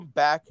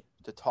back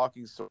to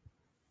talking so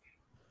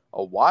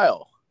a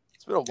while.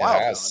 It's been a It while,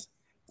 John. has.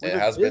 It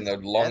has been a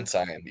long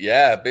time.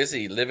 Yeah,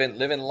 busy, living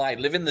life,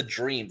 living the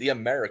dream, the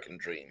American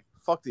dream.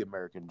 Fuck the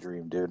American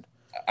dream, dude.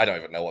 I don't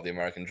even know what the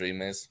American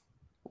dream is.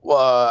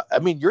 Well, I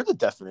mean, you're the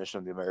definition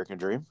of the American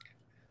dream.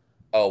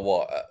 Oh,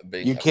 what?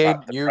 Being You a came,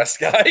 fat, depressed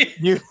guy?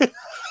 you.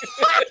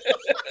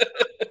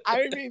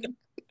 I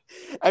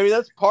mean,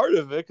 that's part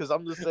of it because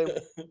I'm the same.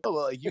 Well,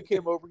 like you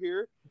came over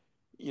here,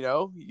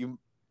 you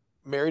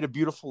married a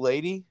beautiful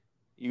lady.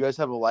 You guys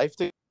have a life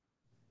together.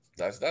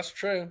 That's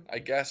true. I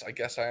guess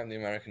I am the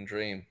American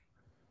dream.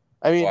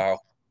 I mean, Wow.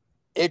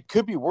 It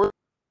could be worse.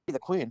 The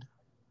queen.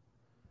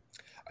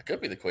 I could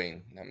be the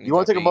queen. You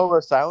want to take a moment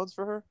of silence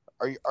for her?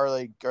 Are you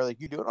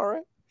doing all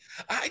right?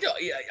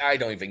 I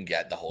don't even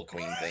get the whole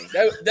queen thing.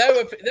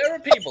 There are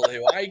people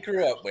who I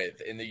grew up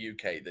with in the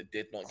UK that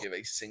did not give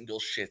a single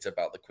shit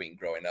about the queen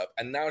growing up,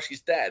 and now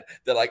she's dead.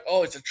 They're like,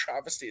 oh, it's a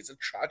travesty, it's a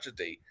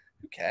tragedy.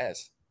 Who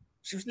cares?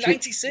 She was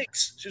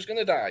 96. She was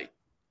gonna die.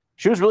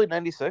 She was really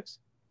 96?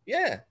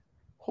 Yeah.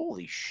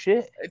 Holy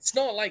shit. It's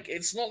not like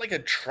a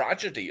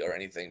tragedy or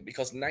anything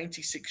because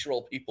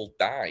 96-year-old people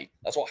die.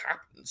 That's what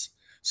happens.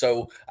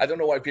 So I don't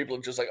know why people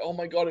are just like, oh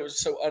my God, it was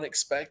so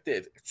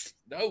unexpected.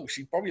 No,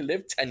 she probably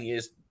lived 10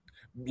 years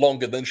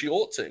longer than she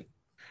ought to.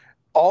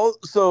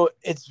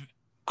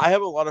 I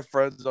have a lot of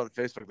friends on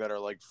Facebook that are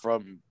like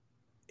from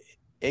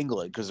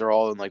England because they're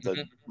all in like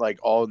the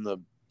all in the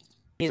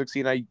music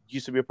scene I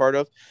used to be a part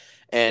of.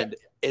 And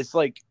it's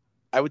like,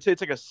 I would say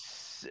it's like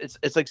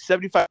it's like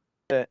 75%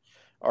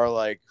 are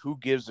like, who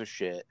gives a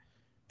shit?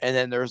 And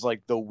then there's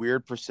like the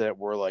weird percent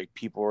where like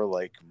people are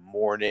like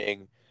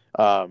mourning.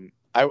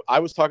 I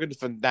was talking to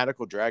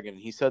Fanatical Dragon.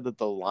 He said that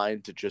the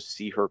line to just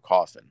see her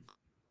coffin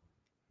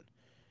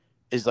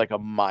is like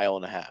 1.5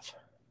 miles.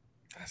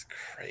 That's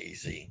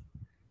crazy.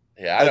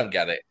 Yeah, I don't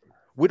get it.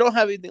 We don't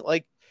have anything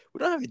like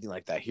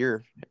that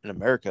here in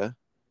America.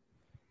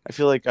 I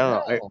feel like I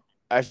don't know.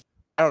 I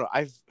don't know.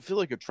 I feel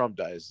like if Trump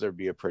dies, there'd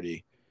be a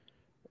pretty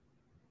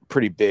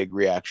big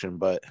reaction,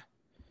 but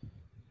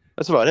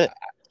that's about it.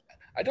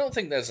 I don't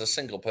think there's a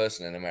single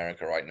person in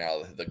America right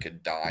now that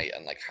could die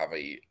and like have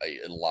a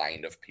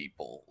line of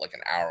people, like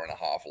an hour and a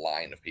half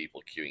line of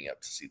people queuing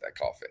up to see that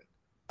coffin.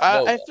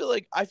 I feel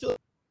like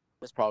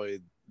it's probably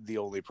the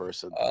only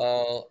person.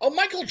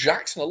 Michael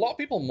Jackson. A lot of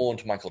people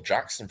mourned Michael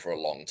Jackson for a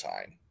long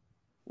time.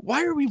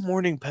 Why are we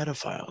mourning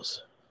pedophiles?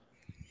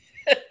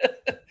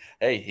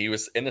 Hey, he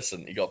was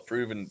innocent. He got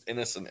proven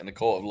innocent in a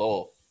court of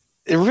law.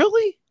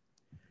 Really?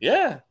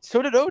 Yeah.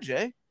 So did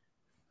OJ.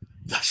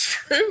 That's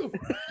true.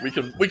 We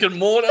can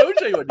mourn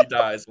OJ when he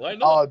dies. Why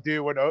not? Oh,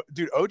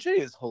 dude, OJ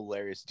is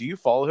hilarious. Do you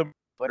follow him on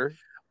Twitter?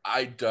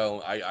 I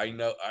don't. I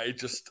know.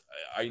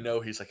 I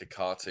know he's like a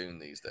cartoon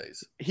these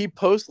days. He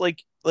posts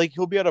like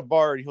he'll be at a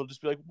bar and he'll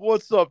just be like,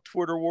 "What's up,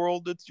 Twitter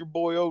world? It's your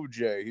boy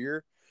OJ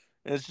here,"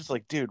 and it's just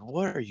like, dude,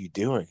 what are you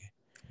doing?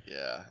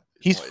 Yeah,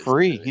 he's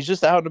free. He's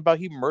just out and about.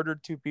 He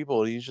murdered 2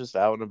 people. And he's just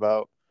out and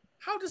about.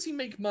 How does he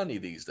make money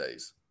these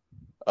days?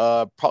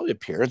 Probably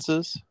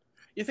appearances.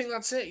 You think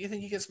that's it? You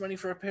think he gets money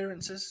for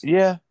appearances?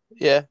 Yeah.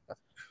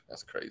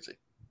 That's crazy.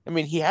 I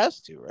mean, he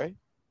has to, right?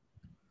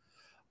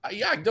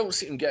 I don't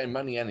see him getting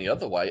money any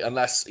other way,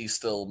 unless he's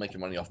still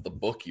making money off the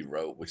book he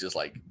wrote, which is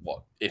like,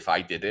 what, If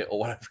I Did It, or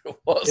whatever it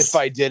was. If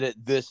I did it,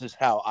 this is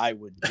how I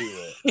would do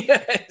it.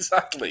 Yeah,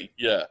 exactly.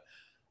 Yeah.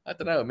 I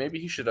don't know. Maybe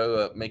he should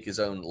make his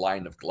own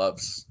line of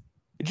gloves.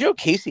 Did you know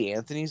Casey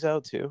Anthony's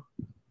out too?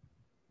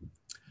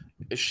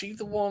 Is she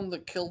the one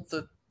that killed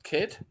the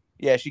kid?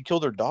 Yeah, she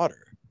killed her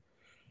daughter.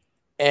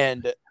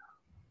 And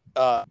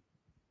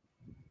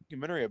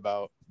documentary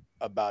about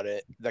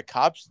it. The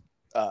cops,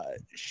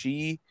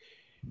 she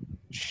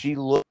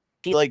looked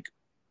like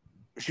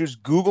she was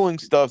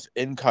Googling stuff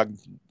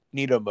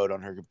incognito mode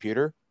on her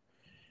computer.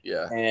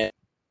 Yeah. And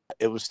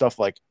it was stuff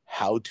like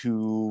how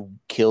to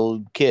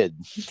kill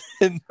kids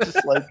and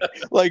just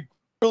like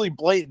really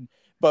blatant.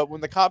 But when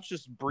the cops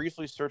just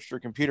briefly searched her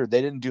computer,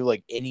 they didn't do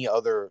like any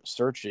other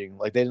searching.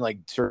 Like they didn't like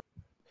search.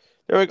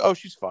 They're like, oh,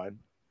 she's fine.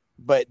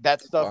 But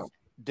that stuff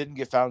didn't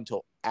get found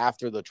until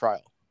after the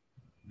trial.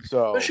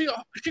 So but she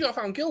got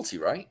found guilty,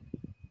 right?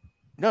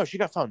 No, she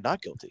got found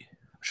not guilty.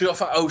 She got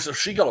found. Oh, so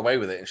she got away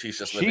with it, and she's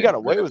just she got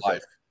away with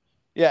life.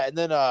 Yeah, and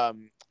then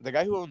the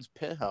guy who owns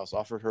Penthouse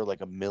offered her like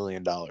 $1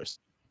 million,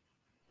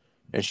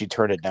 and she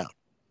turned it down.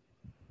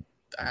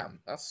 Damn,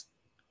 that's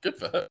good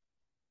for her.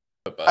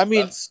 But I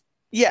mean,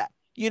 yeah,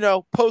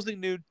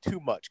 posing nude too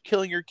much,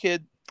 killing your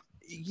kid.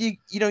 You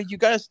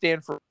got to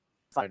stand for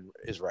fine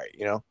is right.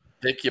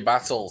 Pick your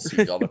battles.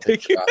 You gotta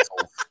pick your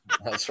battles.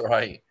 That's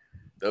right.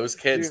 Those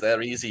kids,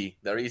 they're easy.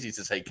 They're easy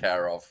to take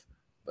care of.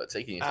 But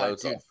taking your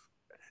clothes off.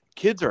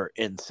 Kids are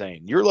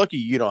insane. You're lucky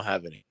you don't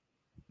have any.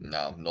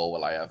 No, nor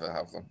will I ever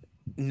have them.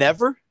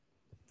 Never?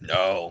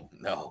 No.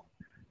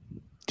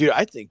 Dude,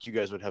 I think you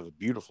guys would have a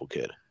beautiful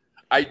kid.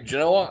 Do you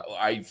know what?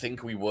 I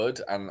think we would,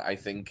 and I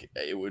think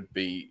it would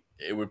be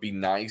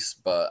nice,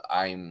 but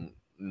I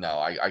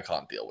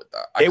can't deal with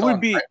that.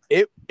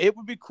 It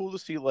would be cool to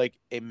see like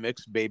a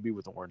mixed baby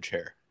with orange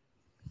hair.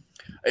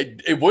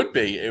 It would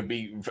be. It'd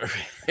be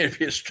it'd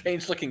be a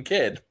strange looking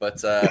kid,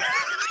 but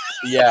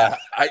yeah,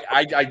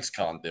 I just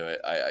can't do it.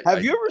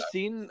 Have you ever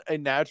seen a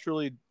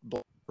naturally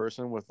blonde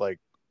person with like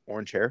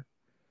orange hair?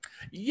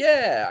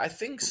 Yeah, I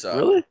think so.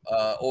 Really?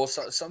 Or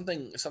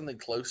something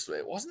close to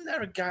it. Wasn't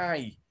there a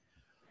guy?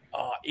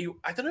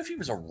 I don't know if he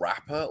was a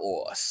rapper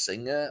or a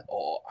singer,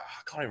 or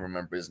I can't even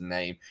remember his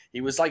name.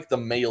 He was like the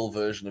male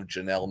version of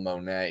Janelle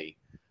Monáe,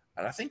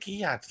 and I think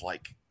he had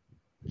like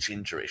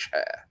gingerish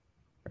hair.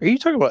 Are you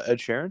talking about Ed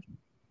Sheeran?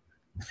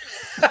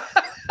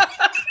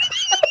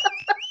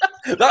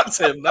 That's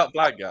him, that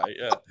black guy.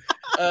 Yeah.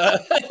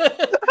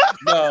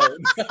 No,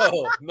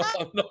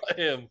 not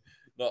him.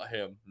 Not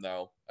him.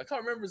 No, I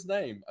can't remember his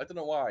name. I don't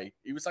know why.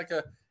 He was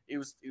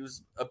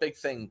a big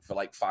thing for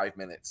like 5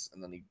 minutes,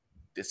 and then he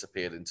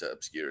disappeared into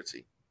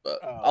obscurity.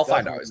 But I'll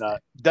find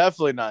out.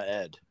 Definitely not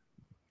Ed.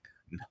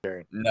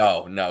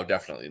 No,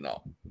 definitely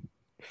not.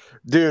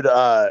 Dude,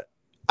 I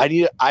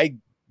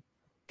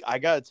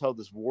gotta tell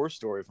this war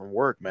story from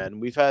work,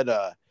 man.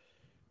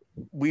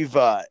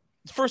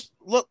 First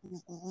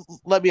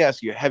let me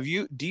ask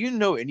you, do you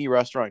know any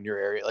restaurant in your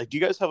area? Like, do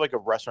you guys have like a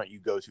restaurant you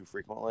go to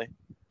frequently?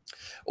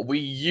 We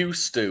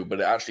used to, but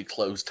it actually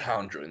closed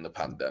down during the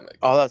pandemic.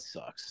 Oh, that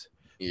sucks.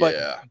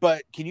 Yeah.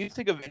 But can you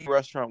think of any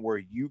restaurant where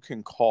you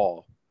can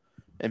call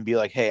and be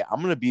like, hey, I'm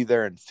going to be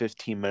there in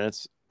 15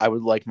 minutes. I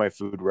would like my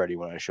food ready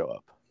when I show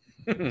up.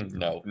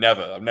 No,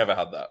 never. I've never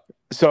had that.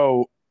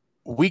 So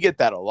we get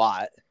that a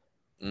lot.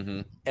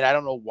 Mm-hmm. And I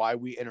don't know why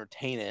we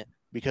entertain it,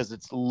 because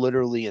it's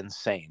literally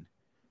insane.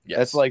 Yes.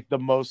 That's like the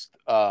most,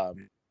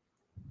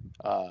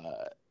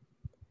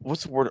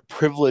 what's the word?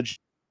 Privileged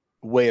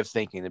way of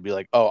thinking, to be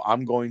like, oh,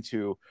 I'm going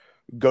to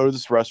go to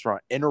this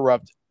restaurant,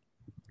 interrupt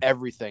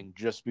everything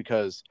just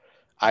because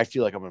I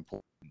feel like I'm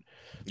important.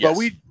 Yes.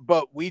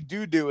 But we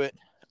do it.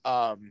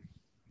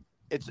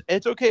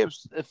 It's okay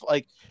if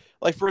like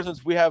for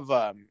instance, we have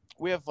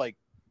like,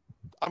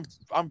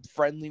 I'm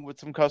friendly with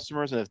some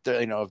customers, and if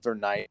they're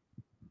nice,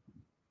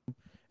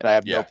 and I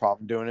have no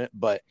problem doing it,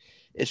 but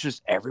it's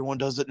just everyone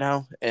does it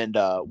now, and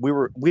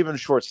we've been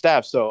short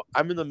staffed, so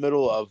I'm in the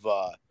middle of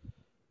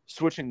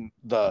switching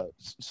the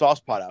sauce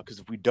pot out, because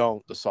if we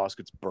don't, the sauce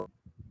gets burnt.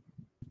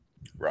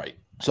 Right.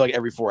 So like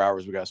every 4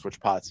 hours we gotta switch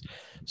pots.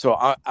 So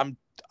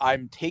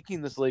I'm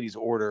taking this lady's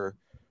order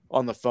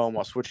on the phone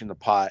while switching the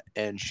pot,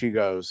 and she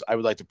goes, I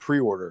would like to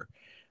pre-order.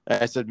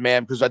 And I said,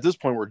 ma'am, because at this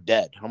point we're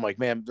dead. I'm like,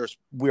 ma'am,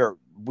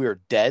 we're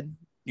dead.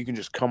 You can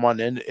just come on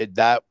in.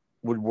 That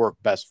would work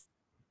best.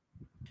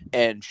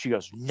 And she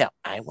goes, no,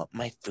 I want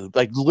my food,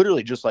 like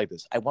literally just like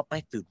this. I want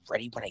my food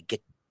ready when I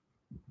get.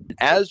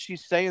 As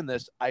she's saying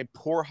this, I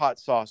pour hot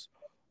sauce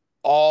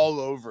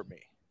all over me.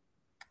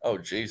 Oh,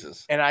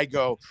 Jesus. And I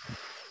go,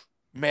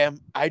 ma'am,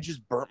 I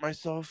just burnt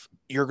myself.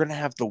 You're going to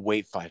have to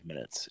wait 5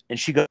 minutes. And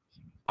she goes,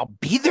 I'll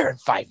be there in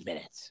 5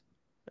 minutes.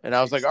 And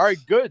I was like, all right,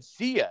 good.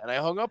 See ya. And I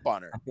hung up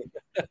on her.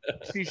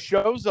 She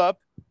shows up,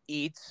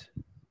 eats,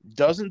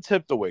 doesn't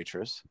tip the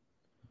waitress,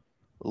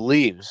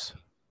 leaves,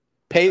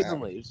 pays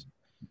and leaves,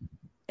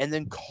 and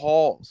then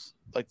calls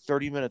like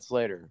 30 minutes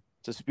later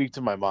to speak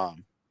to my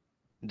mom,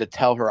 to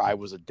tell her I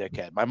was a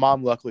dickhead. My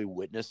mom luckily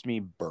witnessed me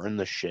burn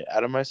the shit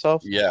out of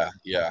myself. Yeah.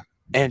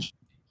 And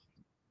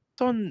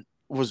someone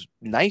was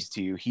nice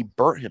to you, he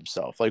burnt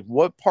himself. Like,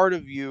 what part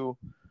of you,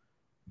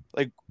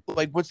 like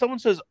when someone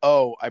says,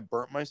 oh, I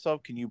burnt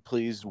myself, can you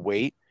please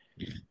wait?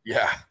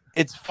 Yeah.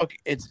 It's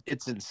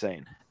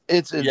insane.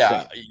 It's insane.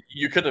 Yeah,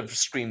 you could have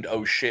screamed,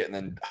 oh shit, and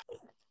then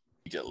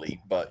immediately,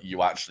 but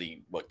you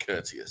actually were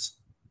courteous.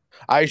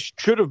 I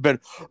should have been,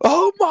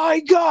 oh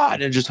my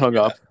God, and just hung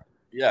up.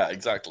 Yeah,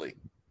 exactly.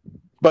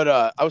 But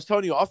I was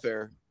telling you off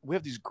air, we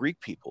have these Greek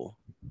people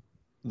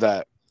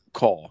that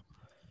call.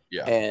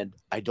 Yeah. And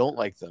I don't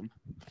like them.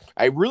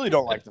 I really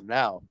don't like them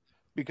now,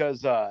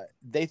 because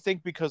they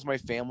think because my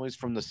family's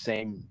from the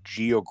same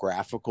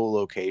geographical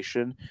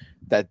location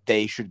that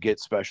they should get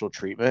special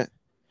treatment.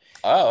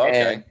 Oh,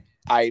 okay.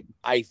 And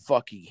I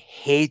fucking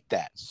hate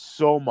that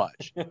so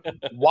much.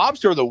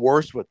 Wops are the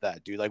worst with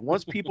that, dude. Like,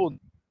 once people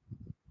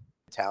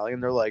Italian,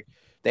 they're like,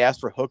 they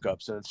ask for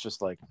hookups, and it's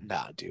just like,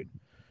 nah, dude,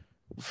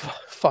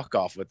 fuck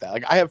off with that.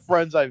 Like, I have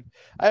friends that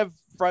I've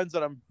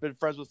been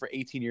friends with for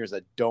 18 years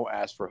that don't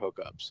ask for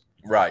hookups.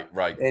 Right.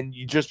 And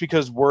just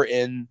because we're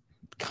in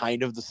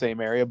kind of the same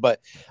area,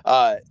 but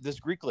this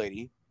Greek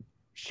lady,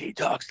 she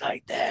talks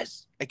like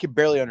this. I can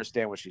barely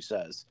understand what she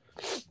says.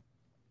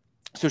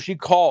 So she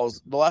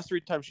calls. The last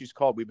 3 times she's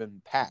called, we've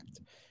been packed,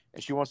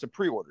 and she wants to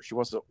pre-order. She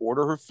wants to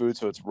order her food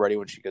so it's ready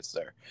when she gets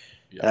there.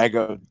 Yeah. And I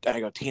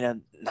go, Tina,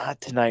 not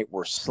tonight.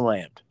 We're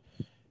slammed.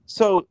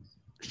 So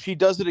she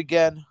does it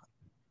again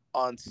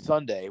on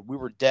Sunday. We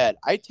were dead.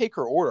 I take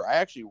her order. I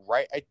actually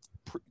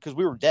because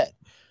we were dead,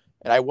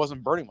 and I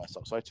wasn't burning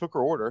myself, so I took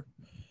her order.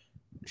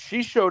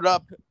 She showed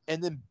up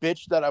and then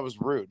bitched that I was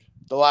rude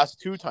the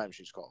last 2 times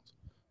she's called.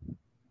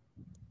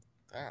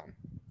 Damn.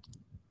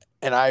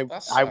 And I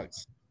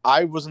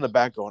was in the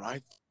back going,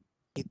 I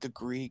hate the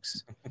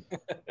Greeks.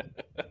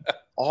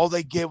 All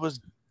they did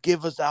was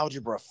give us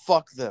algebra.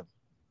 Fuck them.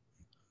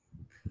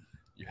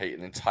 hate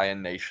an entire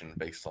nation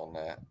based on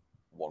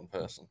one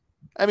person.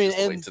 I mean,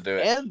 It's the way to do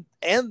it.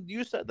 and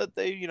you said that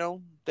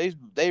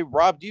they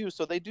robbed you,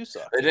 so they do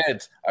suck. They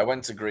did. I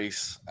went to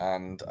Greece,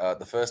 and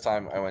the first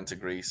time I went to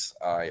Greece,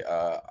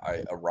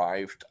 I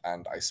arrived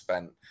and I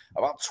spent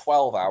about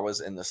 12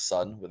 hours in the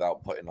sun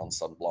without putting on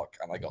sunblock,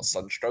 and I got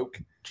sunstroke.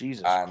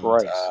 Jesus And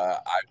Christ!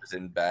 I was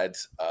in bed,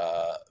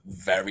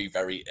 very,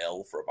 very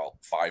ill for about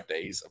 5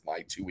 days of my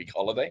 2-week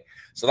holiday.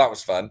 So that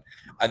was fun.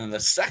 And then the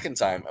second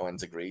time I went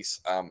to Greece,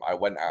 I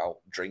went out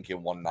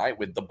drinking one night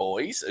with the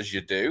boys, as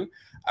you do,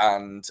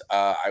 and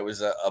I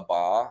was at a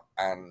bar,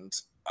 and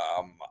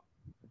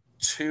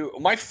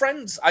my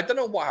friends, I don't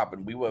know what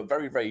happened. We were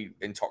very, very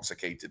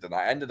intoxicated, and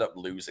I ended up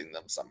losing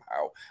them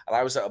somehow. And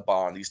I was at a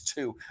bar, and these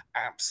two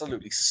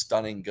absolutely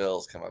stunning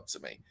girls come up to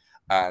me,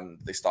 and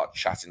they start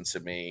chatting to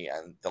me,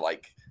 and they're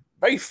like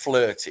very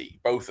flirty,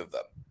 both of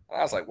them. And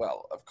I was like,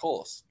 well, of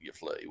course you're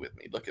flirty with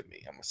me. Look at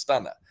me, I'm a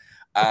stunner.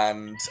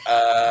 And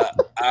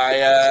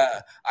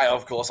I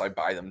of course I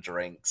buy them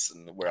drinks,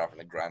 and we're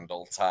having a grand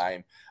old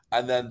time.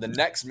 And then the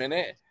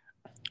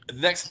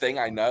next thing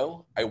I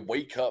know, I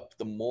wake up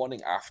the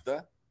morning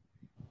after,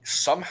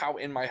 somehow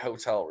in my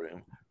hotel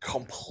room,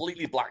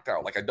 completely blacked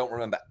out. Like I don't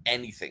remember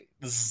anything,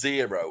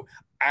 zero,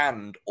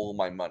 and all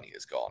my money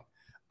is gone.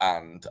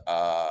 And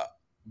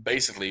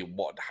basically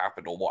what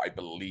happened, or what I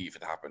believe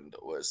had happened,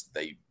 was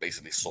they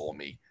basically saw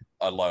me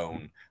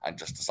alone and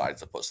just decided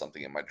to put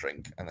something in my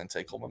drink and then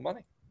take all my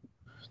money.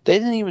 They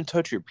didn't even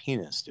touch your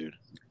penis, dude.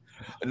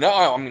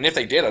 No, I mean, if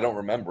they did, I don't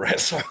remember it,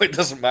 so it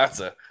doesn't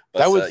matter. But,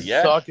 that would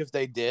suck if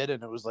they did,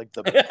 and it was like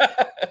the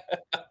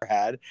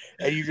had,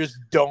 and you just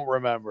don't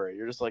remember it.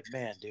 You're just like,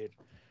 man, dude.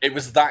 It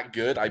was that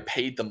good. I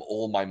paid them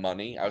all my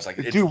money. I was like,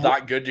 it's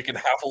that good. You can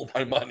have all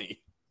my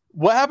money.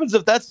 What happens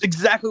if that's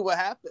exactly what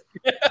happened?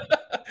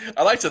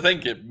 I like to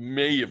think it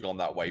may have gone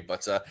that way,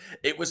 but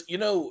it was,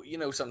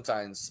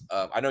 sometimes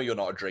I know you're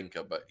not a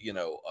drinker, but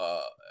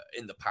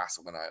in the past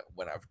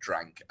when I've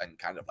drank and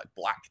kind of like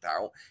blacked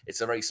out,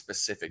 it's a very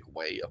specific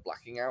way of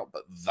blacking out.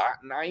 But that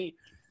night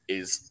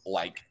is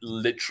like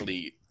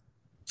literally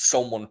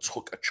someone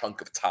took a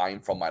chunk of time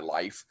from my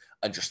life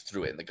and just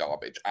threw it in the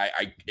garbage.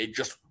 It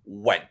just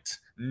went.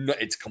 No,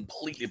 it's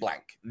completely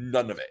blank.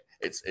 None of it.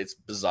 It's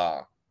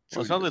bizarre.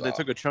 Well, it sounds like they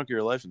took a chunk of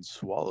your life and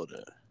swallowed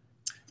it.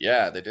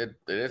 Yeah, they did.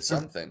 They did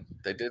something.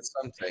 They did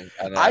something.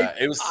 And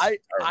it was.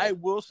 I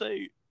will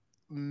say,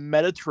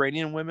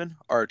 Mediterranean women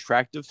are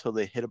attractive till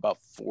they hit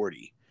about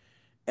 40,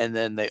 and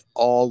then they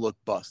all look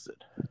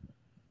busted.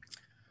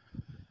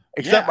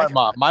 Except my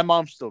mom. My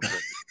mom's still pretty.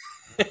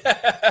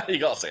 You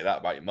gotta say that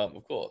about your mom,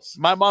 of course.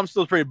 My mom's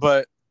still pretty,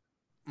 but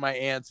my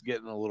aunt's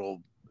getting a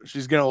little.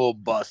 She's getting a little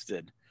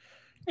busted.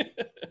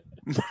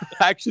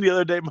 Actually, the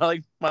other day,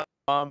 my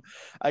mom,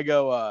 I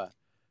go,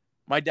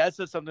 my dad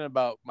said something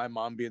about my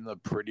mom being the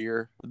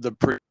prettier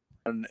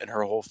and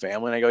her whole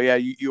family. And I go, yeah,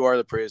 you are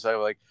the prettiest. I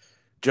was like,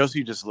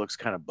 Josie just looks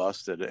kind of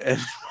busted. And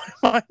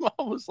my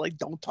mom was like,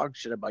 don't talk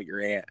shit about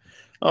your aunt.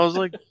 I was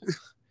like,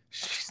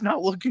 she's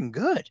not looking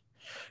good.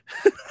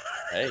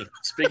 Hey,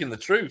 speaking the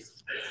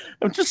truth.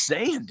 I'm just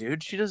saying,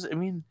 dude. She does. I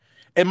mean,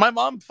 and my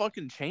mom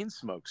fucking chain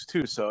smokes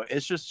too. So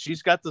it's just,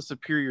 she's got the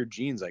superior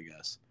genes, I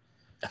guess.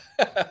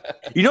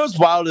 You know what's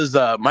wild is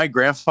my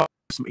grandfather,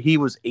 he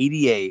was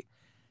 88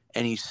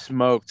 and he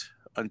smoked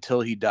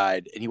until he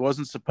died, and he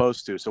wasn't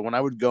supposed to. So when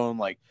I would go and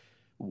like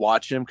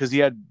watch him, because he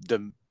had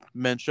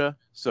dementia,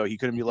 so he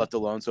couldn't be left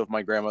alone. So if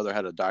my grandmother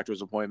had a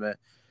doctor's appointment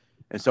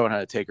and someone had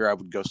to take her, I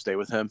would go stay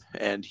with him,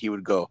 and he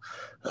would go,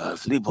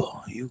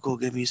 Filippo, you go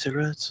get me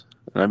cigarettes.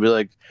 And I'd be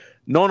like,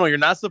 no, you're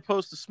not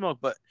supposed to smoke.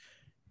 But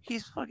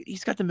he's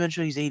got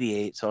dementia. He's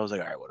 88. So I was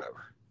like, all right,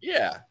 whatever.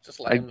 Yeah,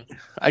 just like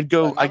I'd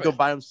go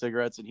buy him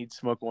cigarettes, and he'd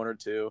smoke one or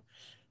two.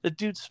 The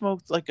dude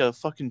smoked like a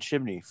fucking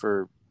chimney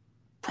for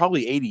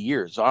probably 80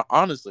 years.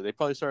 Honestly, they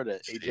probably started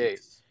at age 8,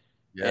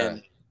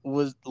 and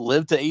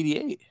lived to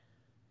 88.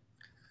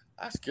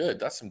 That's good.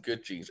 That's some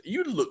good genes.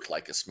 You look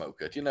like a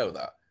smoker. Do you know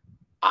that?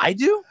 I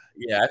do?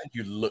 Yeah, I think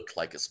you look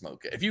like a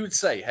smoker. If you would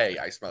say, hey,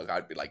 I smoke,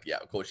 I'd be like, yeah,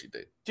 of course you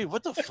do. Dude,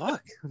 what the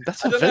fuck?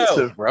 That's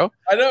offensive, bro.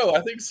 I know,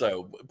 I think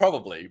so.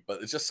 Probably,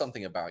 but it's just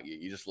something about you.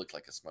 You just look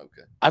like a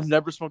smoker. I've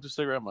never smoked a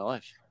cigarette in my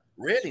life.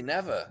 Really?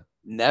 Never?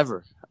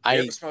 Never.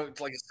 You ever smoked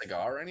like a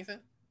cigar or anything?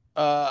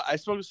 I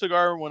smoked a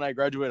cigar when I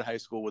graduated high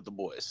school with the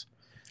boys.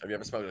 Have you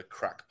ever smoked a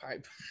crack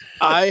pipe?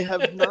 I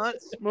have not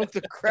smoked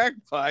a crack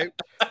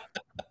pipe.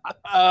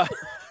 I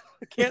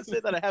can't say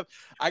that I have.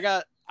 I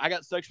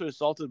got sexually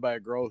assaulted by a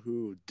girl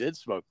who did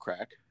smoke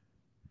crack.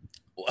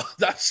 Well,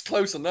 that's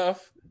close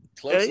enough.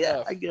 Close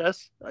enough. I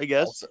guess.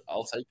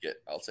 I'll take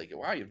it.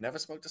 Wow, you've never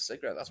smoked a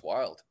cigarette. That's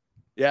wild.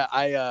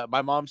 Yeah,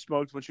 my mom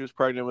smoked when she was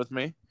pregnant with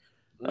me.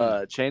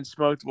 Chain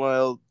smoked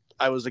while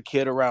I was a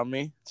kid around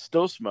me.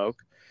 Still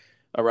smoke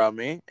around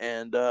me,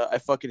 and I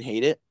fucking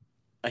hate it.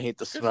 I hate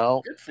the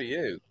smell. Good for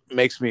you. It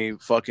makes me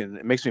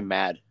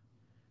mad.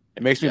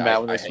 It makes me mad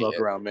when they smoke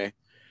around me.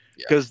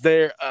 Because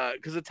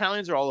because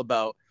Italians are all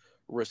about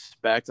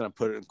respect, and I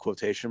put it in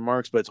quotation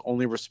marks, but it's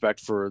only respect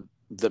for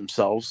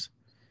themselves,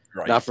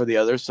 not for the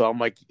others. So I'm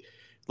like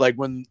Like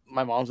when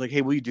my mom's like,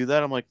 "Hey, will you do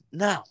that?" I'm like,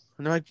 "No,"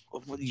 and they're like,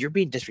 well, "You're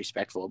being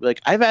disrespectful." I'll be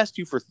like, "I've asked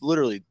you for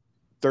literally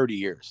 30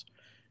 years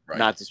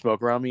not to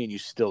smoke around me, and you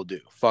still do.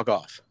 Fuck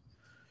off."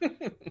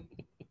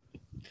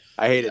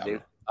 I hate it,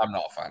 dude. I'm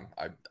not a fan.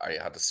 I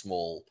had a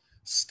small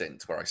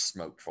stint where I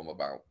smoked from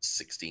about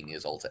 16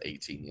 years old to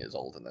 18 years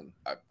old, and then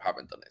I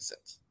haven't done it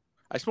since.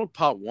 I smoked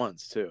pot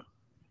once too.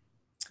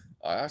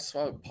 I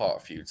smoked pot a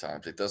few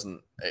times. It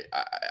doesn't.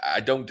 I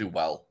don't do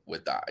well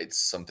with that. It's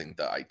something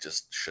that I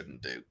just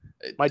shouldn't do.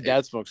 My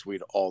dad smokes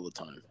weed all the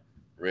time.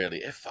 Really?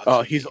 It fucks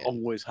Oh, he's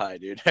always high,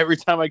 dude. Every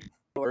time I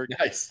work,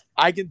 nice.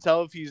 I can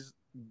tell if he's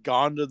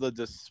gone to the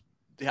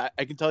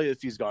I can tell you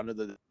if he's gone to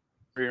the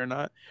or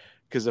not,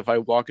 because if I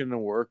walk into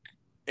work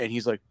and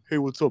he's like, "Hey,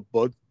 what's up,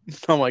 bud?"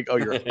 I'm like, "Oh,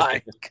 you're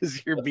high,"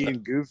 because you're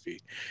being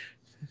goofy.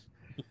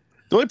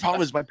 The only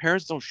problem is my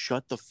parents don't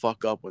shut the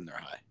fuck up when they're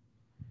high.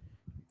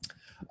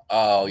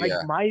 Oh, like,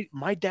 yeah.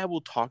 My dad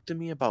will talk to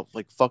me about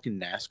like fucking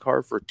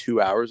NASCAR for 2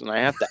 hours, and I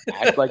have to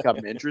act like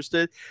I'm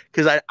interested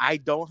because I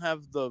don't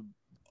have the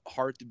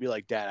heart to be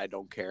like, "Dad, I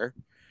don't care."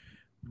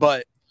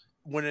 But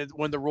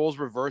when the roles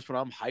reverse, when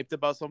I'm hyped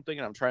about something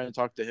and I'm trying to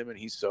talk to him and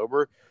he's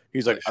sober,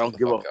 he's like, "I don't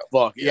give a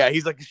fuck." Yeah,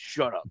 he's like,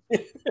 "Shut up."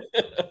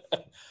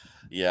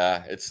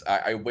 Yeah,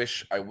 I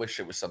wish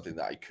it was something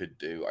that I could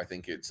do. I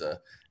think it's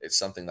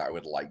something that I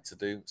would like to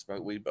do,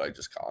 smoke weed, but I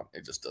just can't.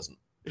 It just doesn't.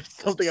 It's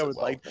something I would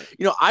like.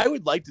 I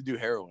would like to do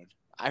heroin.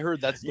 I heard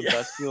that's the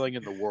best feeling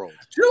in the world.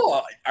 Do you know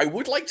what? I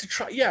would like to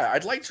try. Yeah,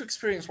 I'd like to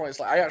experience what it's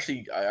like. I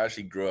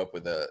actually grew up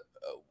with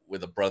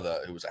a brother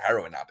who was a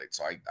heroin addict,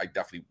 so I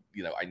definitely,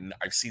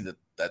 I've seen the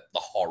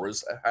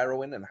horrors of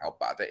heroin and how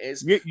bad it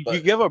is. You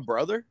have a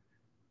brother?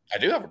 I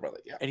do have a brother,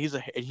 yeah. And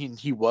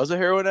he was a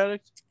heroin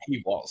addict?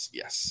 He was,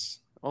 yes.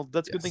 Well,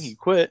 that's a good thing he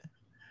quit.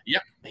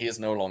 Yep, he is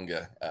no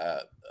longer,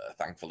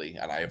 thankfully,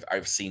 and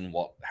I've seen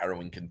what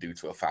heroin can do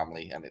to a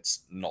family, and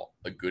it's not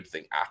a good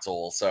thing at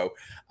all. So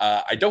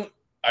I don't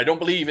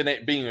believe in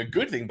it being a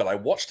good thing, but I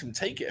watched him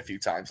take it a few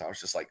times. And I was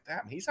just like,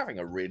 damn, he's having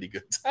a really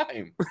good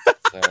time.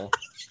 So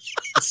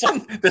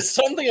there's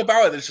something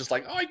about it that's just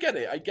like, oh, I get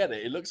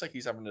it. It looks like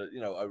he's having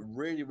a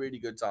really, really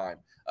good time.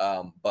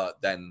 But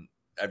then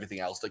everything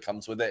else that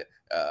comes with it,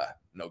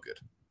 no good.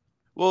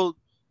 Well,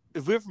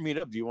 if we ever meet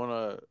up, do you want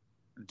to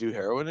do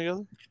heroin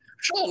together?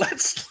 Sure,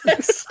 let's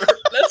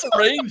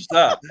arrange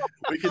that.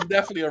 We can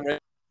definitely arrange.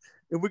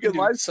 And we can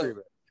live stream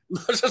it.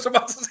 I was just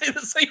about to say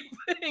the same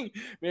thing.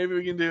 Maybe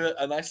we can do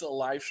a nice little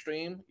live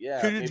stream. Yeah.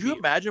 Could you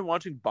imagine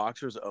watching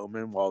Boxer's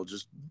Omen while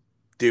just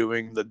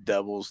doing the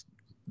devil's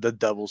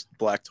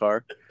black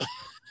tar?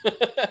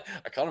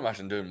 I can't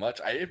imagine doing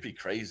much. It'd be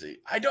crazy.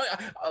 I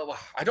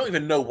don't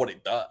even know what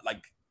it does.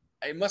 Like,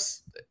 it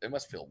must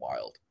feel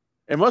wild.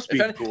 It must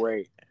be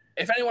great.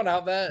 If anyone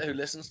out there who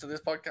listens to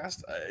this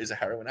podcast is a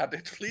heroin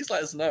addict, please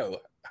let us know.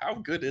 How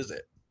good is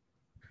it?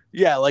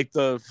 Yeah, like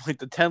the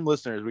 10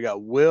 listeners. We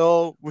got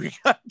Will, we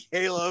got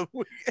Caleb.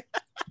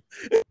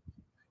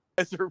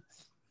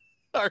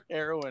 Our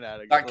heroin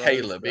addict. That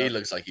Caleb, he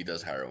looks like he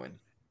does heroin.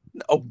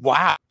 Oh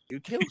wow,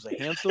 dude, Caleb's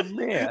a handsome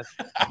man.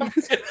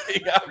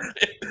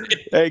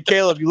 Hey,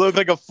 Caleb, you look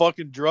like a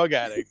fucking drug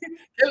addict.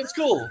 Caleb's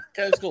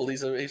cool.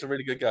 He's a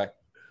really good guy.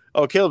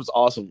 Oh, Caleb's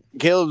awesome.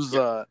 Caleb's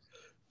hilarious.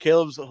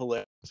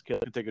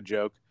 Caleb can take a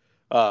joke.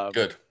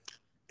 Good.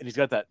 And he's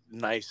got that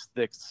nice,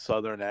 thick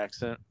Southern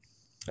accent.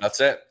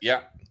 That's it.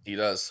 Yeah, he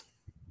does.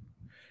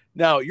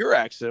 Now, your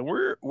accent,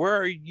 where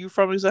are you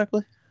from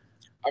exactly?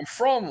 I'm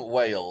from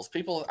Wales.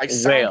 I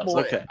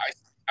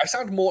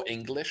sound more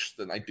English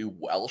than I do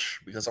Welsh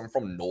because I'm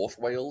from North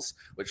Wales,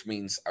 which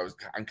means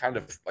I'm kind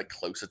of like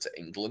closer to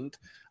England.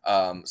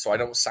 So I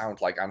don't sound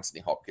like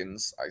Anthony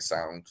Hopkins. I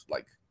sound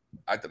like,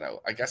 I don't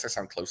know. I guess I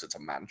sound closer to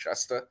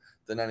Manchester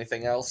than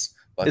anything else.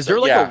 But is there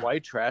a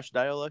white trash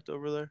dialect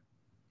over there?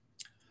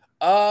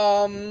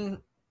 I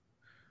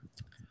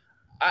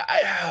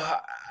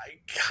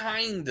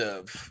kind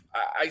of.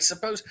 I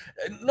suppose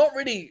not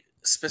really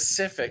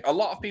specific. A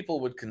lot of people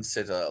would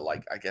consider,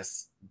 like, I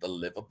guess, the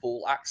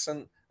Liverpool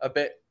accent a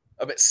bit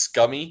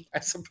scummy, I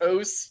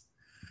suppose.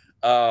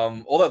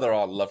 Although there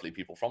are lovely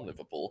people from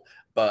Liverpool,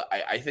 but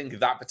I think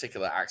that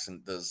particular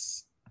accent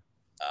does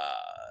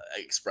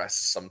express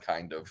some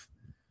kind of,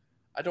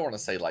 I don't want to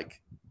say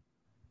like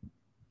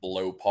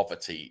low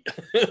poverty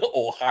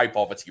or high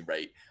poverty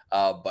rate,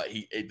 but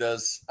it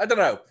does. I don't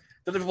know.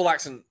 The Liverpool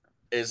accent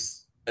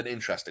is an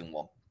interesting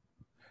one.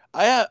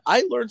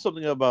 I learned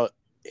something about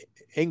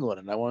England,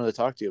 and I wanted to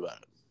talk to you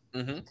about it.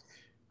 Mm-hmm.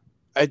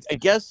 I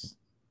guess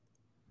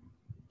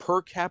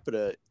per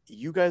capita,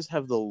 you guys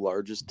have the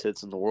largest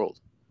tits in the world.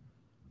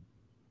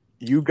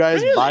 You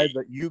guys buy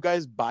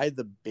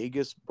the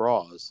biggest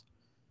bras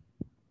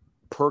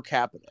per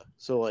capita.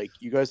 So like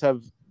you guys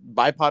have,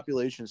 by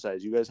population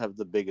size, you guys have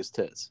the biggest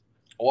tits.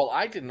 Well,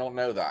 I did not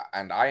know that,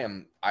 and I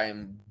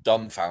am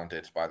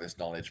dumbfounded by this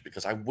knowledge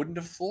because I wouldn't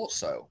have thought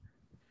so.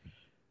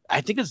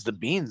 I think it's the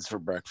beans for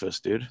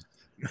breakfast, dude.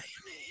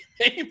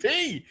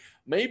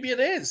 Maybe it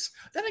is.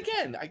 Then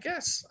again, I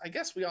guess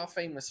we are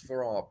famous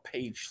for our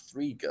page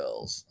 3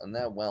 girls, and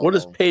they're well. What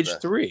is page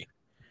 3?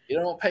 You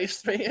know what page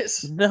 3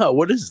 is? No,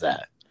 what is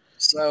that?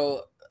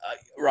 So,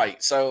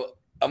 right. So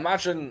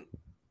imagine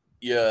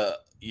you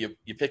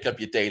pick up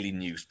your daily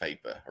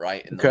newspaper,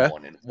 right, in the Okay.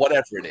 morning,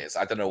 whatever it is.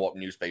 I don't know what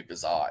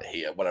newspapers are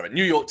here, whatever.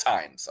 New York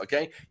Times,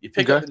 okay? You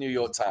pick Okay. up the New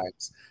York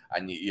Times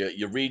and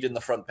you're reading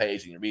the front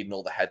page and you're reading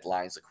all the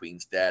headlines, the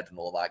Queen's dead and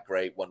all that,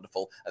 great,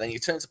 wonderful. And then you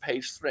turn to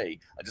page 3,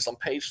 and just on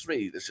page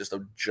 3, there's just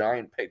a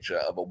giant picture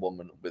of a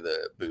woman with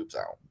her boobs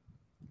out.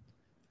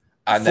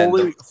 And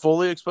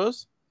fully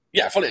exposed?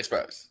 Yeah, fully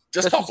exposed.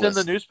 Just That's topless.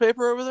 in the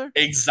newspaper over there?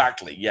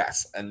 Exactly,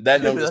 yes. And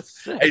then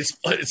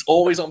it's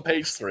always on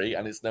page 3,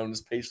 and it's known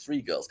as page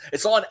 3 girls.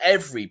 It's on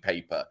every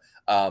paper.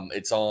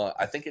 It's on,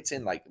 I think it's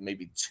in like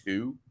maybe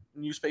 2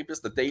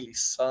 newspapers, the Daily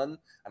Sun,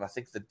 and I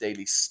think the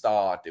Daily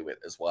Star do it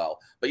as well.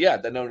 But yeah,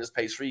 they're known as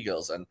page 3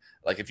 girls. And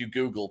like if you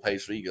Google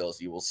page 3 girls,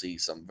 you will see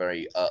some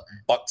very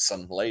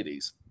buxom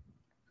ladies.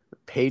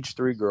 Page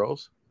 3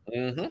 girls?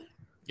 Mm-hmm.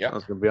 Yeah.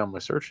 That's going to be on my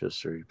search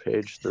history.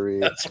 Page 3.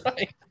 That's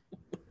right.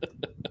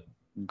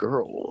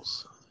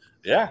 Girls.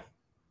 Yeah.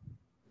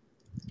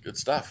 Good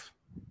stuff.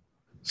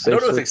 I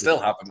don't know if they still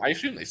have them. I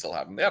assume they still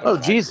have them. Oh,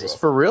 Jesus.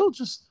 For real?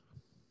 Just,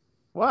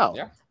 wow.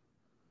 Yeah.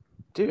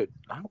 Dude,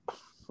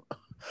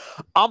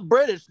 I'm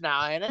British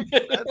now, ain't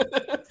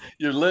it?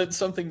 You learned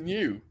something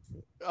new.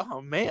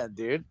 Oh, man,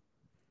 dude.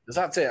 Because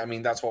that's it. I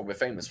mean, that's what we're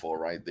famous for,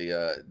 right?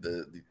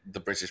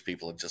 The British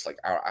people are just like,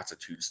 our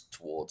attitudes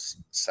towards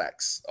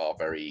sex are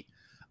very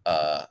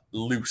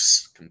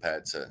loose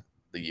compared to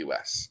the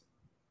US.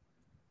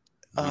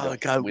 Oh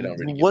God! We don't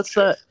really What's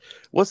that?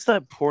 What's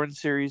that porn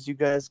series you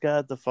guys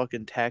got? The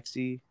fucking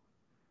taxi.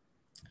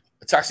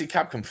 Taxi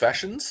Cab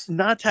Confessions?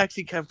 Not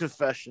Taxi Cab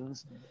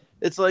Confessions.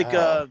 It's like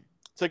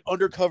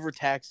Undercover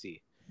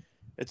Taxi.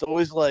 It's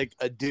always like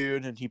a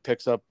dude, and he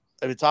picks up.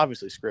 I mean, it's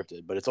obviously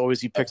scripted, but it's always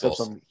he picks up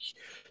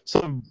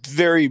some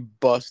very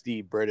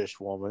busty British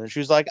woman, and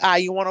she's like, "Ah,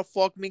 you want to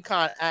fuck me,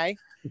 can't I?"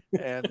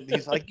 And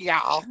he's like,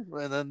 "Yeah,"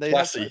 and then they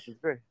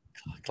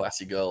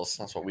classy girls.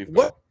 That's what we've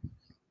got.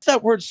 What's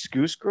that word?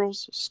 Scouse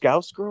girls?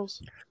 Scouse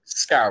girls?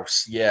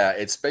 Scouse, yeah.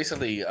 It's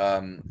basically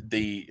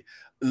the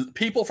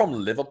people from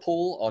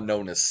Liverpool are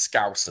known as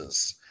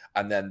Scousers,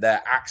 and then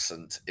their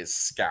accent is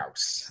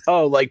Scouse.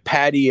 Oh, like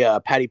Paddy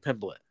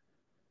Pimblett.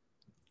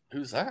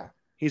 Who's that?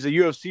 He's a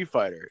UFC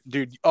fighter,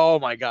 dude. Oh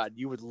my God,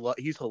 you would love.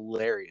 He's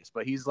hilarious,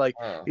 but he's like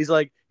I'm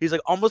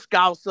a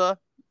Scouser.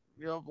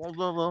 You know, blah,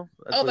 blah, blah.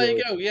 Oh, there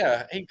you go.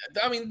 Yeah,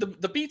 I mean the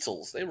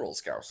Beatles, they were all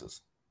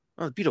Scousers.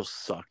 Oh, the Beatles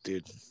suck,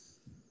 dude.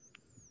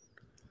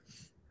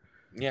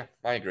 Yeah,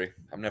 I agree.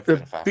 I'm never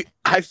been a fan.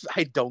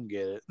 I don't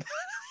get it.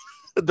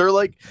 they're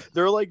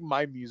like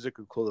my music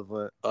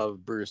equivalent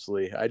of Bruce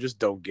Lee. I just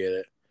don't get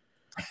it.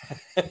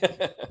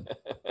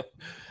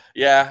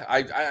 Yeah,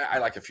 I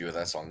like a few of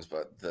their songs,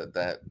 but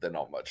they're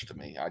not much to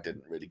me. I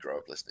didn't really grow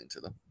up listening to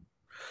them.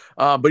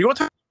 But you want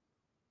to talk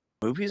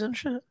about movies and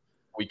shit?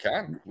 We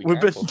can. We've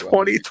been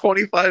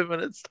 25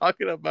 minutes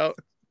talking about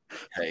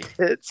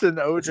hits and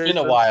OJ. It's been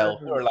a while.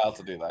 We're allowed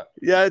to do that.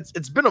 Yeah,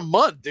 it's been a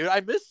month, dude.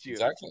 I missed you.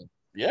 Exactly.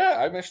 Yeah,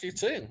 I missed you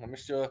too. I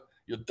missed your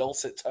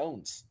dulcet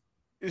tones.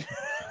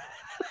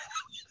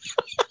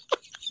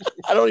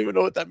 I don't even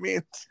know what that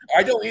means.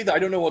 I don't either. I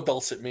don't know what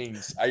dulcet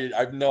means. I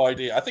have no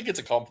idea. I think it's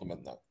a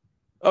compliment though.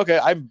 Okay,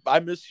 I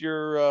miss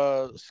your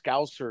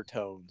Scouser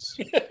tones.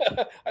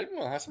 I don't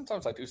know.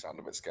 Sometimes I do sound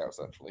a bit Scouse,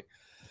 actually.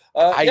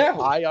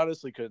 I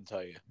honestly couldn't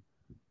tell you.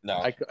 No,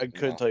 I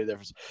couldn't tell you the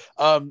difference.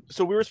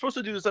 So we were supposed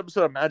to do this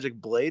episode of Magic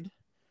Blade.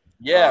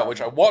 Yeah,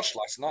 which I watched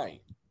last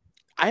night.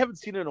 I haven't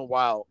seen it in a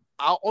while.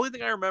 Only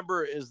thing I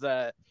remember is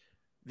that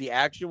the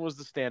action was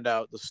the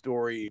standout. The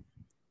story,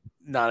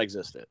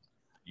 non-existent.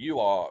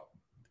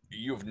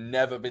 You've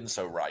never been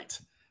so right.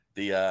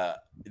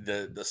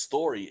 The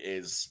story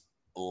is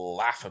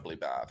laughably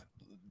bad,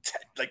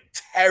 like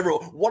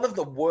terrible. One of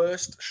the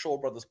worst Shaw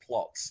Brothers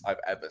plots I've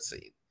ever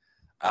seen.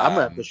 I'm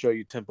gonna have to show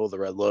you Temple of the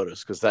Red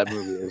Lotus because that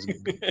movie is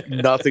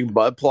nothing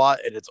but plot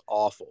and it's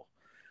awful.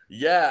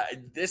 Yeah,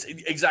 this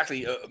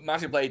exactly.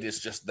 Magic Blade is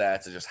just there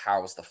to just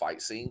house the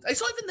fight scenes. It's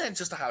not even there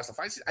just to house the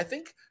fight scenes. I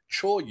think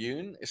Cho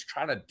Yun is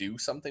trying to do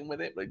something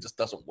with it, but it just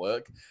doesn't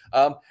work.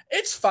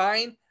 It's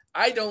fine.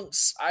 I don't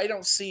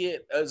see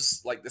it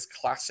as like this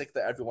classic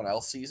that everyone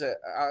else sees it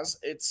as.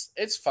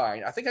 It's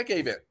fine. I think I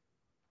gave it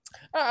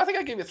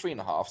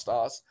 3.5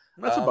 stars.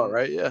 That's about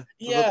right. Yeah.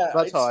 Yeah.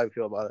 That's how I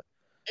feel about it.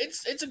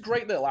 It's a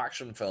great little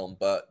action film,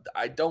 but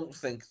I don't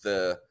think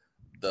the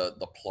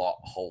plot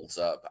holds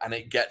up, and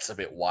it gets a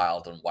bit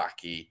wild and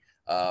wacky.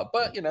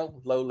 But you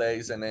know,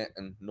 Lole's in it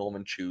and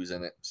Norman Chu's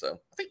in it, so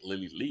I think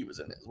Lily Lee was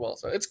in it as well.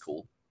 So it's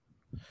cool.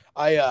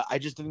 I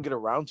just didn't get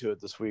around to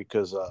it this week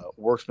because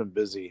work's been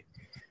busy.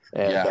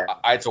 And, yeah,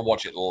 I had to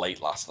watch it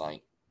late last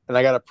night, and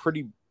I got a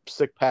pretty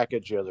sick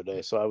package the other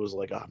day. So I was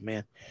like, oh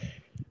man,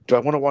 do I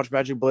want to watch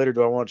Magic Blade or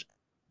do I want?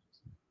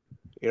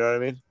 You know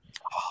what I mean?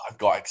 Oh, I've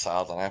got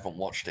exiled and I haven't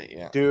watched it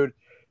yet, dude.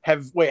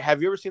 Have you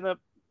ever seen that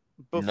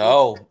before?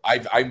 No,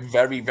 I'm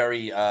very,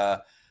 very.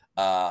 I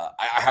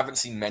haven't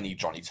seen many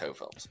Johnny To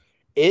films.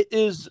 It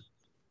is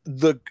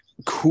the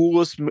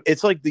coolest.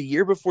 It's like the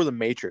year before The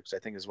Matrix, I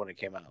think, is when it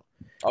came out.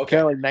 Okay. Came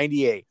out like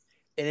 98,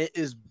 and it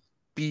is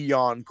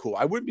beyond cool.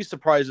 I wouldn't be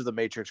surprised if The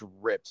Matrix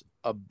ripped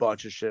a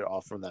bunch of shit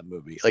off from that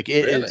movie. Like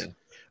it is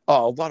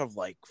a lot of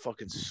like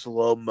fucking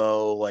slow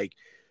mo, like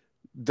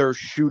they're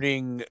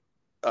shooting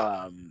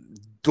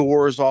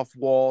doors off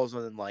walls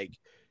and then like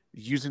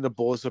using the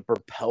bullets to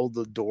propel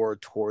the door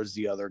towards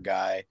the other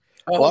guy.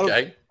 Oh,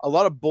 okay. A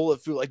lot of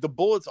bullet food. Like the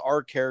bullets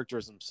are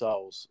characters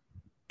themselves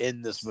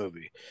in this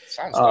movie.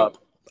 Sounds dope.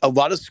 A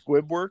lot of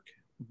squib work,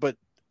 but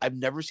I've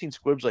never seen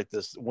squibs like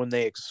this. When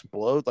they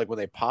explode, like when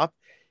they pop,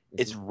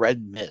 it's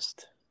red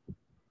mist.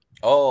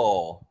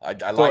 Oh, I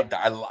like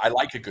that. I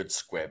like a good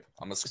squib.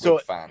 I'm a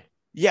squib fan.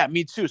 Yeah,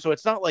 me too. So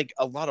it's not like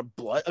a lot of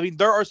blood. I mean,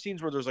 there are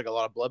scenes where there's like a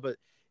lot of blood, but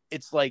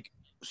it's like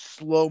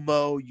slow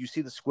mo. You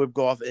see the squib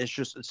go off, and it's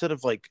just instead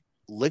of like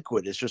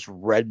liquid, it's just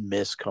red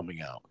mist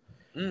coming out.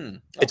 Okay.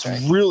 It's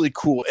really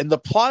cool. And the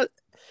plot,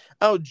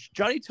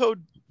 Johnny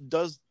Toad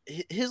does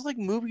his like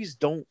movies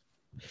don't.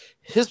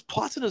 His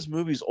plots in his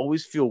movies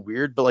always feel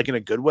weird, but like in a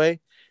good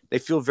way. They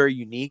feel very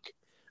unique.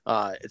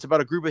 It's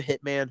about a group of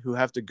hitmen who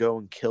have to go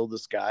and kill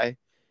this guy,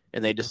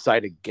 and they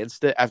decide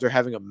against it after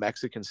having a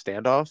Mexican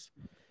standoff.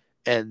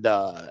 And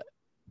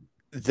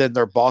then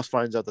their boss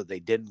finds out that they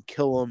didn't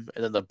kill him,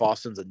 and then the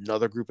boss sends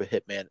another group of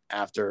hitmen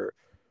after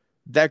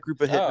that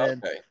group of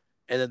hitmen. Okay.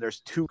 And then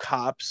there's two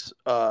cops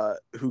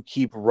who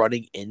keep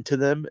running into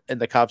them, and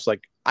the cops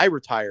like, I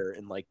retire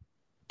in like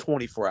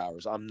 24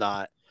 hours. I'm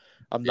not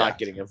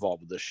getting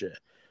involved with this shit.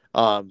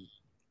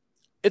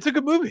 It's a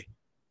good movie,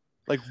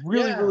 like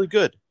really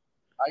good.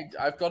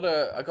 I've got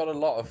a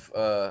lot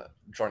of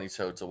Johnny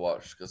Toad to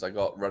watch because I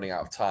got Running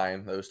Out of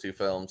Time, those two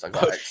films. I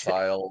got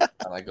Exile,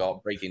 and I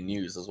got Breaking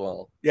News as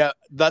well. Yeah,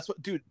 that's what,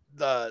 dude.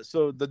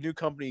 So the new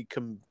company,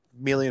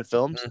 Chameleon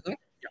Films,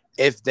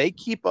 if they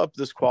keep up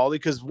this quality,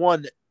 because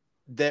one,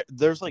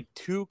 there's like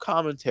 2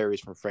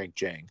 commentaries from Frank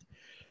Jang,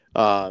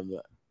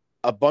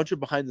 a bunch of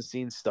behind the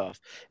scenes stuff.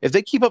 If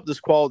they keep up this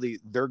quality,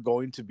 they're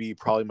going to be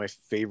probably my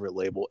favorite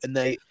label. And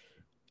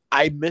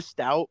I missed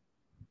out.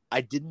 I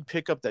didn't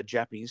pick up that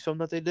Japanese film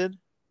that they did.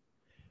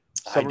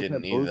 I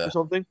didn't either. Or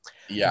something.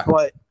 Yeah,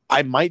 but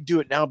I might do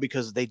it now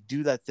because they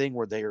do that thing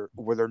where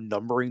they're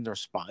numbering their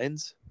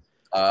spines.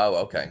 Oh,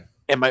 okay.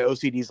 And my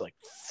OCD's like,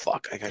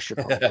 fuck, I should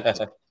probably do this.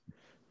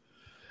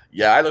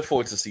 Yeah, I look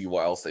forward to see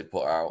what else they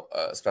put out,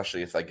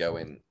 especially if they go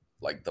in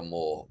like the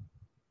more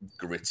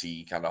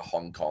gritty kind of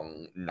Hong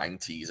Kong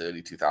 90s,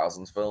 early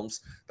 2000s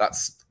films.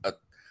 That's a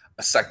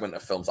segment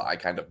of films that I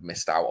kind of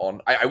missed out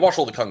on. I watch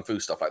all the kung fu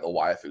stuff, like the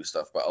wire fu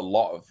stuff, but a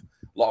lot of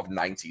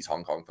 90s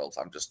Hong Kong films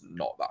I'm just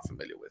not that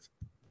familiar with.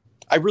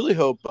 I really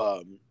hope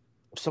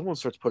someone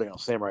starts putting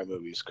out samurai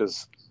movies,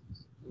 because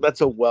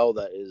that's a well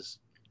that is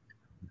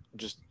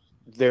just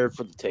there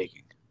for the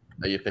taking.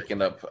 Are you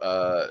picking up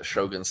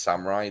Shogun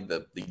Samurai,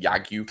 the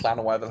Yagyu clan,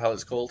 or whatever the hell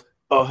it's called?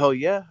 Oh, hell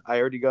yeah. I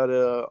already got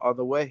it on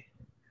the way.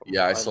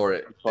 Yeah, I saw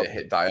it. It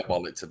hit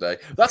Diabolic today.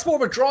 That's more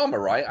of a drama,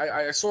 right?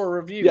 I saw a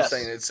review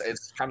saying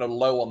it's kind of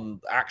low on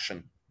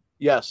action.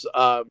 Yes,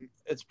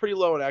 it's pretty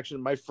low on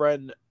action. My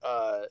friend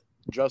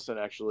Justin,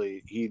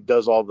 actually, he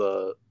does all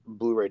the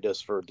Blu-ray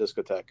discs for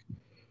Discotheque.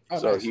 Oh,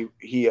 so nice.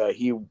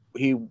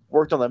 He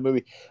worked on that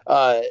movie.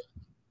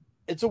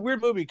 It's a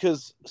weird movie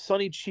because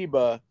Sonny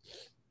Chiba,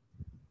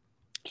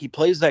 he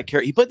plays that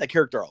character. He played that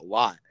character a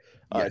lot.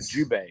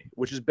 Jubei,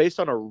 which is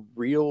based on a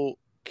real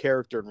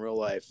character in real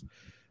life.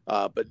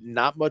 But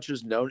not much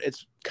is known.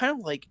 It's kind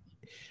of like,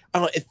 I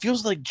don't know, it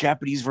feels like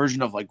Japanese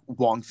version of like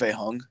Wong Fei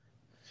Hung.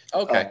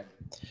 Okay.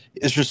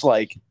 It's just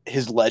like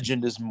his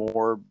legend is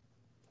more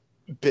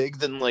big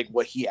than like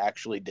what he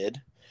actually did.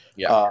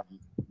 Yeah.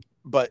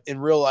 But in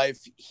real life,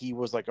 he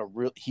was like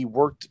he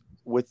worked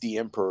with the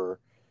emperor,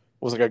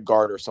 was like a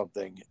guard or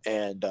something,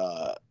 and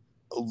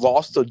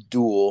lost a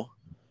duel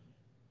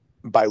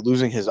by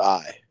losing his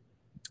eye.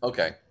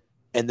 Okay.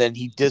 And then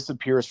he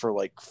disappears for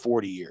like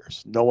 40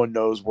 years. No one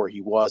knows where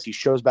he was. He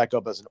shows back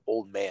up as an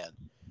old man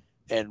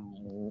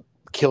and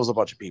kills a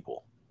bunch of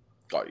people.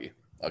 Got you.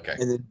 Okay.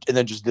 And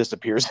then just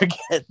disappears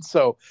again.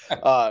 So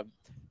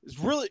it's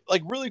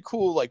really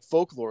cool like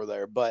folklore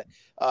there. But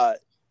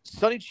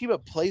Sonny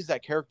Chiba plays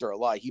that character a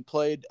lot. He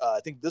played I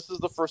think this is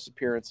the first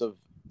appearance of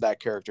that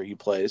character he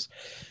plays.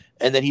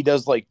 And then he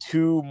does like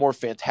 2 more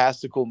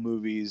fantastical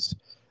movies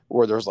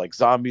where there's like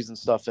zombies and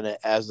stuff in it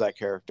as that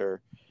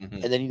character. Mm-hmm.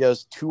 And then he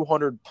does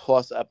 200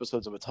 plus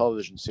episodes of a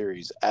television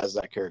series as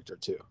that character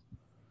too.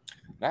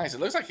 Nice. It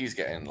looks like he's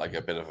getting like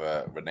a bit of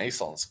a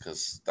renaissance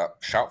because that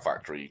Shout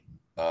Factory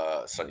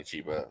Sonny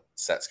Chiba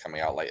set's coming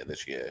out later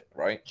this year,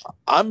 right?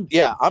 I'm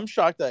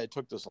shocked that it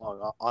took this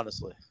long,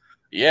 honestly.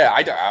 Yeah,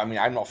 I mean,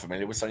 I'm not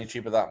familiar with Sonny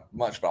Chiba that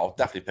much, but I'll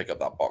definitely pick up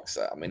that box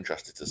set. I'm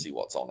interested to see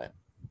what's on it.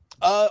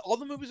 All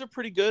the movies are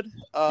pretty good.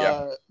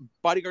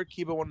 Bodyguard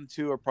Kiba 1 and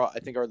 2 are I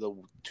think are the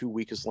 2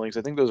 weakest links.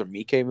 I think those are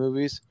Miike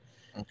movies.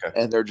 Okay.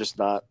 And they're just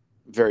not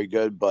very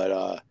good,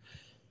 but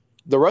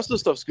the rest of the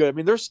stuff's good. I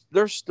mean,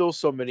 there's still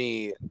so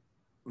many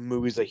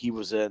movies that he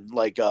was in,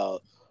 like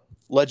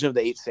Legend of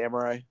the Eight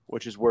Samurai,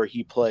 which is where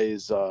he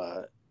plays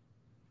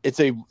it's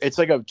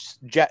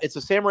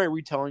a samurai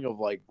retelling of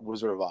like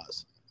Wizard of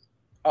Oz.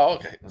 Oh,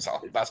 okay.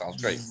 That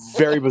sounds great.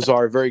 Very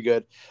bizarre, very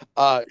good.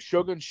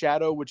 Shogun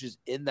Shadow, which is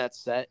in that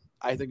set,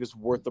 I think is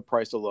worth the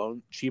price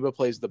alone. Chiba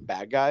plays the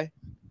bad guy,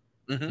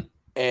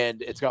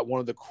 and it's got one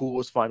of the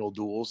coolest final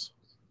duels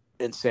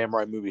in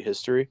samurai movie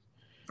history.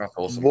 That's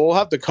awesome. We'll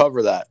have to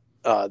cover that.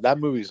 That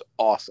movie's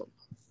awesome.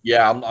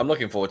 Yeah, I'm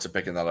looking forward to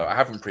picking that up. I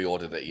haven't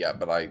pre-ordered it yet,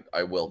 but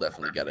I will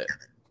definitely get it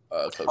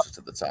closer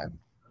to the time.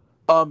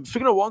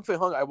 Speaking of Wong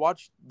Fei-hung, I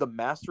watched The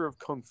Master of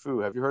Kung Fu.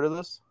 Have you heard of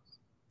this?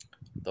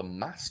 The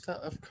Master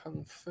of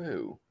Kung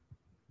Fu.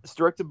 It's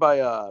directed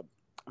by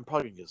I'm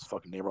probably gonna get his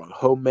fucking name wrong.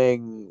 Ho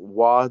Meng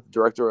Hua,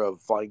 director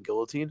of Flying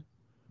Guillotine.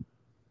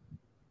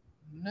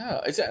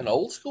 No, is it an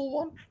old school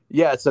one?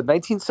 Yeah, it's a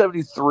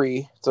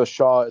 1973. It's a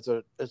Shaw.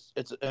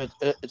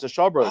 It's a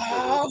Shaw Brothers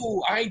movie.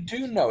 Oh, I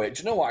do know it.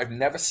 Do you know what? I've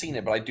never seen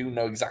it, but I do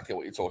know exactly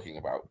what you're talking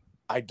about.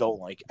 I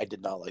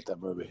did not like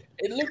that movie.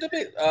 It looked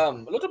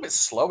a bit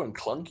slow and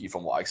clunky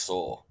from what I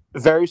saw.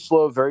 Very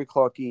slow, very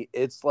clunky.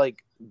 It's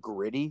like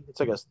gritty. It's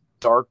like a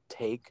dark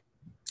take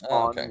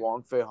on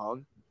Wong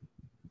Fei-hung.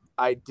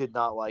 I did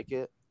not like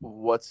it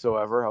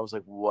whatsoever. I was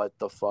like, what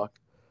the fuck?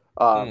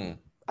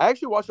 I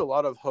actually watched a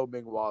lot of Ho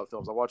Meng Hua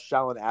films. I watched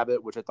Shaolin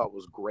Abbott, which I thought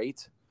was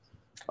great.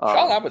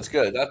 Shaolin Abbott's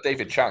good. That's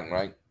David Chang,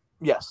 right?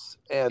 Yes.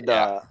 And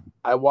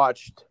I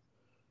watched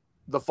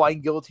the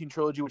Flying Guillotine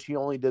trilogy, which he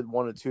only did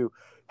 1 and 2.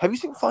 Have you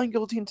seen Flying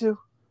Guillotine 2?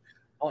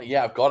 Oh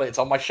yeah, I've got it. It's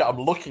on my shelf.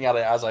 I'm looking at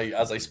it as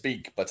I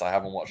speak, but I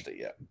haven't watched it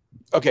yet.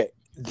 Okay,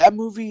 that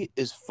movie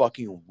is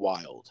fucking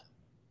wild.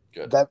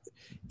 Good.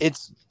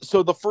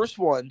 So the first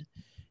one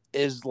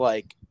is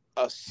like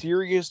a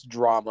serious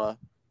drama.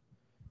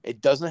 It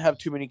doesn't have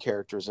too many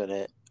characters in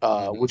it,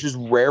 which is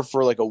rare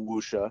for like a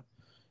wuxia.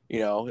 You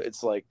know,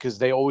 it's like because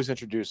they always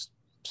introduce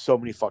so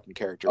many fucking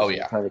characters. Oh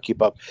yeah, trying to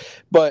keep up.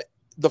 But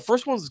the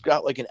first one's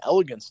got like an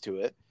elegance to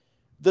it.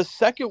 The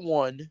second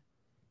one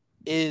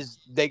is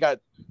they got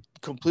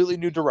completely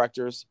new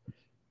directors,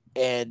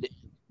 and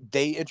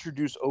they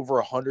introduce over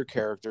 100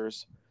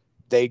 characters.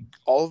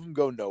 All of them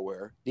go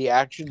nowhere. The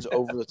action's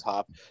over the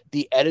top.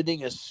 The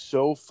editing is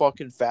so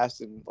fucking fast,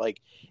 and like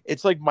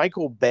it's like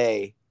Michael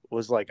Bay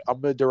was like,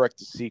 I'm gonna direct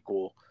the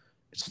sequel,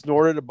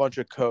 snorted a bunch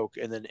of coke,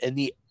 and then in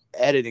the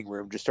editing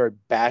room just started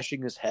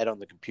bashing his head on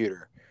the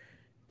computer,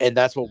 and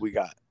that's what we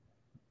got.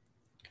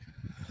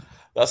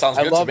 That sounds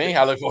good to me.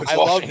 I look forward to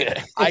watching it.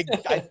 I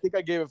think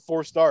I gave it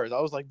 4 stars.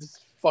 I was like, this is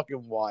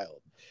fucking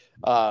wild.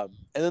 And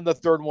then the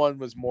third one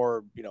was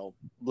more,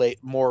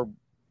 more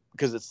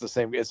because it's the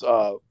same. It's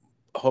Ho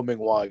Meng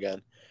Hua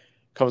again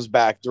comes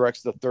back,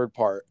 directs the third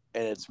part,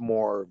 and it's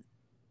more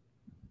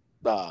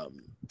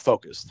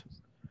focused.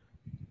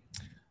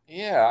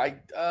 Yeah,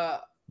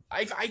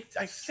 I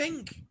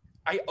think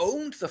I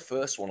owned the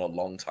first one a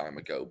long time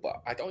ago,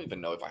 but I don't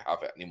even know if I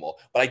have it anymore.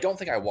 But I don't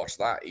think I watched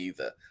that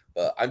either.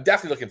 But I'm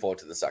definitely looking forward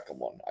to the second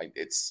one.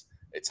 It's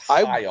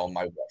high on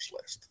my watch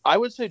list. I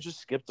would say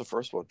just skip the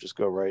first one. Just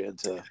go right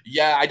into.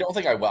 Yeah, I don't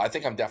think I will. I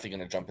think I'm definitely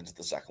going to jump into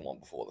the second one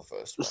before the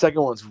first one. The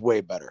second one's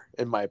way better,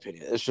 in my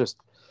opinion. It's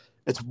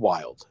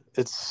wild.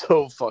 It's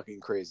so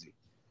fucking crazy.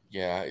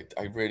 Yeah,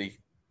 I've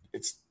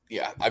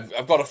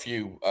got a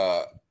few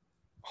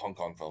Hong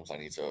Kong films I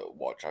need to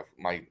watch.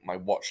 My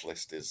watch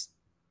list is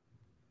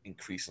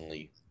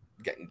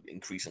getting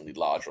increasingly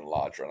larger and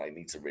larger, and I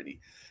need to really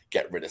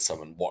get rid of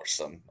some and watch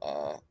some.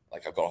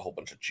 Like I've got a whole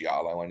bunch of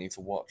Giallo I need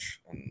to watch,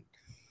 and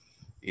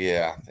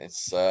yeah,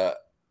 it's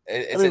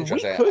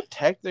interesting. We could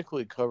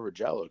technically cover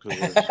Giallo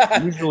because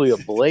there's usually a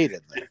blade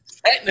in there.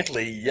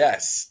 Technically,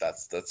 yes,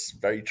 that's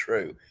very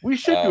true. We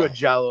should do a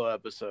Giallo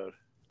episode.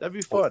 That'd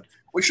be fun.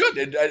 We should.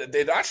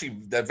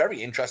 They're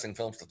very interesting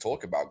films to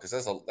talk about because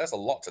there's a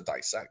lot to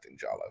dissect in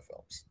Giallo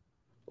films,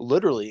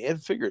 literally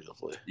and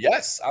figuratively.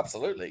 Yes,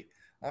 absolutely.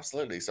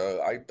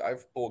 So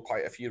I've bought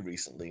quite a few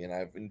recently, and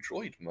I've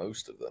enjoyed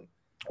most of them.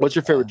 What's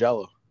your favorite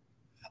Giallo?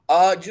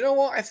 Do you know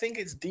what? I think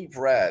it's Deep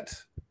Red.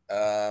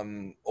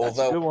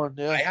 Although a good one,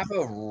 yeah. I have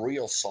a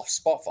real soft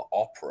spot for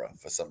opera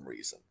for some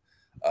reason.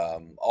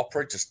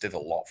 Opera just did a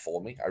lot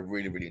for me. I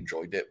really, really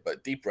enjoyed it,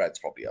 but Deep Red's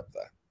probably up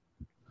there.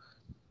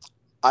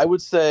 I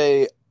would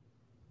say,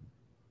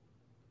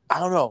 I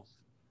don't know.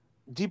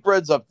 Deep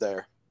Red's up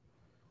there.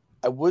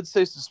 I would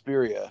say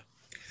Suspiria.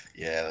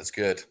 Yeah, that's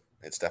good.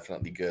 It's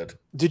definitely good.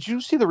 Did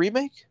you see the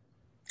remake?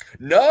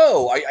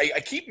 No,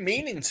 I keep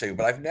meaning to,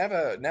 but I've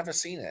never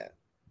seen it.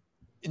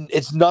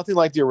 It's nothing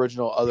like the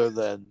original, other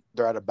than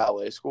they're at a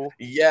ballet school.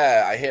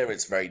 Yeah, I hear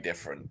it's very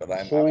different, but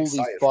I'm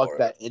excited for it.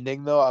 That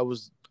ending though,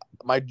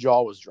 my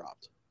jaw was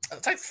dropped.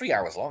 It's like 3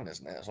 hours long,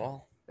 isn't it? As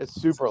well,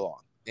 it's super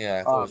long.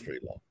 Yeah, I thought it was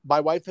pretty long. My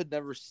wife has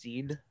never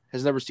seen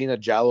a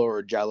Giallo or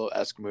a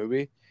Giallo-esque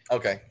movie.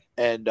 Okay,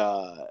 and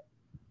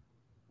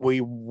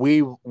we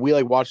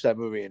like watched that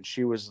movie, and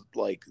she was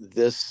like,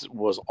 "This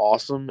was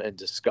awesome and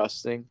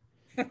disgusting."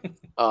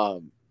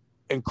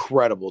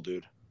 Incredible,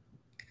 dude.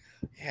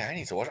 Yeah, I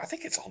need to watch. I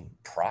think it's on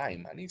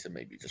Prime. I need to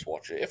maybe just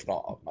watch it. If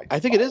not, I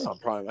think it is on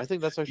Prime. I think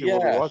that's actually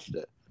where we watched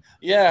it.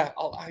 Yeah,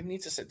 I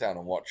need to sit down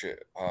and watch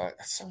it.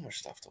 There's so much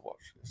stuff to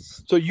watch.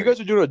 So you guys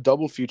are doing a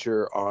double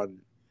feature on.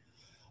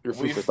 your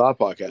Food for Thought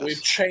podcast.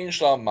 We've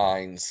changed our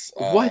minds.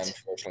 What?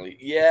 Unfortunately,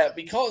 yeah,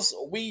 because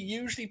we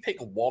usually pick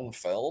one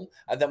film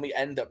and then we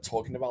end up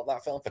talking about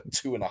that film for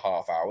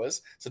 2.5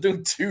 hours. So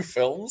doing 2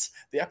 films,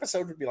 the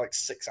episode would be like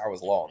 6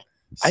 hours long.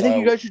 So, I think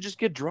you guys should just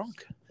get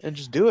drunk and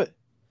just do it.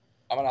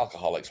 I'm an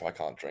alcoholic, so I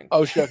can't drink.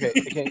 Oh, okay. I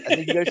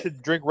think you guys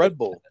should drink Red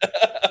Bull.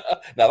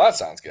 Now that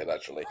sounds good,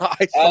 actually.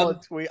 I saw a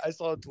tweet. I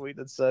saw a tweet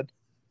that said,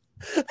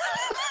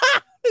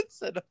 "It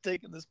said I'm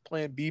taking this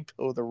Plan B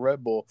pill with a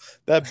Red Bull.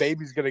 That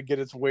baby's gonna get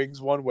its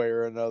wings one way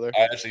or another."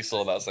 I actually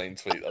saw that same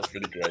tweet. That's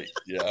pretty great.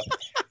 Yeah,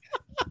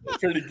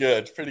 pretty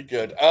good.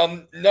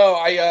 No,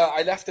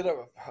 I left it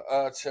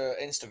up to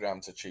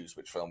Instagram to choose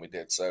which film we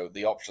did. So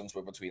the options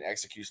were between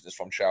Executioners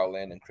from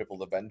Shaolin and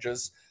Crippled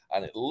Avengers,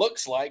 and it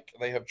looks like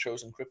they have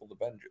chosen Crippled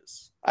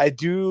Avengers. I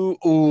do.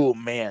 Oh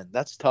man,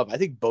 that's tough. I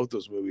think both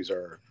those movies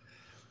are.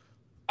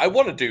 I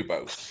want to do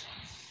both.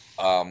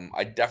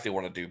 I definitely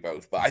want to do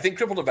both, but I think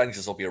Crippled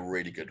Avengers will be a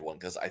really good one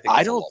because I think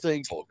I don't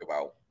think to talk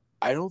about.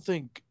 I don't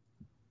think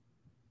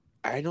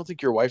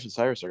your wife and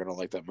Cyrus are gonna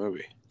like that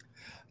movie.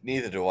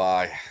 Neither do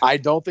I. I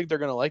don't think they're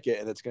gonna like it,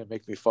 and it's gonna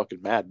make me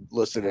fucking mad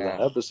listening to that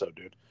episode,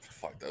 dude.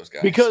 Fuck those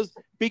guys.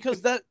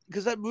 Because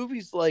that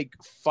movie's like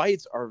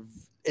fights are.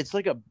 It's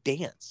like a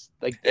dance.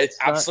 Like it's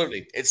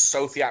absolutely. It's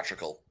so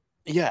theatrical.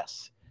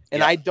 Yes,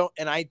 and yeah.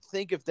 I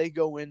think if they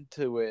go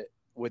into it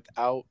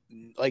without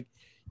like,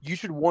 you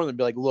should warn them.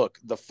 Be like, look,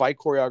 the fight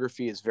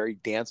choreography is very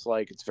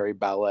dance-like. It's very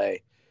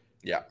ballet.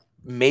 Yeah.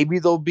 Maybe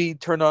they'll be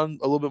turned on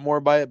a little bit more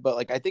by it, but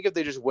like I think if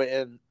they just went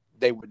in,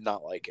 they would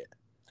not like it.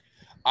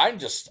 I'm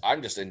just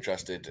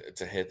interested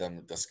to hear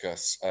them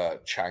discuss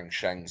Chang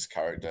Sheng's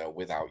character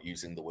without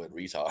using the word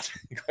retard.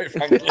 Quite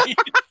frankly,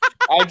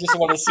 I just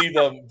want to see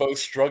them both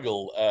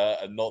struggle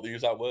and not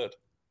use that word.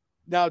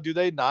 Now, do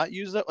they not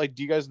use that? Like,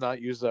 do you guys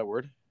not use that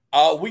word?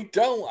 We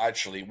don't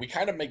actually. We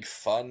kind of make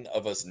fun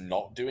of us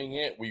not doing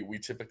it. We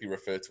typically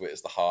refer to it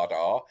as the hard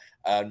R,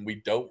 and we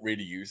don't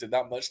really use it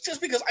that much just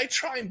because I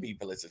try and be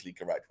politically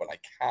correct when I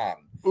can.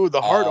 Ooh,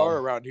 the hard R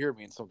around here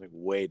means something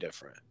way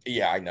different.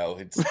 Yeah, I know.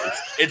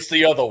 It's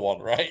the other one,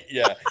 right?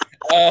 Yeah.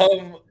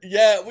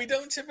 Yeah, we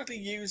don't typically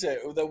use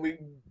it, although we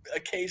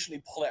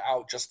occasionally pull it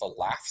out just for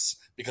laughs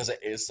because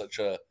it's such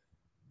a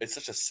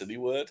silly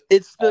word.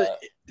 It's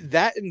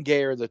that and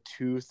gay are the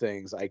two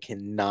things I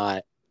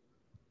cannot.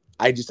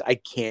 I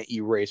can't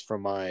erase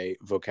from my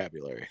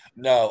vocabulary.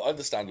 No,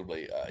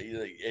 understandably,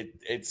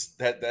 it's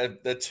that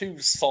they're two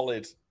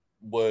solid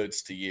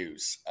words to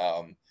use.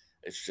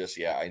 It's just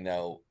I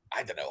know.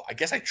 I don't know. I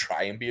guess I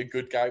try and be a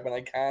good guy when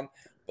I can,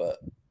 but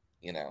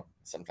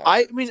sometimes.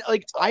 I mean,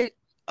 like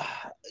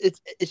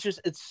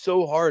it's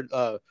so hard.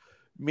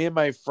 Me and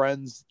my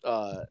friends,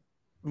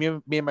 me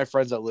and my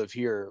friends that live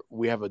here,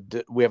 we have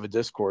a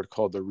Discord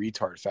called the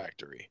Retard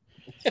Factory,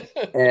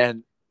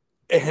 and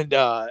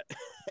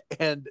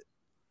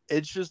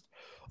it's just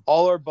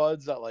all our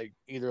buds that like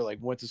either like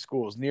went to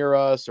schools near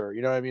us or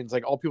you know what I mean. It's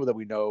like all people that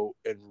we know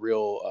in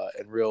real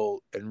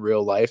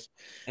life.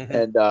 Mm-hmm.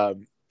 And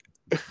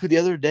the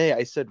other day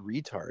I said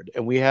retard,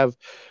 and we have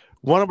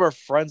one of our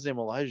friends named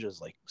Elijah is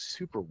like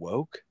super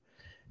woke,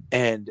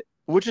 and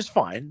which is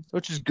fine,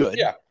 which is good.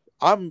 Yeah,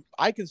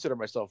 I consider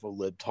myself a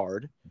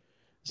libtard.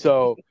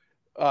 So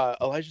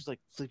Elijah's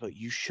like, Filippo,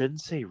 you shouldn't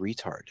say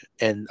retard.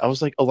 And I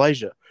was like,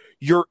 Elijah,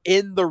 you're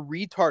in the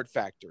Retard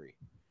Factory.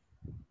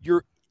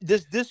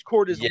 This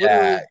Discord is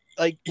literally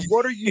like,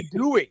 what are you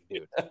doing,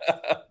 dude?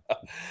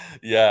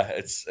 Yeah,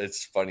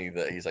 it's funny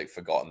that he's like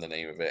forgotten the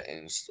name of it,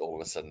 and all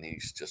of a sudden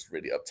he's just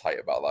really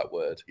uptight about that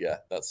word. Yeah,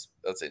 that's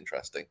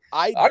interesting.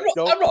 I'm not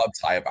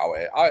uptight about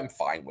it. I'm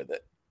fine with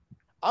it.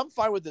 I'm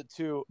fine with it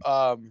too.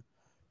 I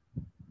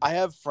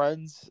have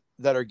friends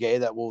that are gay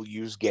that will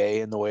use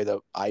gay in the way that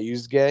I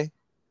use gay.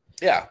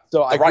 Yeah.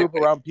 So I grew up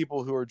around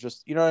people who are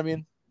just, you know what I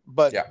mean?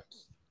 But yeah.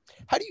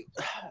 How do you?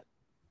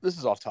 This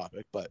is off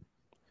topic, but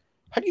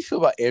how do you feel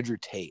about Andrew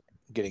Tate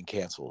getting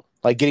canceled,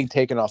 like getting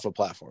taken off of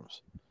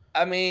platforms?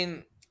 I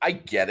mean, I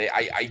get it.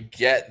 I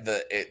get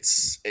that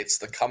it's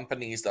the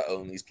companies that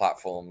own these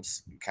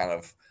platforms kind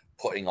of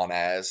putting on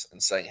airs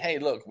and saying, "Hey,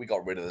 look, we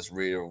got rid of this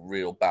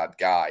real bad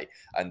guy,"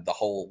 and the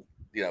whole,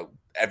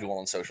 everyone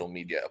on social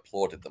media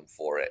applauded them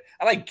for it,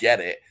 and I get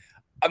it.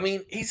 I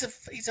mean, he's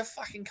a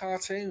fucking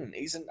cartoon.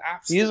 He's an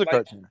absolute. He is a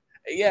cartoon.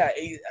 Yeah,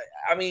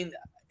 I mean.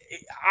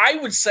 I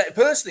would say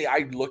personally,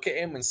 I look at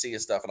him and see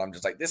his stuff, and I'm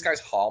just like, this guy's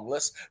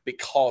harmless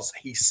because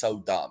he's so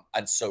dumb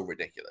and so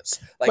ridiculous.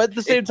 Like, but at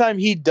the same time,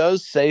 he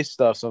does say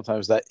stuff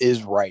sometimes that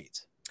is right.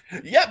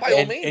 Yeah, by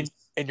all means.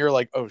 And you're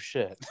like, oh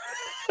shit.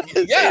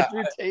 Yeah,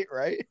 Andrew Tate,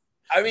 right?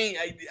 I mean,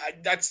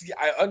 that's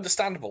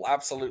understandable,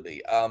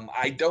 absolutely.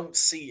 I don't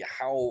see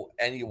how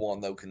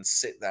anyone though can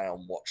sit there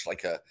and watch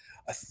like a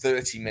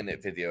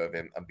 30-minute video of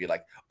him and be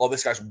like, oh,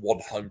 this guy's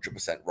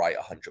 100% right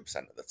 100%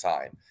 of the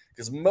time,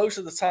 because most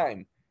of the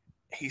time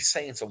he's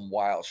saying some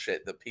wild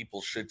shit that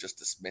people should just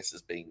dismiss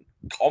as being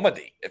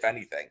comedy, if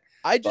anything.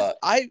 I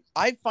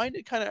find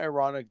it kind of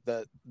ironic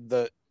that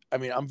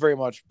I'm very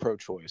much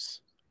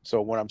pro-choice.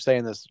 So when I'm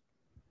saying this,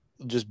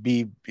 just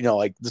be,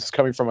 like, this is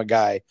coming from a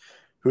guy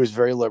who is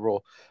very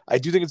liberal. I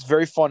do think it's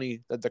very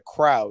funny that the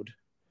crowd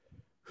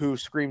who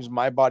screams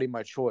 "My body,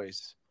 my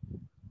choice"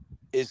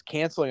 is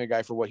canceling a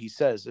guy for what he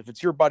says. If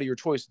it's your body, your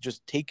choice,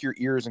 just take your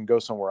ears and go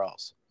somewhere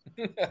else.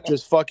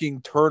 Just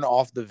fucking turn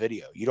off the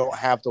video. You don't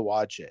have to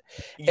watch it.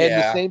 Yeah. And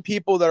the same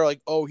people that are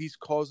like, oh, he's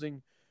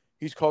causing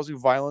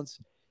violence.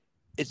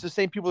 It's the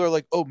same people that are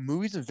like, oh,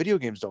 movies and video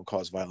games don't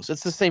cause violence.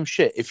 It's the same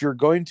shit. If you're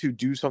going to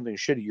do something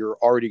shitty, you're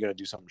already going to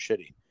do something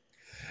shitty.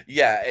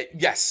 Yeah.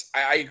 Yes,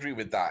 I agree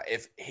with that.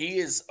 If he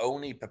is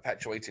only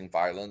perpetuating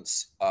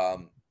violence,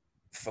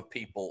 for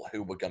people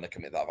who were going to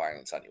commit that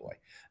violence anyway.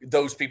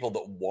 Those people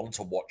that want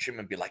to watch him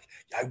and be like,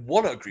 I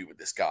want to agree with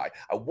this guy.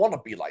 I want to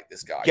be like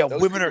this guy. Yeah,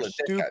 those women are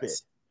stupid.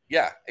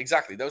 Yeah,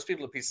 exactly. Those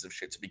people are pieces of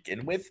shit to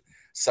begin with.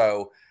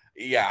 So,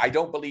 yeah, I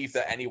don't believe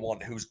that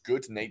anyone who's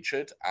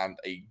good-natured and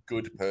a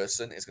good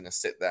person is going to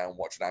sit there and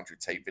watch an Andrew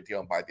Tate video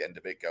and by the end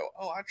of it go,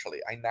 oh, actually,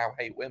 I now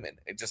hate women.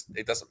 It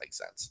doesn't make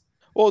sense.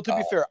 Well, to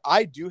be fair,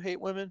 I do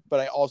hate women, but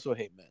I also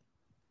hate men.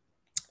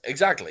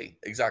 Exactly.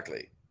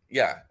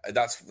 Yeah,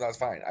 that's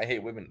fine. I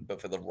hate women, but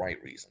for the right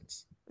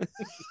reasons. But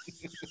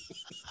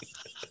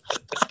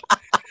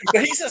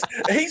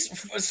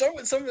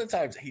some of the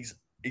times he's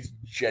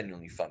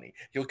genuinely funny.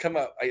 He'll come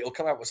out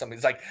with something.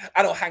 It's like,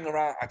 I don't hang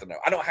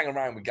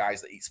around with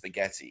guys that eat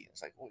spaghetti.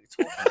 It's like, what are you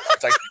talking about?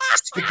 It's like,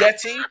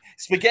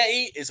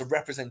 spaghetti is a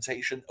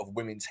representation of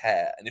women's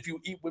hair, and if you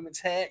eat women's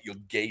hair, you're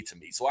gay to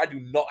me. So I do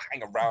not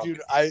hang around.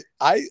 Dude,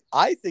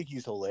 I think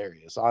he's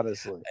hilarious,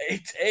 honestly.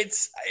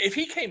 It's if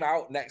he came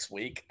out next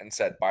week and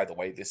said, by the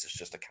way, this is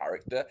just a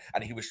character,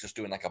 and he was just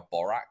doing like a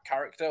Borat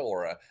character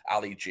or a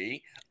Ali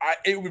G,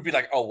 it would be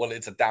like, oh well,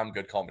 it's a damn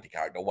good comedy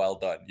character. Well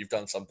done, you've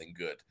done something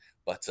good.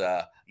 But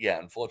yeah,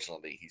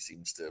 unfortunately, he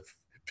seems to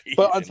be.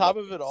 But on top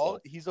of it all,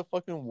 he's a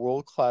fucking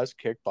world-class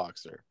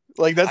kickboxer.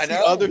 Like, that's the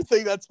other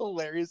thing that's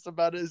hilarious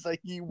about it, is like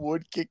he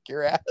would kick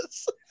your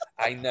ass.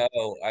 I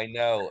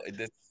know.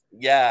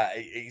 Yeah,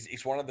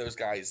 he's one of those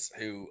guys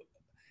who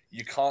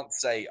you can't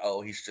say,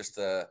 oh, he's just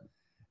a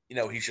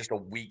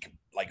weak,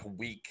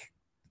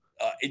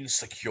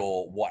 insecure,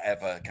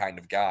 whatever kind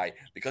of guy,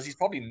 because he's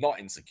probably not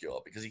insecure,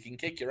 because he can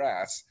kick your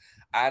ass,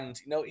 and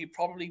he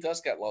probably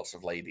does get lots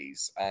of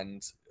ladies,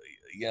 and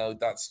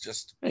that's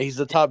just, he's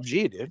the top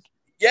G, dude.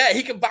 Yeah,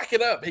 he can back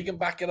it up.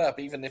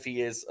 Even if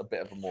he is a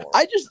bit of a moron.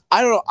 I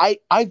don't know.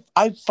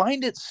 I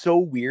find it so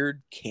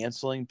weird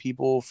canceling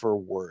people for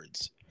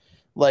words.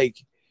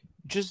 Like,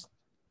 just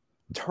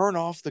turn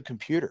off the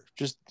computer.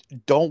 Just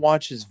don't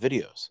watch his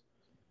videos.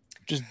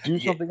 Just do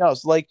something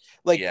else. Like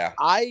yeah.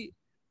 I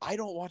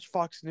don't watch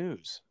Fox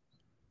News.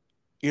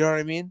 You know what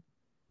I mean?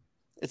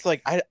 It's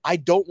like, I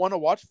don't want to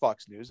watch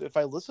Fox News. If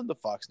I listened to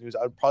Fox News,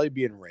 I would probably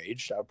be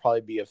enraged. I would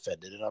probably be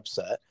offended and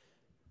upset.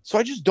 So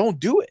I just don't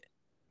do it.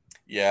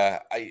 Yeah,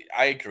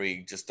 I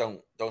agree. Just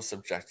don't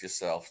subject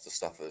yourself to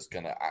stuff that's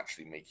gonna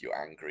actually make you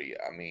angry.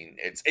 I mean,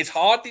 it's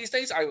hard these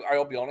days.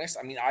 I'll be honest.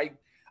 I mean,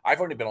 I've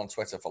only been on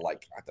Twitter for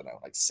like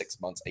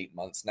 6 months, 8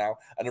 months now.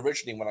 And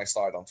originally when I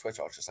started on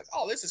Twitter, I was just like,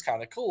 oh, this is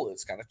kind of cool.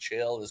 It's kind of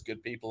chill. There's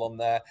good people on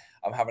there.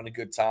 I'm having a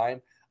good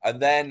time. And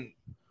then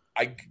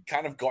I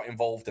kind of got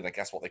involved in, I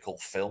guess, what they call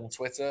film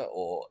Twitter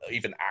or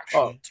even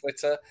action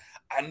Twitter.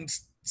 And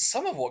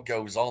some of what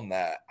goes on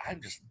there,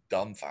 I'm just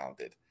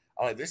dumbfounded.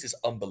 I'm like, this is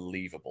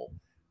unbelievable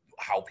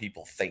how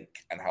people think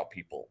and how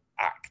people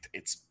act.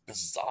 It's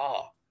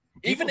bizarre.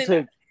 People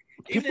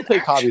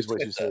take hobbies way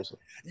too seriously.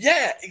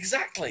 Yeah,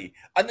 exactly.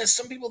 And there's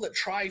some people that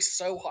try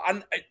so hard.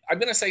 And I'm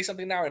going to say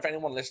something now. If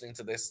anyone listening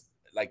to this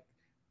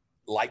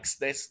likes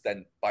this,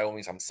 then by all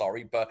means, I'm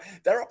sorry. But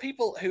there are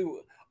people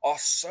who are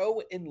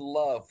so in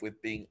love with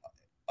being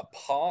a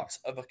part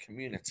of a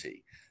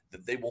community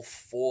that they will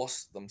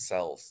force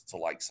themselves to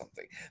like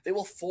something. They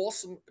will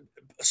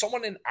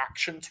someone in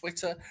action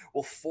Twitter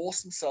will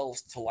force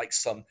themselves to like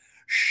some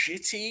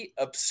shitty,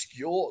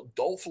 obscure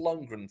Dolph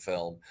Lundgren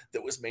film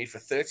that was made for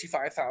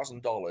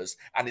 $35,000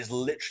 and is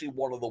literally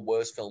one of the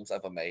worst films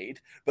ever made.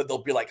 But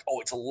they'll be like, oh,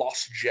 it's a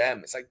lost gem.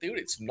 It's like, dude,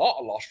 it's not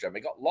a lost gem.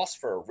 It got lost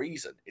for a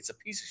reason. It's a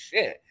piece of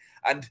shit.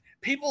 And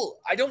people,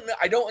 I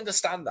don't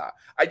understand that.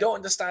 I don't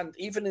understand,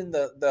 even in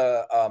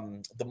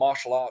the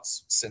martial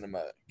arts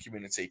cinema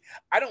community,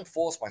 I don't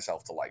force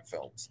myself to like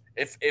films.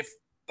 If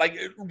like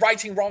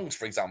Righting Wrongs,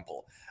 for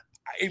example,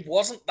 it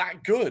wasn't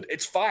that good.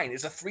 It's fine.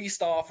 It's a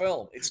 3-star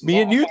film. It's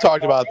me and you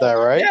talked about that,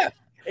 right? Yeah,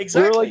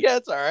 exactly. We were like, yeah,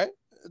 it's all right.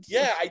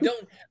 Yeah,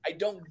 I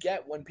don't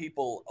get when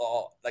people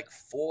are like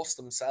force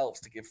themselves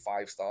to give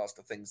 5 stars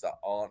to things that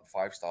aren't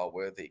 5-star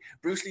worthy.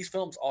 Bruce Lee's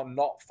films are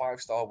not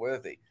 5-star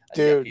worthy.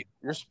 Dude,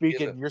 you're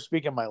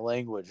speaking my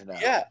language now.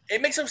 Yeah,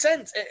 it makes some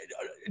sense.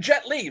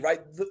 Jet Li, right?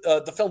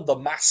 The film The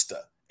Master.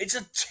 It's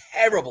a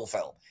terrible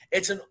film.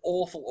 It's an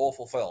awful,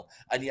 awful film.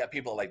 And yet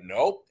people are like,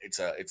 nope, it's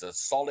a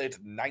solid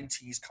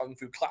 90s kung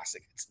fu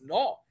classic. It's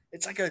not.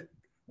 It's like a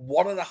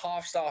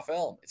 1.5-star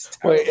film. It's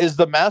terrible. Wait, is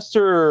The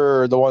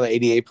Master the one that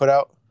 88 put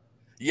out?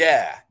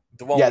 Yeah.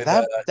 The one with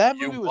that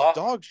movie was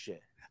dog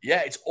shit.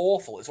 Yeah, it's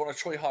awful. It's one of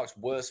Troy Hart's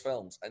worst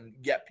films. And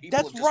yet people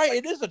That's right.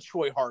 It is a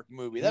Troy Hart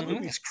movie. That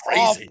movie is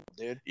crazy. awful,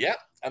 dude. Yeah.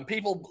 And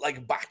people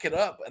like back it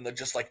up, and they're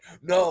just like,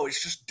 "No,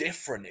 it's just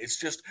different.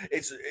 It's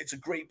a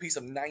great piece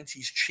of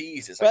 '90s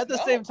cheese." It's But like, at the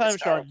no, same time,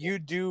 it's Sean, terrible. you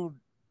do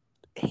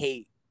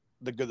hate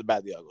The Good, the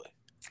Bad, the Ugly.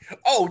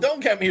 Oh,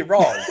 don't get me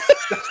wrong.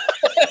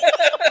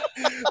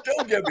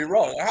 Don't get me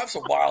wrong. I have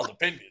some wild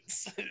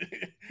opinions.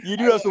 You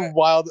do have some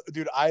wild,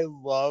 dude. I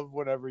love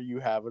whenever you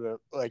have a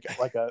like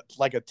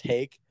a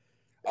take,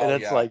 and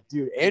it's like,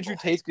 dude, Andrew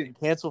Tate's getting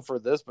canceled for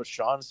this, but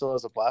Sean still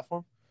has a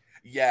platform.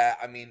 Yeah,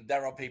 I mean,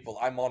 there are people.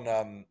 I'm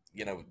on,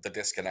 The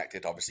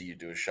Disconnected. Obviously, you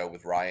do a show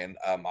with Ryan.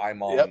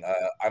 I'm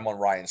on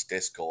Ryan's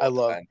Discord. I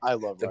love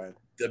Ryan.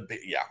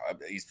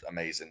 He's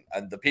amazing.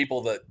 And the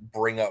people that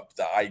bring up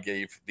that I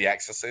gave The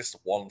Exorcist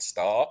 1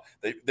 star,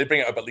 they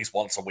bring it up at least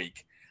once a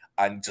week,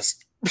 and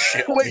just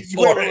shit. Wait.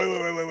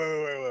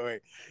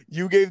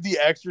 You gave The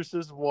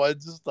Exorcist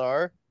 1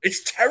 star?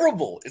 It's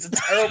terrible. It's a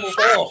terrible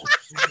film.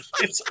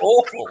 It's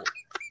awful.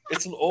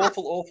 It's an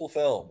awful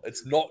film.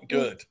 It's not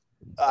good.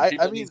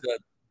 People need to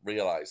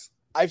realize.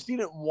 I've seen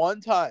it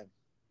one time.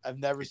 I've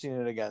never seen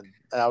it again.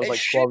 And I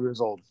was 12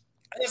 years old.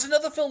 And there's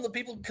another film that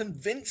people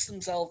convince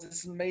themselves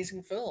it's an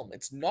amazing film.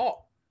 It's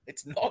not.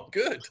 It's not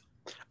good.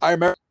 I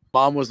remember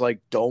mom was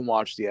like, don't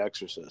watch The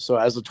Exorcist. So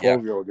as a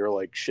 12-year-old, you're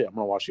like, shit, I'm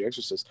going to watch The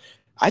Exorcist.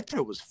 I thought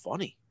it was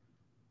funny.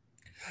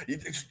 Do you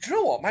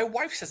know what? My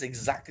wife says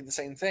exactly the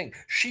same thing.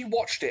 She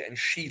watched it and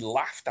she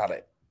laughed at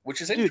it, which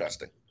is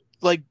interesting.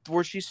 Like,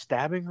 where she's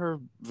stabbing her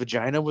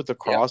vagina with the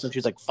cross and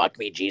she's like, fuck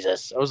me,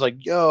 Jesus. I was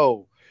like,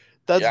 yo,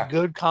 that's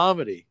good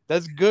comedy.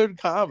 That's good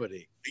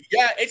comedy.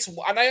 Yeah,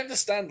 and I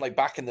understand, like,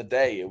 back in the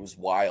day, it was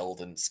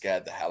wild and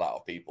scared the hell out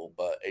of people,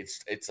 but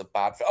it's a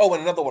bad... Oh,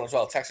 and another one as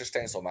well, Texas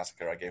Chainsaw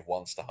Massacre, I gave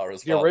 1 star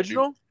as well. The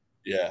original?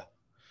 Yeah.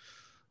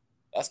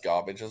 That's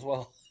garbage as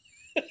well.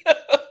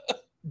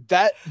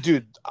 That,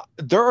 dude,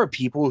 there are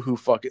people who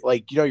fucking,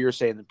 like, you're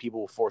saying that people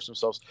will force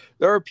themselves.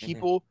 There are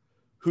people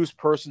whose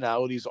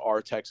personalities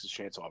are Texas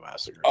Chainsaw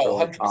Massacre. Oh,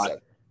 100%.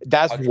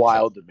 That's 100%.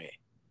 wild to me.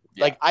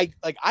 Yeah. I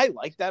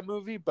like that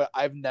movie, but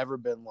I've never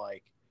been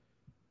like,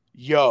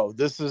 yo,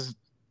 this is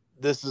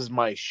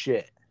my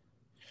shit.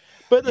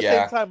 But at the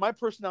same time, my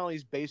personality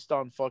is based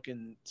on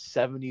fucking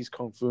 70s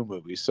kung fu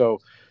movies, so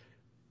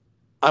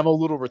I'm a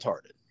little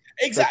retarded.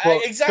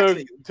 Exactly.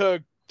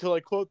 To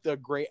like quote the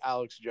great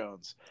Alex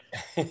Jones,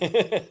 I'm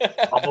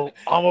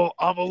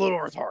a little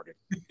retarded.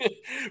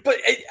 But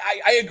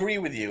I agree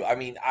with you. I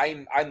mean,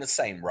 I'm the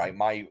same, right?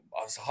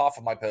 Half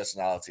of my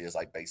personality is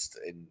like based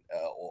in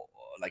or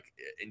like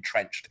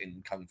entrenched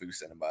in kung fu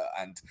cinema,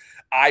 and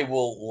I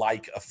will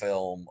like a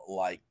film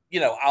like,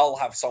 I'll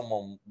have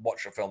someone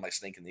watch a film like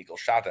Snake and the Eagle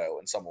Shadow,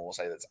 and someone will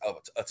say that's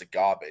utter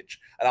garbage,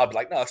 and I'll be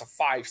like, no, it's a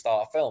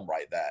 5-star film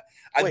right there.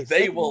 And wait,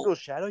 Snake and the Eagle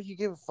Shadow, you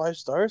gave it 5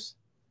 stars?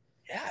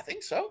 Yeah, I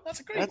think so. That's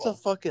a great one.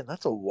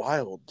 That's a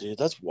wild, dude.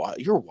 That's wild.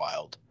 You're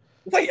wild.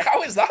 Wait,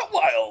 how is that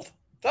wild?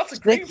 That's a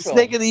great film.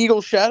 Snake and the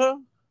Eagle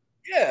Shadow?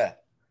 Yeah.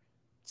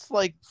 It's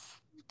like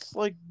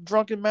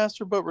Drunken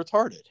Master, but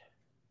retarded.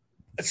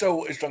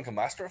 So is Drunken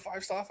Master a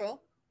 5-star film?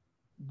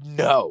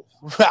 No.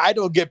 I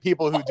don't get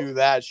people who do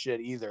that shit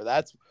either.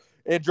 That's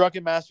in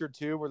Drunken Master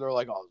 2, where they're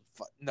like, oh,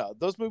 no.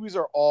 Those movies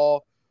are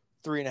all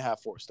 3.5,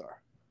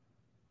 4-star.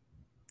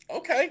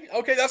 Okay,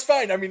 that's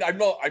fine. I mean, I'm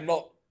not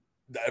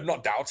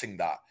doubting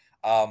that.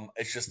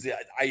 It's just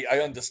I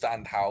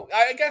understand how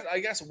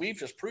I guess we've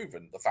just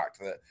proven the fact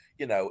that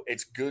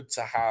it's good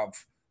to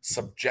have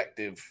a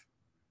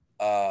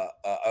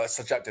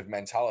subjective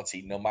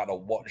mentality no matter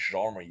what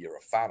genre you're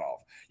a fan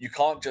of. You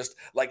can't just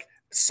like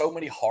so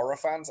many horror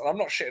fans, and I'm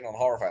not shitting on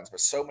horror fans, but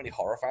so many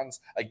horror fans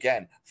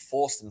again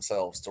force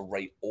themselves to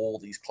rate all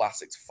these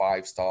classics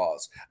 5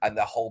 stars, and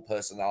their whole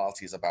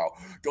personality is about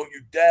don't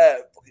you dare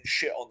fucking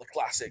shit on the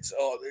classics.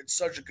 Oh, it's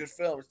such a good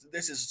film.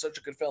 This is such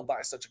a good film.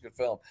 That is such a good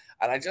film.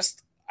 And I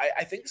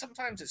think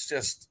sometimes it's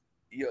just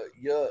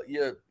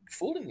you're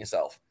fooling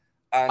yourself.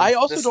 And I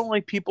also don't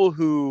like people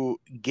who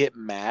get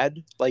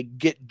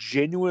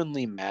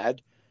genuinely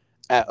mad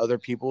at other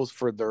people's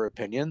for their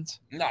opinions.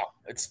 No,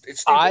 it's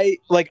stupid.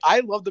 I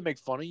love to make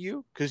fun of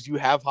you because you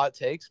have hot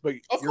takes, but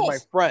you're my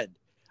friend.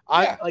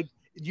 I'm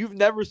you've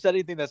never said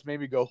anything that's made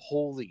me go,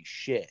 holy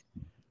shit,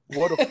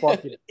 what a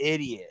fucking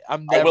idiot. I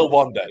will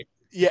one day.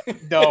 Yeah,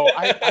 no,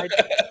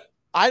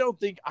 I don't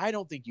think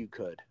you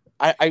could.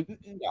 No.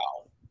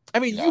 I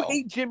mean, you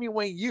hate Jimmy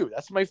Wayne Yu.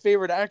 That's my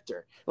favorite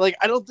actor. Like,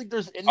 I don't think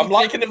there's anything... I'm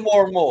liking it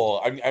more and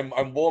more.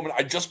 I'm warming.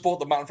 I just bought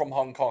The Man from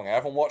Hong Kong. I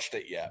haven't watched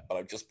it yet, but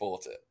I've just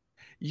bought it.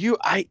 You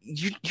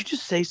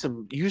just say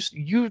you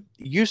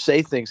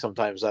say things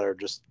sometimes that are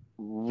just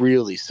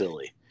really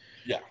silly.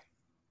 Yeah.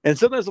 And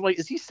sometimes I'm like,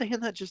 is he saying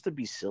that just to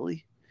be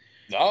silly?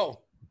 No.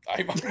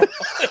 I'm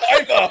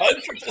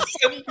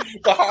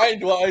 100%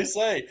 behind what I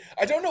say.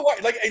 I don't know why.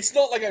 Like, it's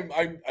not like I'm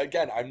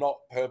not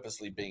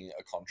purposely being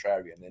a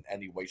contrarian in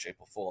any way, shape,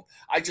 or form.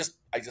 I just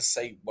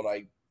say what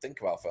I think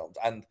about films,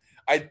 and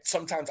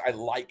sometimes I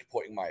like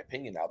putting my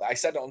opinion out there. I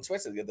said it on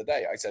Twitter the other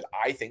day. I said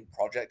I think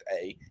Project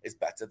A is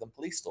better than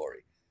Police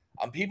Story,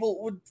 and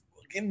people would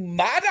get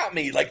mad at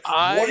me. Like,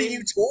 what are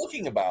you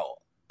talking about?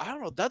 I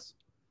don't know.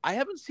 I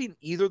haven't seen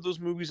either of those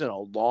movies in a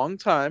long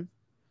time.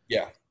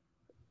 Yeah.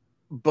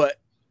 But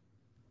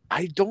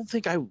I don't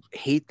think I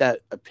hate that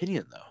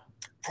opinion though.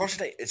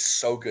 Project 8 is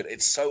so good.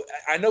 It's so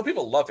I know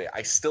people love it.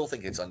 I still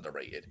think it's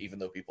underrated, even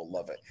though people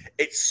love it.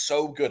 It's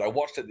so good. I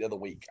watched it the other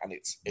week, and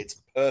it's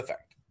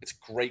perfect. It's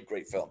a great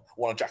film.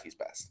 One of Jackie's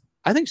best.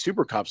 I think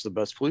Super Cop's the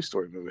best police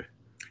story movie.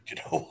 Do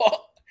you know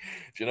what?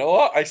 Do you know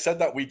what? I said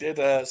that we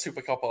did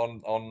Super Cop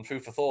on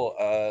Food for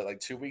Thought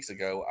like 2 weeks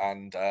ago,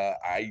 and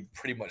I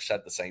pretty much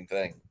said the same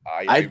thing.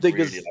 I think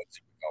really like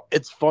Super Cop.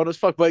 It's fun as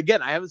fuck. But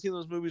again, I haven't seen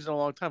those movies in a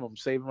long time. I'm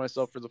saving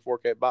myself for the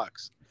 4K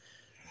box.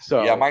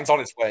 So yeah, mine's on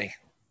its way.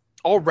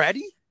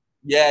 Already?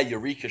 Yeah,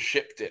 Eureka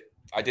shipped it.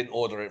 I didn't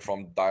order it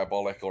from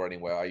Diabolic or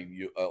anywhere. I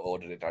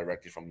ordered it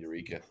directly from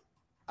Eureka.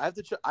 I have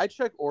to check. I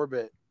check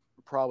Orbit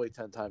probably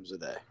 10 times a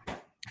day.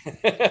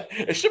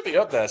 It should be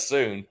up there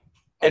soon.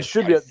 It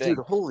should be up, dude.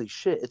 Holy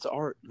shit! It's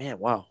art, man.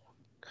 Wow,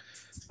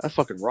 that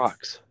fucking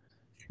rocks.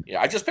 Yeah,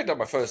 I just picked up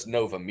my first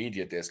Nova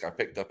Media disc. I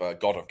picked up a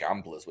God of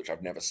Gamblers, which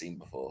I've never seen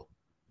before.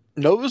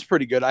 Nova's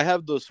pretty good. I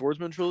have the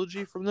Swordsman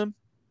trilogy from them.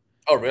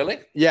 Oh, really?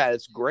 Yeah,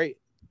 it's great.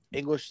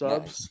 English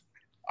subs. Nice.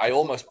 I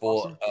almost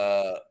bought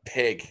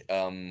Pig.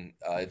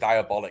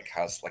 Diabolic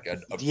has like a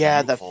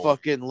yeah, the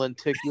fucking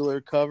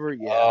lenticular cover.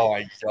 Yeah. Oh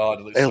my god,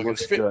 it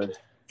looks good.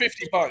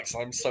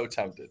 $50. I'm so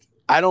tempted.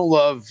 I don't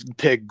love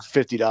Pig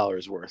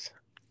 $50 worth.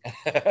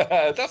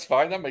 That's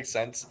fine. That makes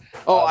sense.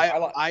 Oh,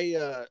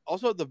 I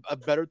also have a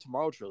Better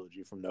Tomorrow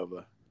trilogy from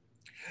Nova.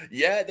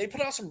 Yeah, they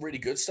put out some really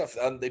good stuff.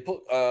 They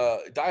put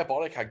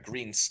Diabolic had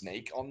Green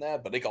Snake on there,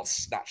 but they got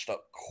snatched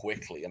up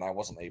quickly, and I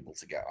wasn't able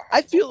to get.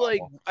 I feel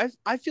like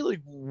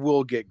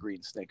we'll get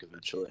Green Snake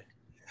eventually.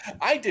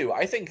 I do.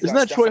 I think isn't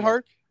that Choi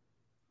Hart?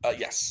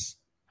 Yes.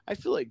 I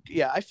feel like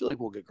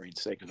we'll get Green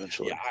Snake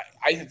eventually.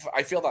 Yeah,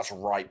 I feel that's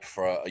ripe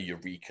for a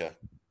Eureka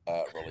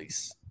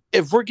release.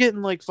 If we're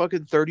getting like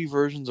fucking 30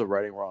 versions of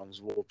Righting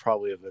Wrongs, we'll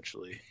probably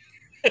eventually.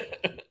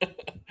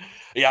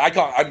 Yeah, I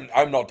can't.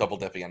 I'm not double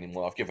dipping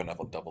anymore. I've given up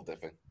on double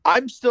dipping.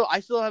 I still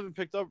haven't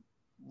picked up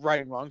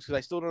Righting Wrongs because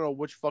I still don't know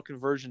which fucking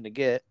version to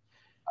get.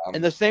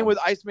 And the same with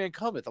Iceman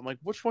Cometh. I'm like,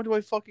 which one do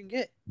I fucking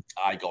get?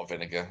 I got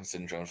Vinegar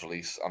Syndrome's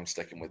release. I'm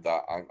sticking with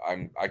that.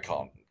 I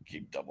can't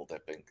keep double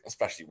dipping,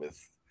 especially with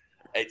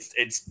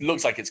it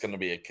looks like it's going to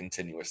be a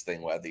continuous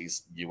thing where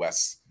these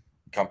US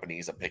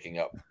companies are picking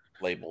up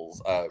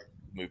labels,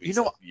 movies.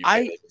 You know,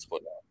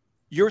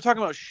 you were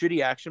talking about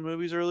shitty action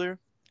movies earlier.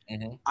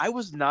 Mm-hmm. I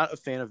was not a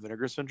fan of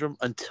Vinegar Syndrome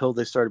until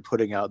they started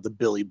putting out the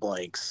Billy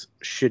Blanks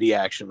shitty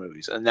action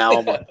movies, and now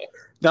and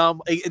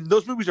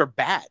those movies are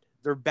bad.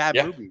 They're bad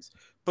movies,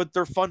 but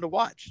they're fun to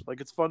watch.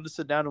 Like it's fun to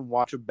sit down and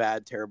watch a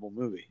bad, terrible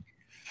movie.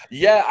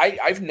 Yeah,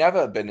 I've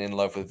never been in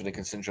love with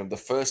Vinegar Syndrome. The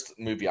first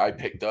movie I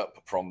picked up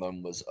from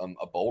them was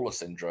Ebola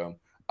Syndrome,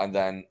 and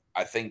then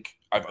I think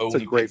I've only.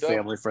 It's a great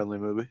family-friendly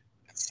movie.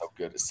 It's so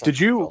good. Did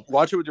you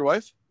watch it with your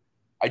wife?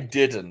 I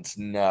didn't.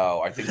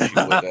 No, I think she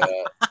would.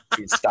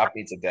 She would stab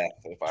me to death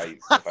if I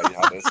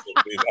had us do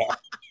that.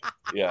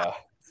 Yeah,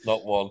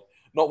 not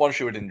one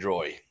she would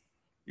enjoy.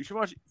 You should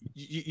watch.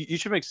 You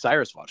should make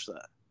Cyrus watch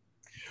that.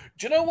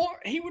 Do you know what?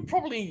 He would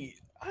probably.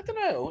 I don't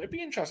know. It'd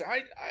be interesting.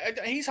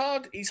 He's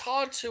hard. He's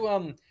hard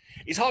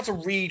to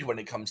read when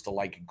it comes to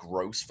like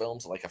gross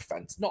films, like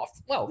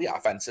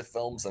offensive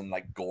films and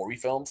like gory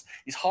films.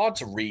 He's hard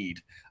to read.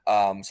 So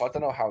I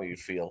don't know how you'd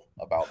feel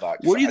about that.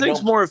 What do you think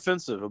is more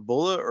offensive,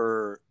 Ebola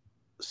or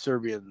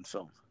Serbian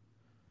film?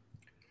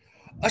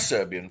 A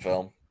Serbian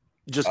film,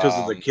 just because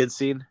of the kid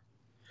scene.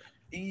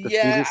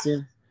 Yeah,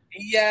 scene?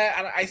 Yeah,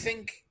 and I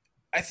think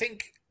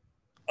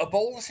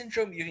Ebola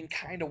Syndrome, you can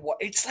kind of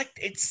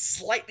it's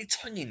slightly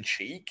tongue in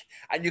cheek,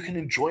 and you can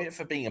enjoy it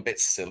for being a bit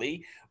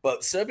silly.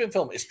 But Serbian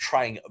film is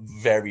trying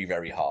very,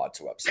 very hard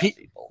to upset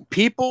people. The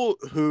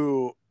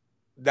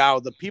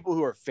people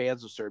who are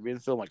fans of Serbian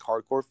film, like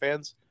hardcore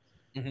fans,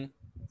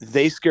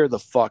 they scare the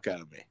fuck out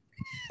of me.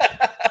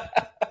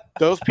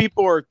 Those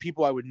people are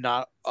people I would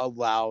not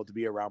allow to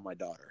be around my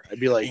daughter.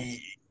 I'd be like,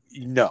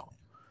 no.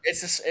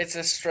 It's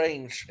a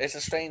strange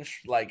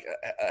like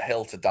a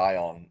hill to die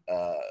on.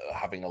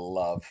 Having a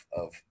love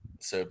of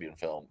Serbian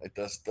film, it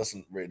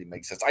doesn't really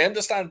make sense. I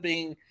understand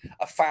being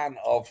a fan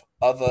of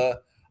other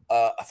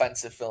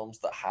offensive films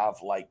that have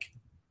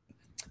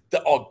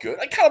that are good,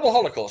 like Cannibal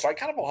Holocaust. Right,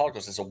 Cannibal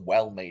Holocaust is a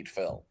well-made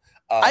film.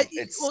 I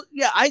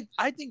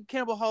think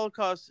Cannibal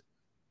Holocaust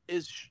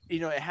is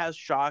it has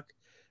shock,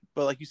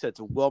 but like you said, it's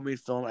a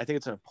well-made film. I think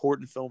it's an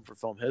important film for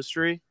film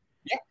history.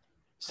 Yeah.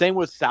 Same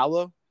with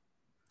Salò.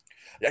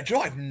 Yeah,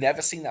 Joe, I've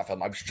never seen that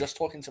film. I was just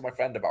talking to my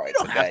friend about it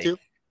today. Have to.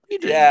 You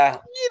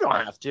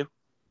don't have to.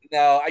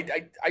 No,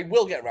 I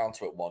will get around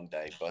to it one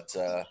day, but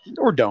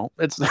or don't.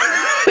 It's not.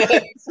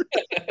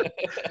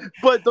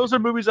 But those are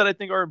movies that I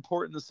think are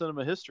important in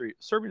cinema history.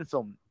 Serbian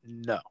film,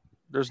 no.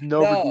 There's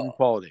no redeeming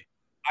quality.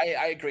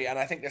 I agree, and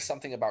I think there's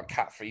something about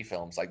cat-free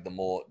films, like the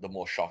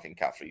more shocking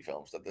cat-free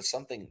films, that there's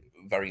something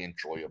very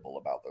enjoyable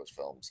about those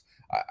films.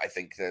 I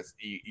think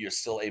you're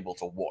still able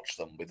to watch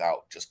them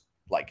without just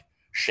like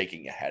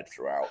shaking your head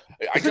throughout.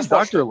 I just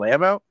watched Dr.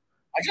 Lamb out.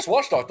 I just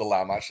watched Dr.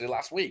 Lamb actually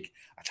last week.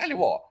 I tell you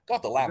what,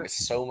 Dr. Lamb is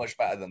so much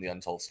better than The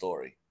Untold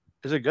Story.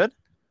 Is it good?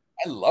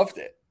 I loved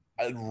it.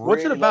 I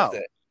What's it really loved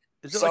about? it.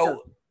 Is it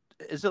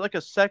So like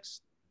a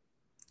sex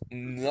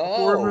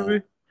horror no,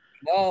 movie?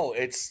 no,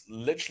 it's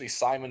literally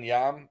Simon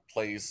Yam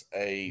plays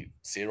a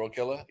serial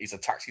killer. He's a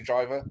taxi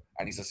driver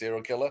and he's a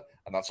serial killer,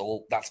 and that's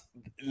all. That's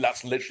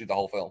literally the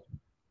whole film.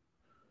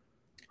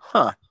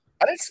 Huh.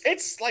 And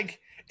it's like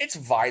it's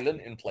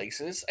violent in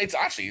places.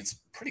 It's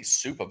pretty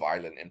super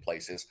violent in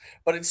places,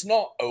 but it's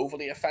not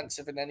overly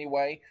offensive in any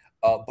way.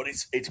 But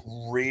it's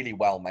really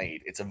well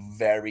made. It's a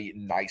very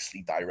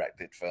nicely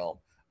directed film,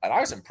 and I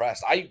was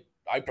impressed.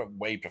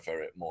 Way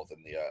prefer it more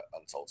than the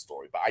Untold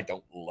Story, but I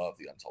don't love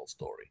the Untold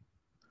Story.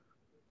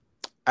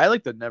 I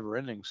like the Never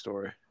Ending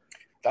Story.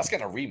 That's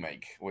getting a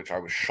remake, which I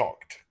was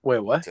shocked Wait,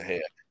 what? to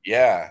hear.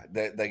 Yeah,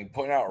 they're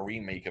putting out a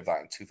remake of that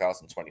in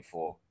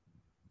 2024.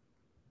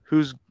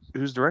 Who's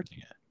directing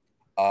it?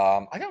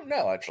 I don't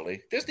know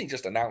actually. Disney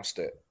just announced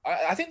it.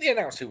 I think they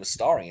announced who was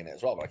starring in it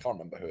as well, but I can't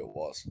remember who it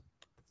was.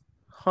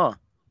 Huh.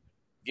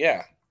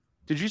 Yeah.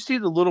 Did you see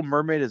The Little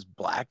Mermaid is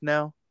black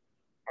now?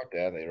 How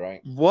dare they,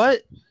 right?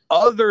 What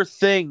other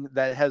thing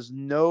that has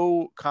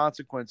no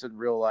consequence in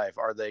real life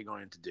are they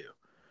going to do?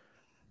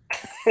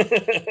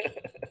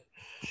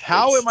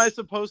 How am I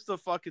supposed to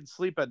fucking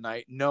sleep at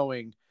night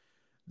knowing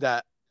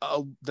that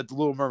that The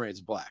Little Mermaid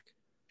is black?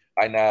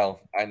 I know.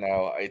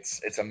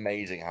 It's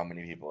amazing how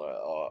many people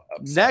are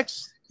upset.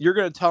 Next, you're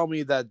gonna tell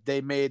me that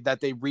they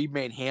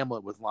remade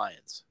Hamlet with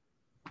lions.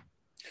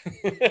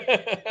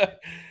 They're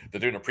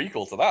doing a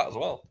prequel to that as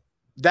well.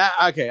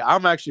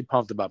 I'm actually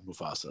pumped about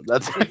Mufasa.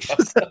 That's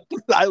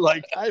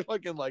I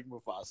fucking like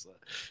Mufasa.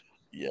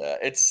 Yeah,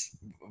 it's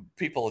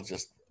people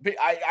just.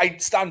 I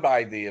stand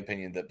by the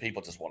opinion that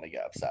people just want to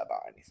get upset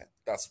about anything.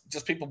 That's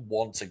just people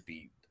want to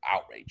be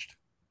outraged.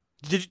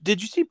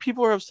 Did you see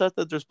people are upset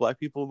that there's black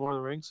people in Lord of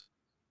the Rings?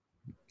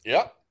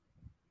 Yeah,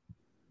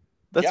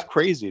 that's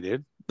crazy,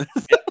 dude. Yeah.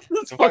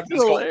 That's fucking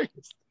hilarious.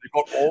 They've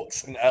got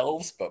orcs and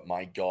elves, but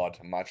my god,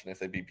 imagine if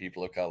they be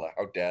people of color.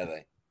 How dare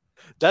they?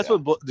 That's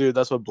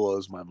what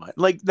blows my mind.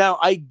 Like, now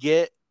I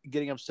get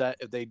getting upset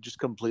if they just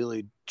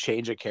completely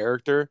change a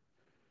character.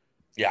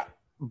 Yeah.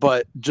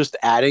 But just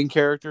adding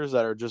characters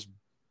that are just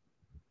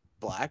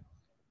black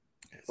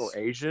or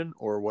Asian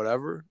or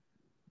whatever.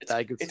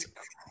 It's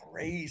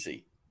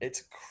crazy.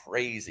 It's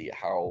crazy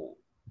how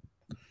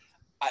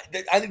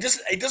it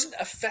doesn't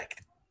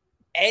affect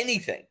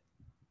anything.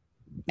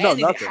 No,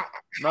 nothing.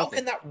 How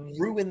can that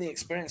ruin the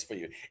experience for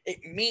you? It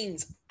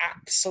means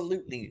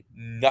absolutely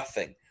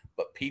nothing.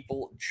 But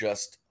people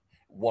just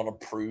want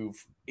to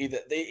prove either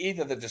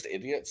they're just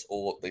idiots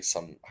or they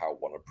somehow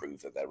want to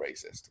prove that they're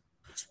racist.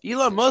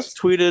 Elon Musk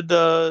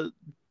tweeted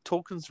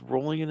Tolkien's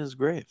rolling in his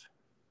grave.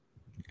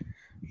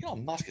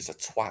 Elon Musk is a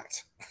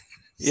twat.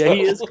 Yeah,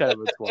 he is kind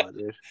of a twat,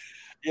 dude.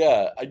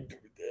 Yeah,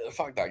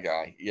 fuck that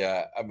guy.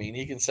 Yeah, I mean,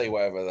 he can say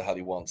whatever the hell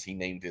he wants. He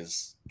named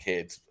his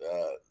kid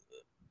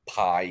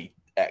Pi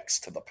X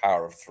to the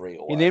power of 3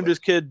 or whatever. He named his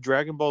kid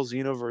Dragon Ball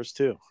Xenoverse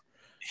too.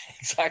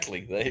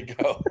 Exactly. There you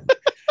go.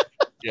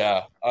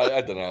 Yeah,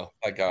 I don't know.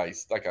 That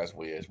guy's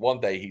weird. One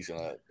day he's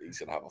gonna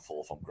have a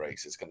fall from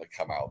grace. It's gonna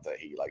come out that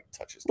he like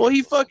touches. Well,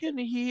 he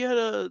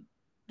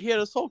had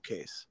a soul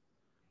case.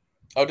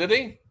 Oh, did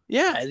he?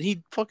 Yeah, and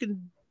he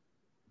fucking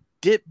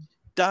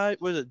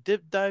dodged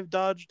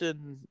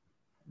and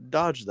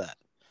dodged that.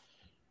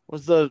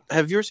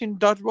 Have you ever seen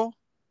Dodgeball?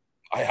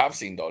 I have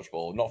seen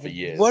Dodgeball, not for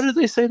years. What did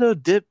they say though?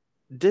 Dip,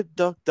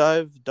 duck,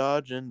 dive,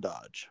 dodge, and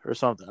dodge, or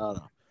something. I don't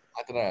know.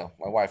 I don't know.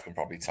 My wife can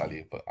probably tell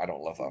you, but I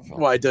don't love that film.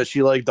 Why does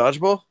she like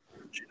Dodgeball?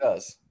 She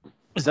does.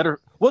 Is that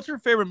her? What's her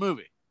favorite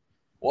movie?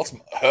 What's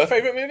her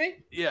favorite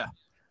movie? Yeah.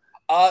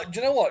 Do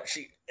you know what?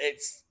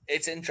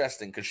 It's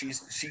interesting because she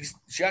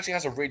actually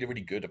has a really,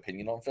 really good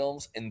opinion on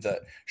films in that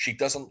she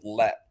doesn't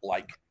let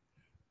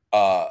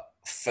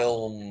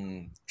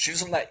she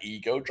doesn't let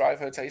ego drive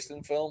her taste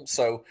in film.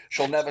 So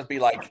she'll never be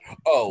like,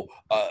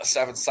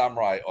 Seven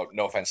Samurai, or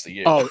no offense to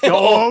you. Oh,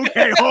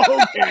 okay.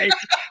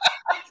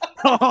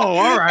 Oh,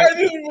 all right. I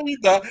didn't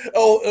read that.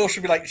 Or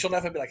she'll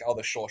never be like,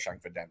 The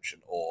Shawshank Redemption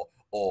or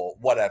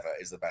whatever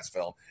is the best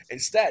film.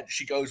 Instead,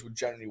 she goes with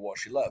generally what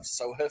she loves.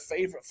 So her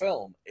favorite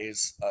film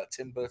is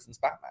Tim Burton's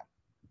Batman.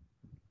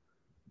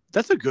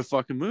 That's a good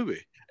fucking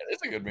movie.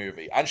 It's a good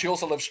movie. And she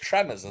also loves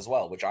Tremors as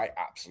well, which I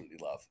absolutely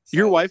love. So,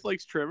 your wife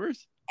likes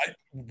Tremors?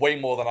 Way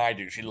more than I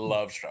do. She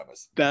loves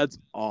Tremors. That's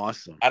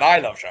awesome. And I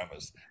love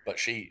Tremors. But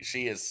she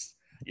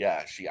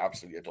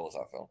absolutely adores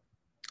that film.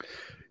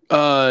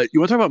 You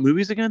want to talk about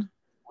movies again?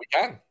 We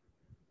can.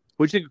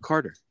 What'd you think of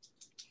Carter?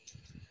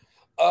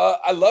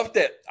 I loved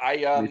it.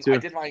 Me too. I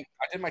did my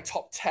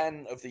top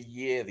 10 of the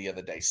year the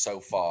other day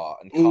so far,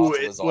 and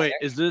Carter was on it.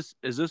 Is this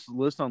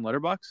list on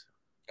Letterboxd?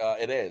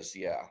 It is,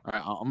 yeah. All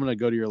right, I'm gonna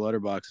go to your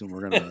Letterboxd and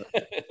we're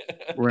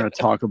gonna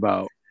talk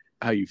about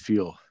how you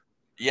feel.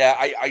 Yeah,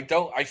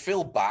 I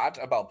feel bad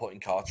about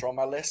putting Carter on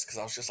my list because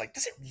I was just like,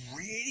 does it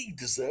really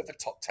deserve a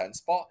top 10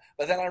 spot?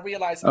 But then I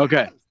realized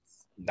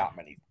that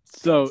many.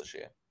 So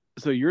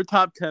your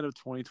top 10 of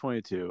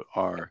 2022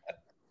 are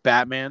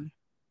Batman.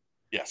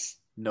 Yes.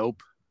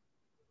 Nope.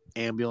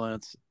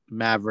 Ambulance.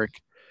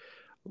 Maverick.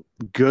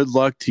 Good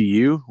Luck to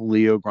You,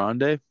 Leo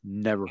Grande.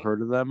 Never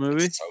heard of that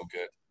movie. It's so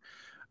good.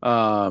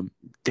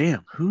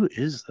 Damn, who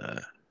is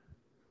that?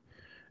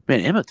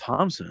 Man, Emma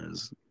Thompson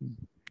has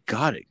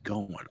got it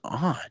going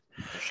on.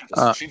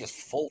 She just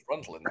full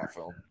frontal in that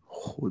film.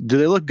 Do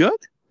they look good?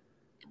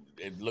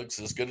 It looks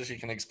as good as you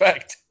can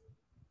expect.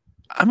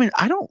 I mean,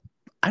 I don't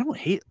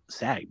hate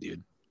SAG,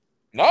 dude.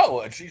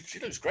 No, she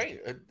looks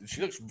great.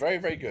 She looks very,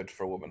 very good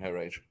for a woman her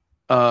age.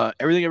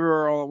 Everything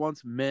Everywhere All at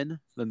Once, Men,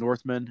 The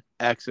Northman,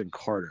 X, and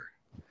Carter.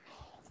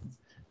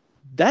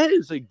 That's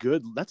actually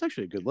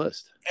a good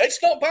list.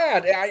 It's not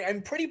bad.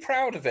 I'm pretty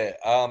proud of it.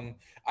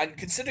 And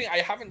considering I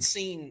haven't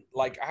seen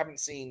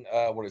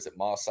what is it,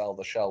 Marcel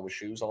the Shell with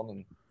Shoes On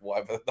and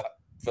whatever that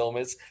film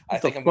is. I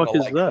think I'm gonna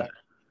like that.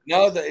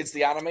 No, it's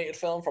the animated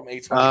film from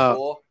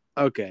A24.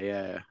 Okay,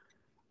 yeah.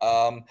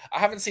 I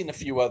haven't seen a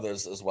few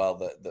others as well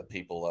that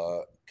people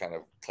are kind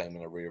of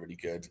claiming are really, really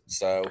good.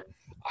 So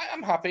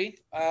I'm happy.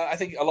 I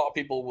think a lot of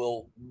people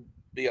will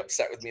be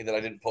upset with me that I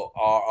didn't put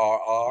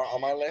RRR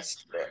on my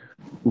list. But...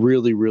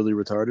 Really, really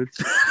retarded.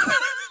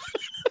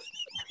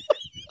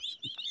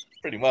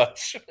 Pretty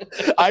much.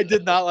 I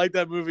did not like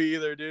that movie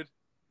either, dude.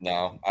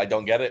 No, I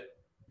don't get it.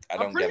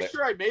 I'm pretty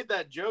sure I made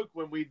that joke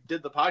when we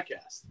did the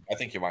podcast. I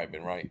think you might have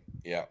been right.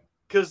 Yeah.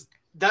 Because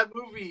that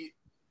movie,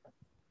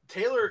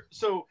 Taylor,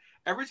 so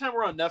every time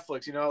we're on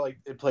Netflix, like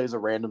it plays a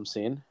random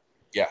scene.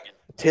 Yeah.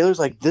 Taylor's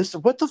like,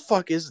 what the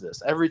fuck is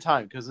this? Every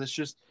time. Because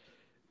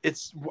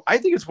I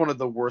think it's one of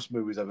the worst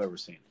movies I've ever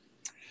seen.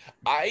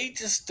 I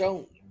just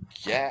don't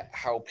get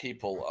how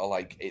people are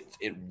like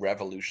it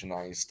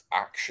revolutionized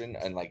action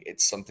and like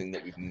it's something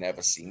that we've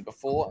never seen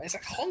before. And it's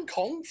like Hong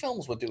Kong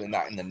films were doing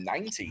that in the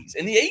 90s,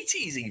 in the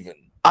 80s even.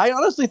 I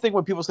honestly think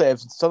when people say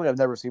it's something I've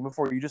never seen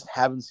before, you just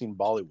haven't seen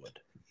Bollywood.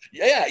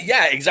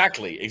 Yeah,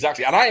 exactly.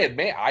 And I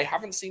admit I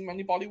haven't seen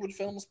many Bollywood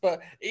films, but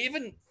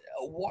even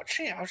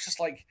watching it, I was just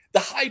like, the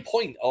high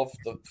point of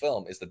the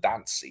film is the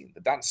dance scene.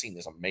 The dance scene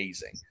is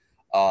amazing.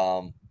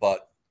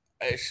 But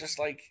it's just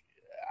like,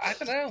 I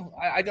don't know.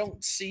 I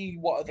don't see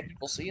what other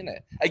people see in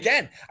it.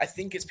 Again, I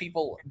think it's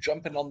people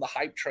jumping on the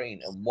hype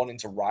train and wanting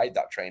to ride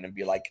that train and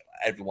be like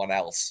everyone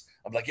else.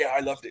 I'm like, yeah, I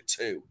loved it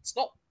too. It's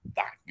not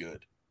that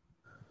good.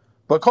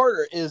 But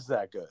Carter is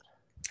that good.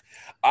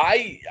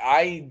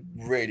 I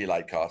really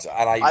like Carter,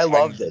 and I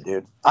loved it,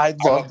 dude. I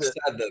loved it.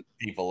 That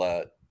people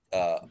are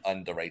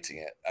underrating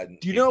it. And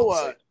do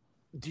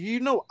you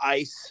know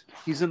Ice?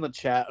 He's in the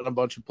chat in a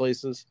bunch of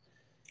places.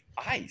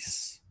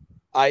 Ice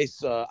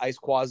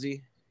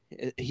Quasi.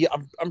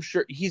 I'm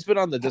sure he's been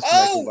on the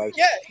Disconnected. Oh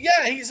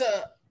yeah, he's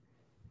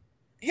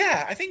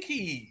I think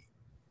he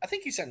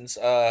sends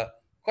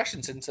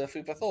questions into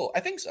Food for Thought.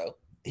 I think so.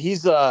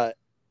 He's like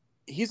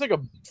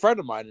a friend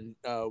of mine,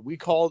 and he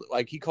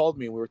called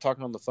me and we were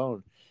talking on the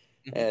phone,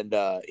 and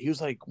he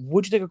was like,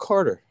 "What'd you think of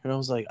Carter?" And I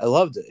was like, "I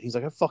loved it." He's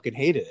like, "I fucking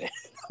hated it."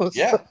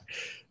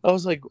 I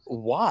was like,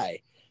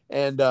 "Why?"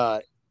 And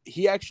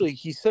he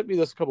sent me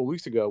this a couple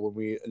weeks ago when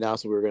we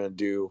announced that we were going to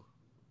do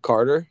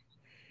Carter.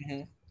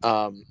 Mm-hmm.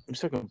 I'm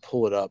just going to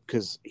pull it up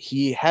because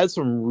he had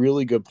some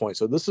really good points.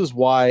 So this is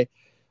why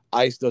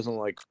Ice doesn't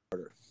like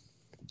Carter.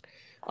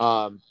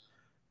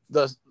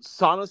 The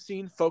sauna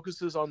scene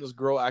focuses on this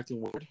girl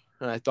acting weird,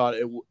 and I thought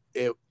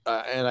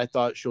I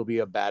thought she'll be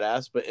a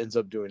badass, but ends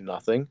up doing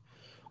nothing.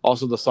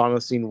 Also, the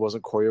sauna scene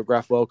wasn't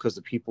choreographed well because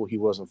the people he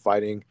wasn't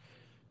fighting,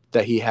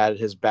 that he had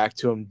his back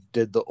to him,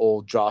 did the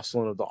old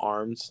jostling of the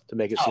arms to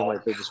make it seem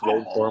like they're just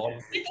waiting for him.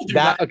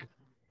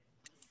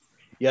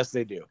 Yes,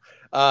 they do.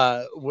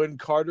 When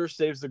Carter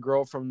saves the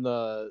girl from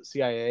the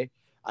CIA,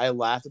 I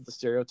laughed at the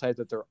stereotype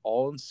that they're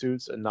all in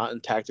suits and not in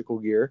tactical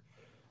gear.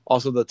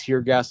 Also, the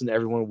tear gas and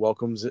everyone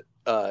welcomes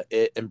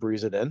it and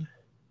breathes it in.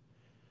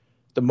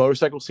 The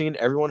motorcycle scene,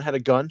 everyone had a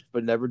gun,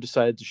 but never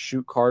decided to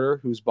shoot Carter,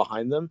 who's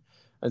behind them,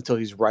 until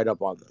he's right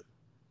up on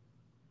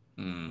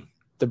them.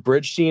 The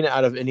bridge scene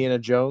out of Indiana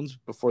Jones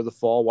before the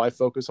fall, why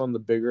focus on the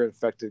bigger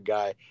infected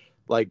guy?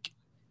 Like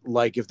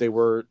if they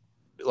were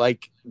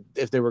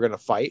going to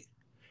fight.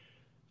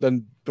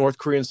 The North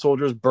Korean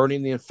soldiers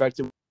burning the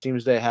infected,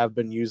 seems they have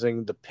been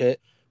using the pit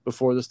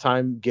before this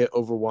time, get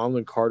overwhelmed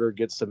and Carter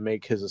gets to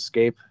make his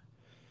escape.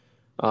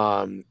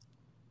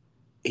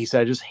 He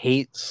said, I just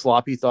hate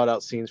sloppy thought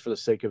out scenes for the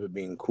sake of it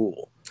being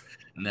cool.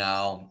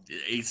 No,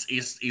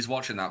 he's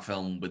watching that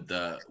film with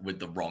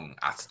the wrong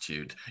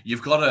attitude.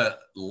 You've got to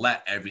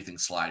let everything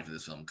slide for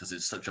this film because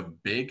it's such a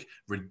big,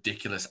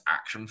 ridiculous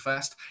action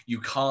fest.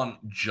 You can't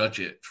judge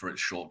it for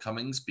its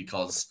shortcomings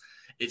because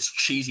it's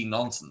cheesy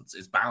nonsense.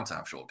 It's bound to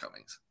have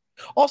shortcomings.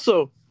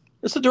 Also,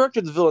 it's the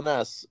director of The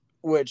Villainess,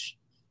 which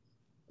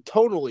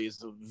tonally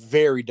is a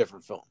very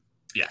different film.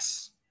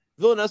 Yes.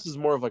 Villainess is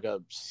more of like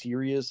a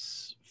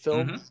serious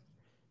film. Mm-hmm.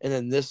 And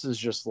then this is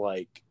just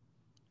like,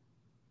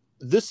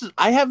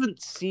 I haven't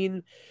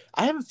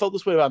felt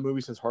this way about a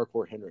movie since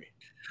Hardcore Henry.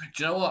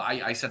 Do you know what?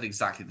 I said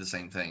exactly the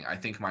same thing. I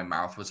think my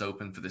mouth was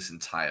open for this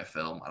entire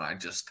film.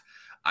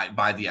 And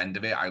by the end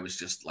of it, I was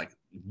just like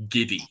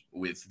giddy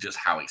with just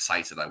how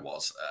excited I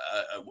was,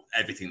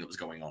 everything that was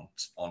going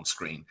on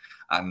screen.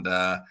 And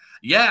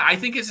yeah, I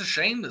think it's a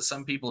shame that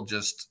some people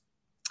just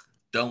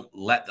don't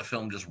let the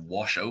film just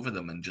wash over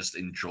them and just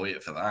enjoy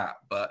it for that.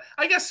 But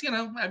I guess,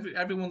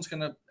 everyone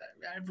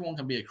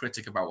can be a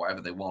critic about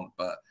whatever they want,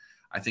 but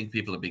I think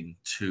people are being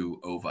too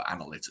over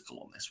analytical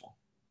on this one.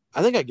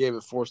 I think I gave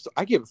it 4 stars.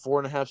 I gave it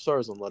 4.5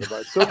 stars on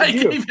Letterboxd. So did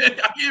you. I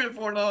gave it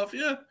 4.5.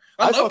 Yeah,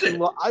 I loved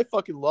it. I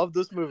fucking love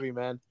this movie,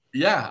 man.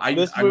 Yeah,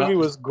 this movie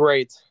was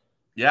great.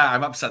 Yeah,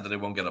 I'm upset that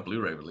it won't get a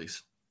Blu-ray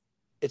release.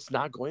 It's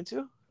not going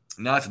to.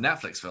 No, it's a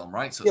Netflix film,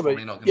 right? So it's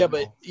probably not going to. Yeah,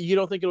 but you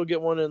don't think it'll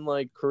get one in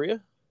like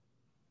Korea?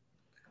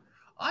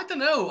 I don't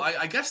know.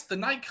 I guess The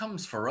Night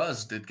Comes for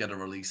Us did get a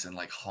release in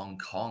like Hong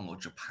Kong or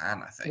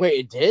Japan, I think.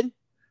 Wait, it did?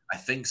 I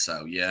think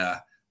so, yeah.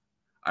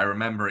 I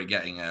remember it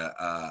getting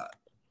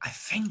I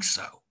think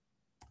so.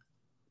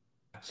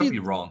 I could be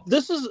wrong.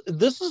 This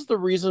is the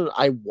reason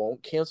I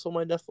won't cancel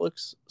my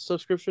Netflix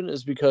subscription,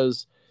 is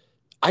because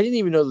I didn't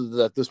even know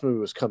that this movie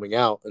was coming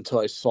out until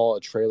I saw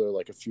a trailer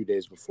like a few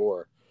days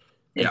before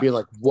and being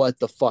like, what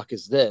the fuck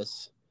is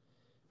this?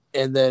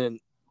 And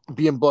then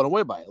being blown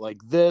away by it. Like,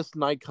 this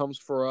Night Comes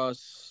for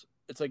Us.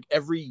 It's like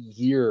every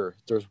year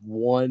there's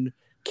one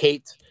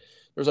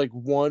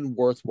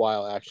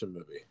worthwhile action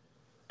movie.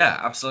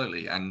 Yeah,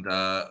 absolutely. And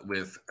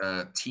with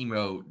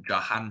Timo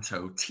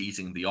Jahanto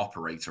teasing The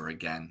Operator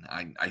again,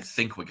 I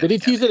think we're going to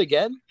Did he tease it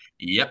again?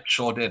 Yep,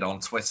 sure did.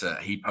 On Twitter,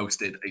 he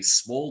posted a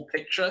small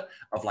picture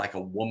of like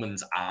a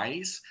woman's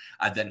eyes,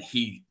 and then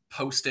he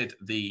posted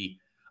the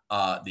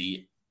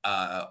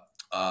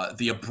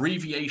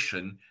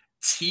abbreviation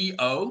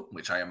TO,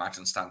 which I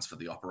imagine stands for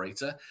The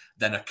Operator,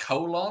 then a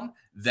colon,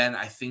 then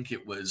I think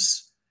it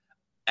was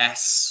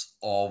SOS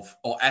or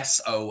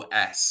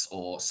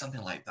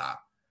something like that.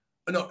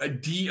 No, a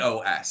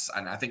DOS,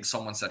 and I think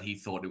someone said he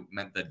thought it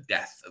meant the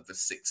death of the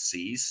 6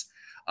 C's.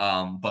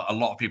 But a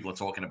lot of people are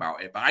talking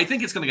about it. But I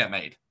think it's going to get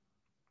made.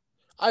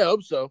 I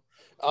hope so.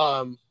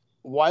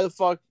 Why the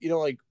fuck,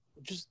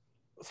 just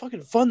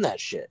fucking fund that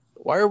shit.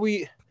 Why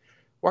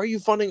are you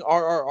funding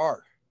RRR?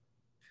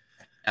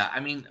 I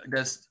mean,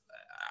 there's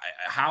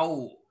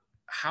how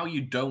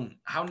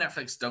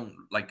Netflix don't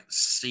like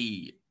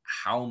see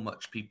how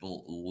much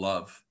people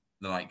love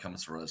The Night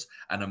Comes for Us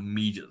and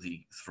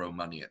immediately throw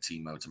money at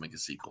Timo to make a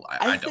sequel.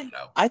 I don't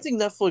know. I think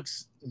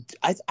Netflix,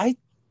 I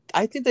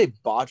think they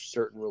botched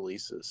certain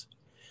releases.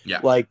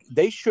 Yeah. Like,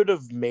 they should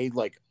have made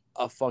like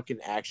a fucking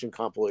action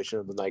compilation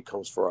of The Night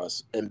Comes for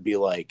Us and be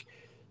like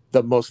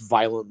the most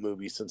violent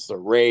movie since The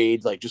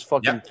Raid. Like, just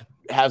fucking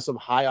have some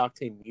high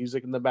octane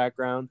music in the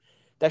background.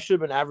 That should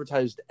have been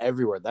advertised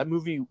everywhere. That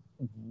movie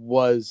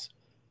was,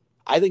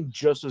 I think,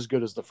 just as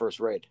good as the first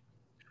Raid.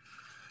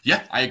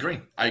 Yeah, I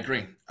agree.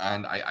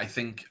 And I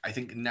think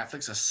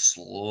Netflix are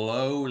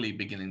slowly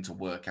beginning to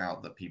work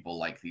out that people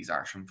like these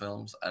action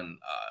films. And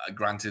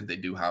granted, they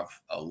do have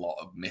a lot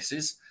of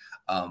misses,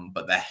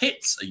 but their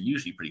hits are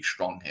usually pretty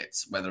strong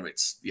hits. Whether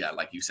it's,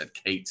 like you said,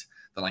 Kate,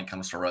 The Night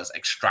Comes for Us,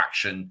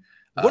 Extraction.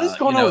 What is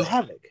going on with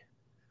Havoc?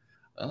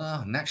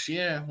 Next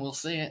year, we'll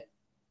see it.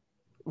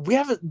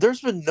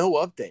 There's been no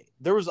update.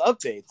 There was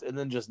updates and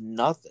then just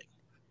nothing.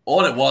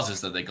 All it was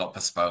is that they got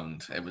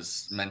postponed. It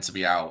was meant to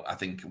be out, I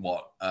think,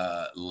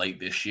 late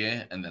this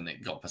year, and then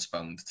it got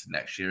postponed to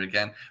next year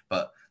again.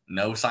 But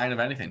no sign of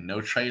anything.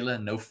 No trailer,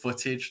 no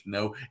footage,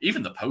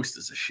 even the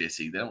posters are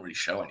shitty. They don't really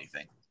show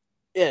anything.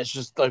 Yeah, it's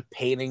just a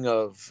painting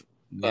of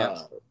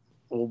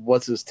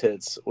what's his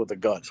tits with a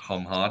gun.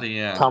 Tom Hardy,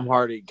 yeah. Tom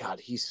Hardy, God,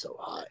 he's so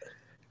hot.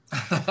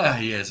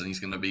 He is, and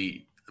he's going to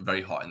be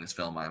very hot in this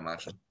film, I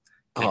imagine.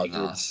 Kicking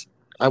ass.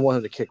 I want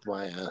him to kick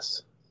my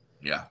ass.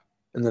 Yeah.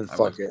 And then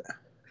fuck it.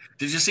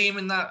 Did you see him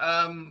in that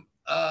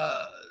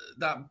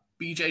that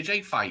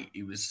BJJ fight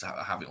he was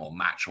having, or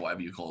match, or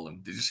whatever you call them?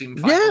 Did you see him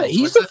fight? Yeah,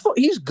 he's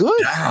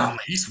good. Damn,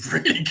 he's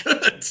really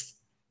good.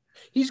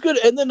 He's good.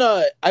 And then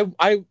I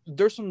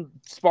there's some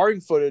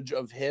sparring footage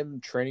of him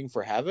training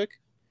for Havoc.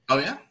 Oh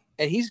yeah?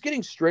 And he's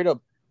getting straight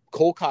up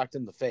cold cocked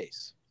in the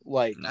face.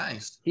 Like,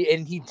 nice.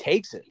 He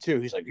takes it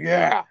too. He's like,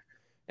 yeah.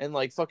 And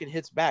like fucking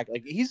hits back.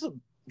 Like, he's a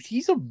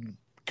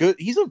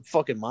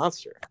fucking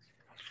monster.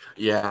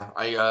 Yeah,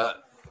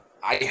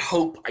 I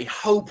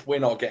hope we're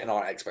not getting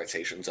our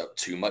expectations up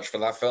too much for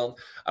that film,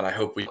 and I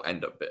hope we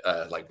end up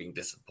being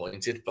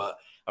disappointed. But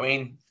I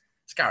mean,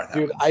 it's Gareth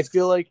Evans. Dude,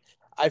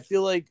 I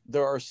feel like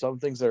there are some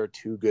things that are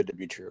too good to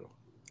be true.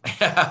 You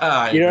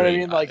know what I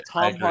mean? Like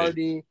Tom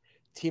Hardy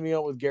teaming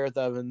up with Gareth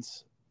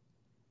Evans,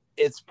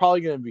 it's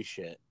probably gonna be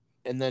shit.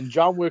 And then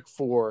John Wick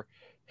 4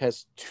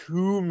 has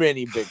too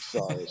many big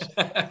stars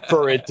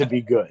for it to be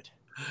good.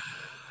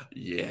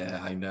 Yeah,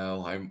 I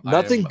know.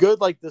 Nothing good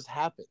like this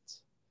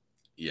happens.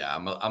 Yeah,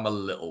 I'm a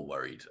little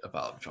worried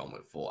about John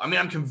Wick 4. I mean,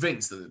 I'm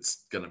convinced that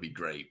it's going to be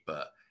great,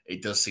 but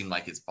it does seem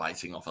like it's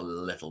biting off a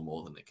little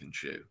more than it can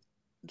chew.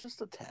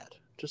 Just a tad.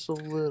 Just a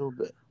little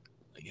bit.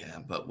 Yeah,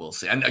 but we'll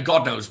see. And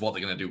God knows what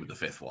they're going to do with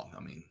the 5th one. I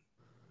mean...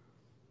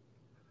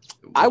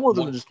 I want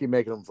them to just keep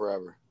making them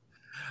forever.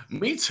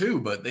 Me too,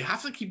 but they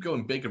have to keep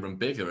going bigger and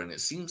bigger, and it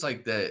seems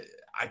like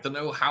I don't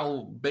know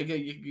how bigger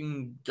you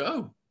can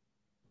go.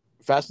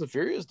 Fast and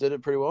Furious did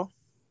it pretty well.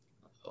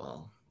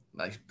 Well,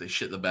 they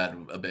shit the bed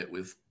a bit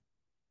with.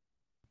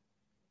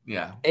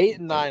 Yeah. 8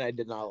 and 9 I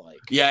did not like.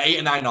 Yeah, 8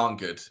 and 9 aren't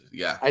good.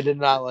 Yeah. I did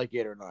not like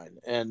 8 or 9.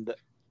 And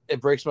it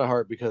breaks my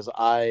heart because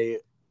I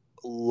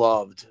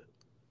loved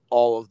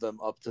all of them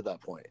up to that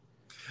point.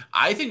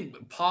 I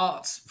think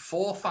parts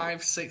 4,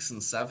 5, 6,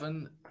 and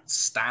 7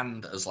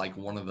 stand as like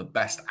one of the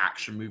best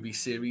action movie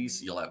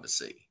series you'll ever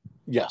see.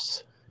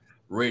 Yes.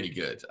 Really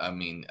good. I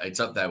mean, it's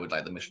up there with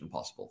like the Mission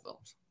Impossible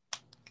films.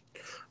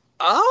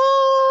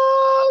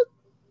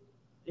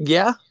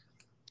 Yeah.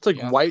 It's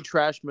like white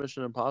trash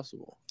Mission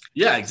Impossible.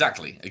 Yeah,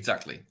 exactly.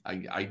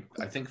 I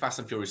think Fast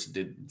and Furious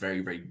did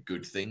very, very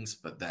good things,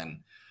 but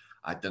then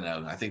I don't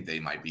know. I think they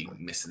might be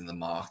missing the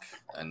mark,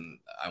 and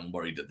I'm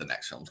worried that the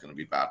next film's going to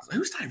be bad.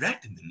 Who's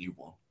directing the new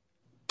one?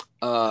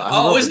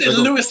 Isn't it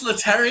Louis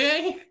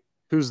Leterrier?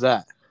 Who's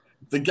that?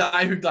 The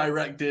guy who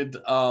directed.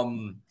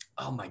 Oh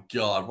my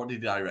God, what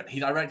did he direct? He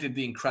directed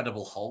The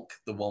Incredible Hulk,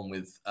 the one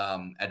with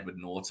Edward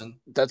Norton.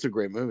 That's a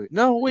great movie.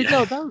 No, wait,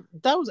 no,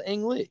 that was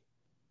Ang Lee.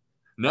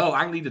 No,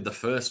 Ang Lee did the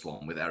first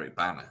one with Eric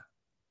Bana.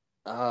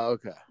 Oh,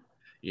 okay.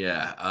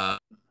 Yeah.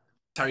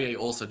 Terrier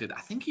also did.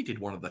 I think he did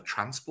one of the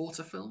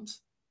Transporter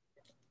films.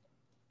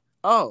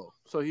 Oh,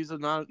 so he's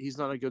not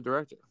a good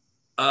director.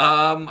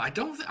 I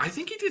don't. I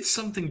think he did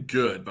something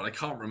good, but I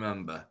can't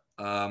remember.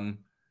 I'm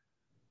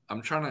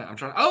trying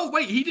to. Oh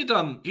wait, he did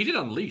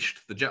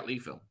Unleashed, the Jet Li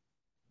film.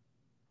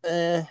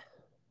 You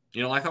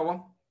don't like that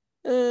one?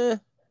 I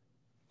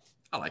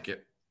like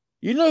it.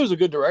 You know who's a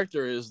good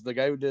director is the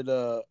guy who did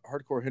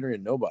Hardcore Henry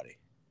and Nobody.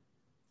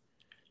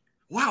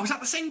 Wow, is that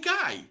the same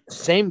guy?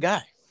 Same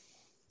guy.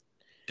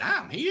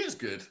 Damn, he is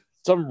good.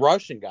 Some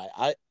Russian guy.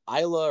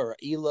 Ila, or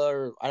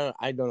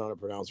I don't know how to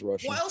pronounce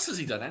Russian. What else has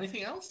he done?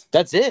 Anything else?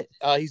 That's it.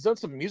 He's done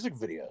some music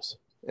videos.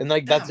 And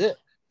that's it.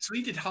 So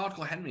he did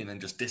Hardcore Henry and then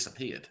just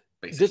disappeared,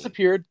 basically.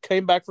 Disappeared,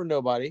 came back for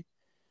Nobody,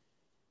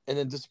 and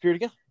then disappeared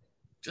again.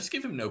 Just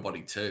give him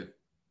Nobody too.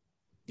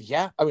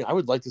 Yeah, I mean, I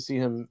would like to see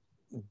him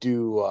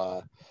do,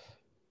 I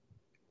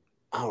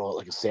don't know,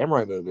 like a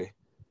samurai movie.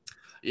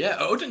 Yeah,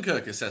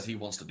 Odenkirk says he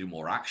wants to do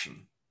more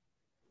action.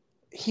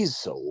 He's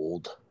so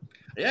old.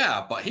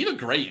 Yeah, but he looked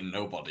great in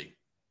Nobody.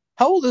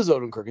 How old is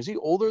Odenkirk? Is he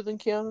older than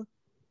Keanu?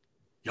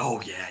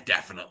 Oh, yeah,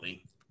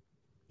 definitely.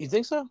 You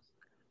think so?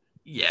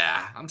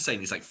 Yeah, I'm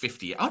saying he's like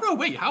 50. Oh, no,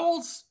 wait, how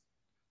old's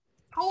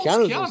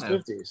Keanu's Keanu? in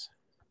his 50s.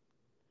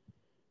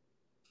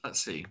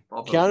 Let's see.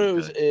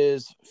 Keanu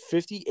is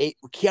 58.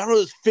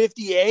 Keanu is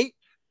 58?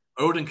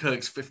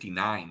 Odenkirk's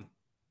 59.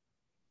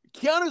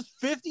 Keanu's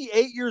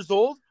 58 years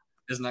old?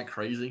 Isn't that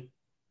crazy?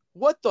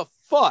 What the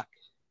fuck?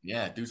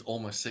 Yeah, dude's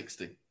almost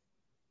 60.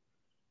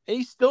 And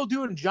he's still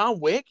doing John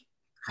Wick?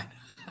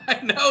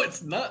 I know,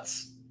 it's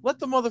nuts. Let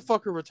the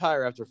motherfucker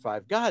retire after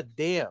 5. God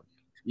damn.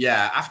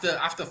 Yeah,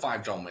 after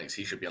 5 John Wicks,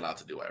 he should be allowed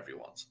to do whatever he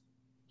wants.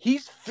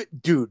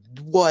 Dude,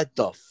 what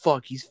the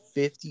fuck? He's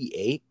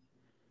 58?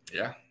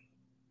 Yeah.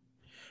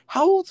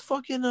 How old's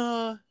fucking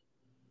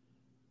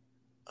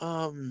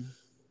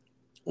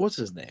what's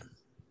his name?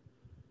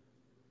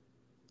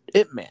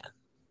 Ip Man.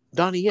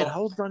 Donnie Yen.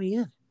 How old's Donnie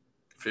Yen?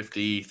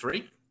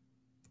 53.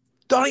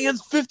 Donnie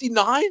Yen's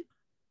 59?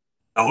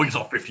 Oh, he's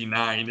not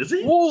 59, is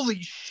he?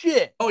 Holy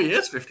shit. Oh, he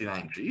is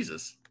 59.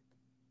 Jesus.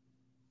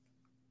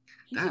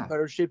 He's in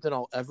better shape than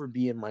I'll ever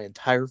be in my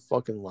entire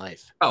fucking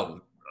life.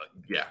 Oh,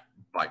 yeah,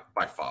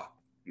 by far.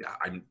 Yeah,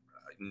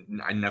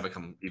 I never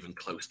come even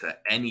close to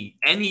any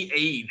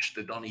age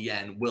that Donnie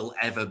Yen will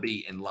ever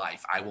be in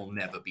life. I will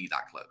never be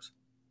that close.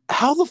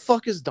 How the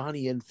fuck is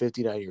Donnie Yen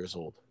 59 years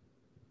old?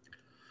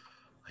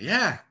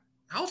 Yeah.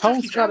 How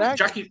old's Scott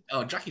Adkins?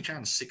 Jackie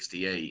Chan's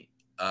 68.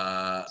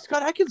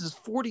 Scott Adkins is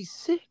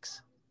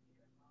 46.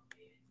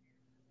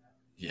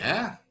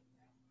 Yeah.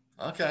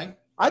 Okay.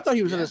 I thought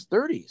he was in his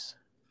 30s.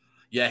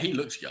 Yeah, he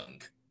looks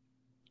young.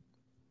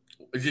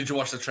 Did you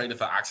watch the trailer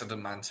for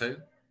Accident Man 2?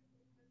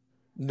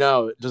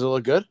 No. Does it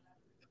look good?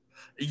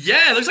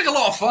 Yeah, it looks like a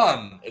lot of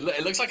fun.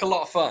 It looks like a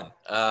lot of fun.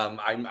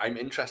 I'm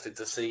interested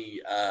to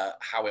see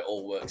how it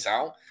all works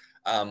out.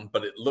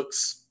 But it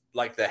looks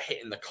like they're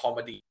hitting the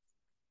comedy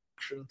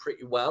action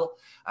pretty well,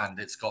 and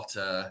it's got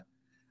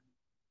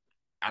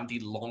Andy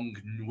Long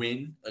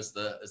Nguyen as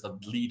the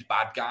lead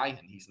bad guy,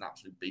 and he's an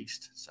absolute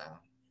beast. So,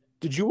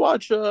 did you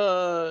watch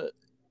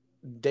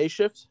Day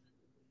Shift?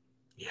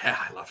 Yeah,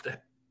 I loved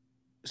it.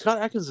 Scott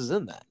Adkins is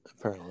in that,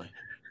 apparently.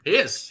 He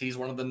is. He's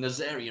one of the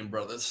Nazarian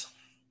brothers.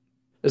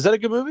 Is that a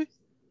good movie?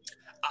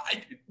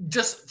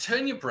 Just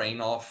turn your brain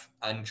off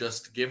and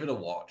just give it a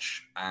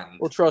watch. And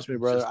well, trust me,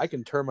 brother, I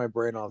can turn my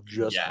brain off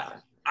just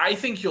fine. I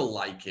think you'll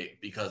like it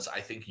because I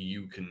think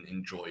you can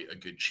enjoy a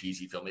good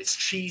cheesy film. It's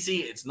cheesy.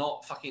 It's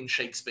not fucking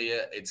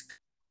Shakespeare.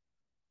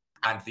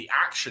 And the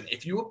action,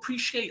 if you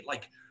appreciate,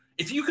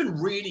 if you can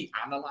really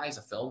analyze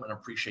a film and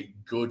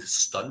appreciate good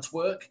stunt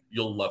work,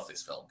 you'll love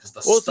this film because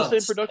it's the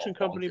same production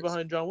company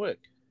behind John Wick.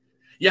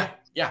 Yeah,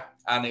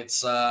 and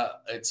it's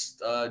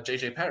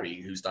J.J.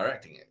 Perry who's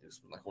directing it.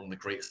 He's like one of the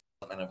greatest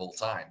men of all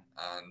time,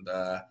 and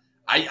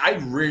I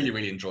really,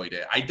 really enjoyed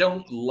it. I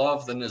don't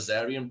love the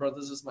Nazarian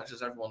brothers as much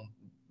as everyone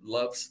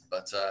loves,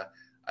 but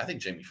I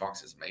think Jamie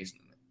Foxx is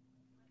amazing in it.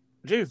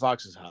 Jamie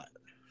Foxx is hot.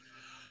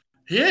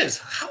 He is.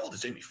 How old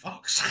is Jamie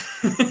Foxx?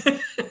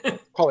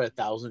 Probably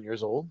 1,000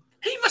 years old.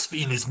 He must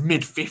be in his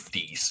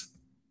mid-50s.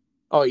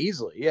 Oh,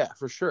 easily. Yeah,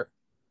 for sure.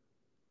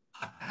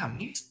 Oh, damn,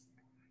 he's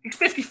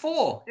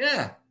 54.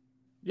 Yeah.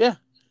 Yeah.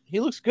 He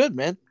looks good,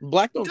 man.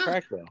 Black don't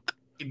crack, though.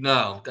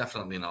 No,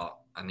 definitely not.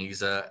 And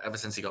he's ever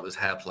since he got those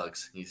hair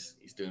plugs, he's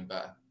doing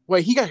better.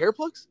 Wait, he got hair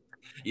plugs?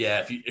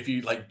 Yeah, if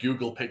you like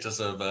Google pictures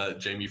of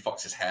Jamie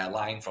Foxx's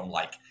hairline from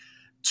like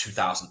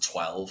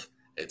 2012,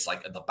 it's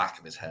like at the back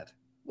of his head.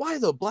 Why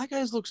though? Black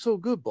guys look so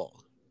good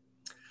bald.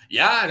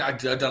 Yeah, I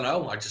don't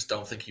know. I just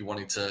don't think he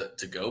wanted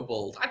to go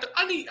bald. I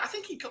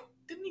think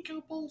didn't he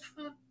go bald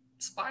for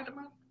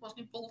Spider-Man? Wasn't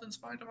he bald in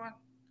Spider-Man?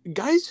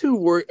 Guys who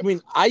worry, I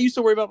mean, I used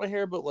to worry about my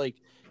hair, but like,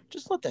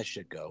 just let that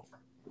shit go.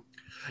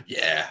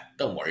 Yeah,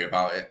 don't worry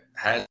about it.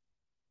 Hair,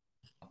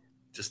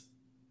 just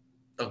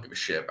don't give a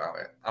shit about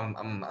it. I'm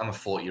a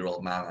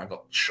 40-year-old man. I've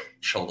got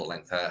shoulder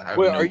length hair.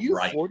 Wait, are you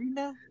 40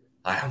 now?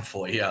 I am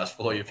 40. Yeah, I was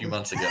 40 a few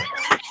months ago.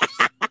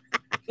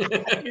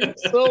 You're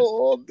so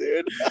old,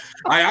 dude.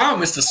 I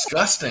am. It's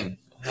disgusting.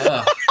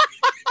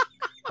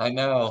 I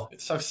know.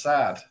 It's so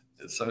sad.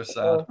 It's so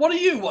sad. What are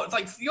you? What?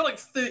 Like you're like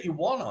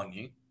 31, aren't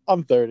you?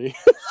 I'm 30.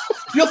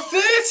 You're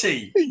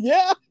 30.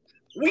 Yeah.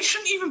 We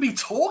shouldn't even be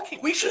talking.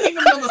 We shouldn't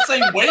even be on the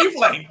same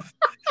wavelength.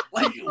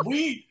 Like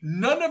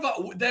none of us.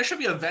 There should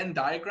be a Venn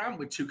diagram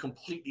with two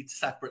completely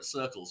separate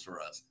circles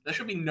for us. There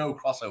should be no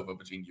crossover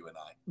between you and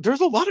I.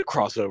 There's a lot of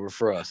crossover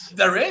for us.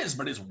 There is,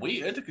 but it's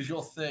weird because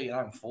you're 30 and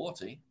I'm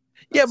 40.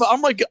 Yeah, but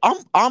I'm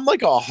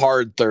like a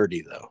hard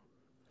 30 though.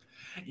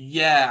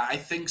 Yeah, I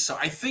think so.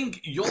 I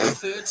think you're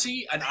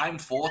 30 and I'm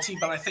 40,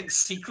 but I think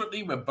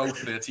secretly we're both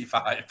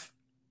 35.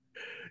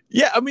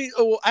 Yeah, I mean,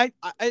 I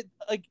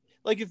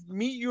like if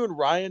me, you, and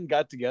Ryan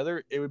got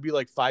together, it would be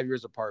like 5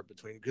 years apart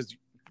between because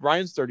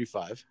Ryan's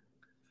 35.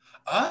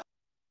 I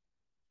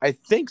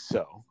think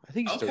so. I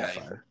think he's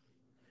 35.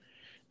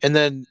 And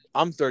then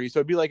I'm 30, so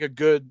it'd be like a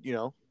good,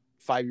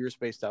 5 years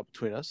spaced out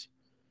between us.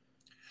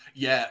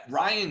 Yeah,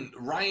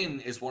 Ryan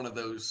is one of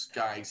those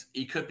guys.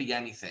 He could be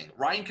anything.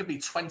 Ryan could be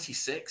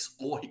 26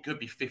 or he could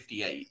be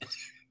 58.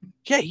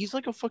 Yeah, he's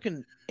like a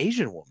fucking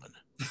Asian woman.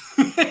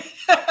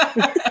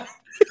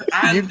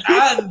 and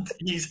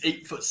he's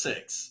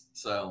 8'6".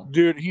 So,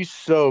 dude, he's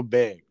so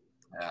big.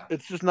 Yeah,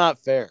 it's just not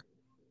fair.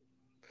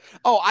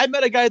 Oh, I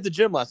met a guy at the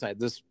gym last night.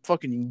 This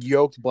fucking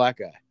yoked black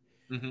guy,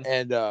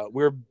 and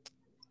we were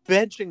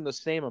benching the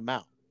same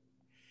amount.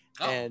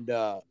 Oh. And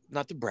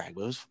not to brag,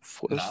 but it was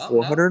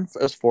 400.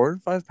 It was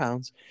 405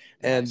 pounds,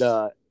 nice.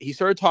 And he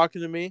started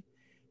talking to me,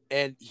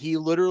 and he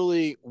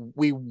literally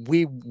we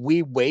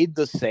weighed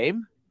the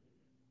same,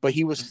 but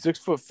he was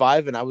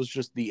 6'5", and I was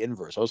just the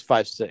inverse. I was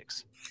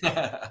 5'6".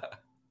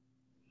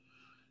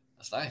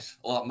 That's nice.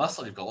 All that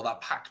muscle you've got, all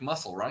that packed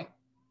muscle, right?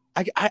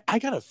 I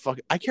gotta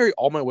I carry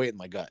all my weight in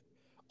my gut,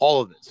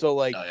 all of it. So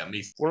like,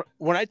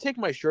 when I take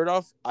my shirt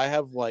off, I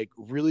have like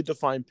really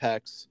defined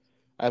pecs.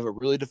 I have a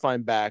really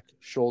defined back,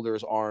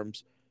 shoulders,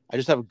 arms. I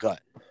just have a gut.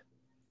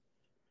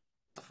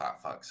 The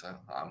fat fuck. So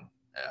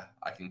yeah,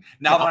 I can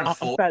now that I'm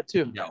full. Fat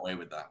too. Get away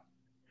with that.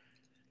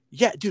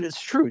 Yeah, dude, it's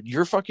true.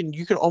 You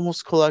can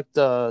almost collect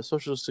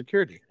Social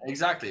Security.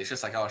 Exactly. It's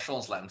just like, oh,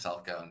 Sean's let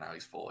himself go, and now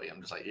he's 40. I'm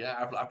just like,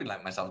 yeah, I've been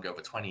letting myself go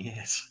for 20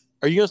 years.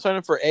 Are you gonna sign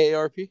up for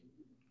AARP?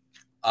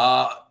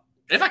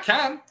 If I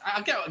can,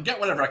 I'll get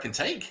whatever I can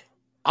take.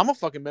 I'm a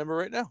fucking member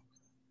right now.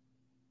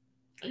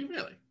 Are you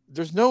really?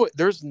 There's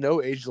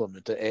no age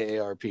limit to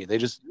AARP. They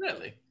just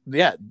really,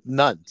 yeah,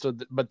 none. So,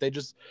 but they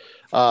just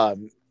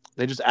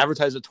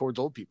advertise it towards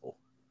old people.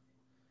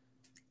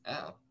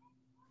 Oh.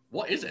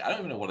 What is it? I don't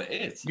even know what it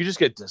is. You just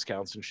get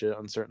discounts and shit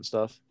on certain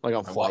stuff, like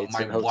on flights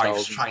and hotels. My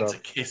wife's trying to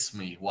kiss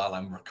me while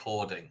I'm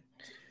recording.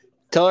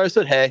 Tell her I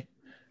said hey.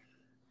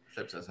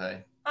 Flip says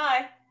hey.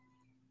 Hi.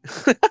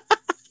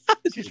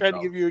 She's trying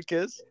to give you a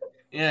kiss?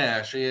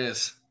 Yeah, she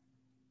is.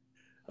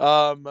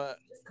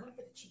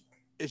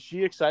 Is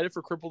she excited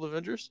for Crippled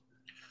Avengers?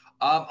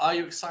 Are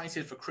you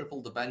excited for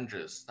Crippled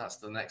Avengers? That's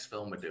the next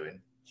film we're doing.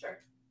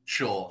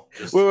 Sure.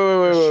 Just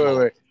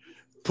wait.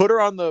 Put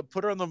her on the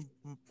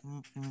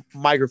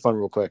microphone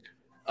real quick.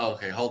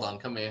 Okay, hold on.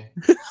 Come here.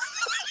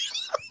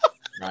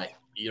 Right,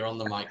 you're on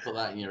the mic. Put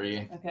that in your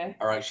ear. Okay.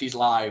 All right, she's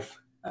live.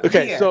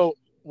 Okay, so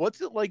what's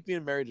it like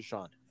being married to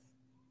Sean?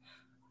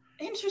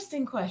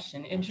 Interesting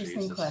question.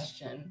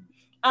 Question.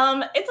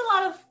 It's a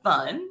lot of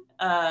fun.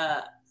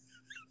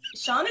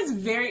 Sean is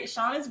very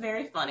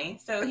funny,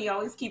 so he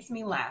always keeps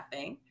me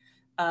laughing.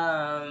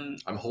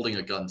 I'm holding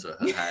a gun to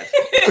her head.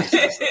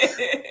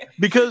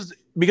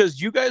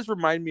 because you guys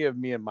remind me of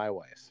me and my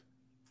wife.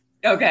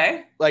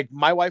 Okay. Like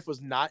my wife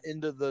was not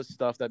into the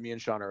stuff that me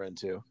and Sean are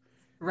into.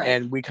 Right.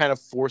 And we kind of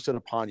force it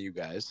upon you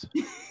guys.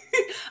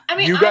 I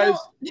mean, you guys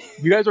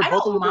are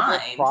both a little bit more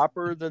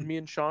proper than me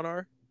and Sean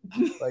are.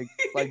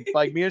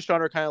 Like me and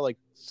Sean are kind of like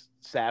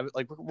savage.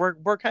 Like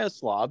we're kind of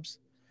slobs.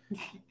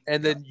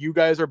 And then you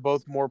guys are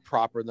both more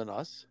proper than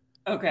us.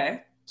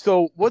 Okay.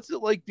 So what's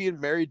it like being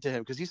married to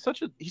him? Because he's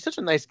such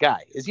a nice guy.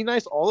 Is he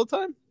nice all the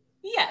time?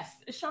 Yes,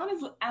 Sean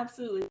is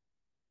absolutely.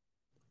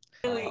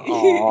 Really,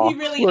 Aww, he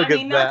really. look I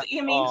mean, at not. that.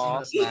 I mean, Aw.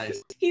 That's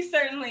nice. he's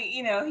certainly,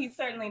 he's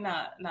certainly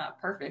not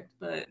perfect,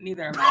 but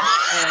neither am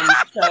I.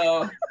 And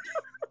so,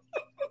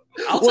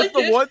 What's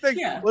the one thing?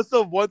 Yeah. What's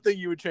the one thing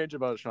you would change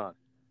about Sean?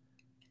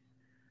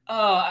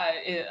 Oh,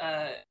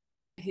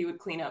 he would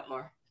clean up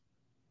more.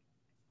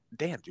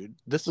 Damn, dude,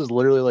 this is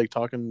literally like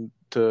talking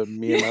to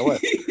me and my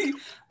wife.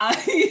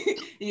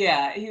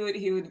 Yeah,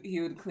 he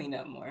would clean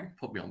up more.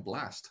 Put me on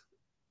blast.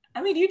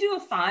 I mean, you do a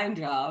fine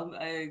job.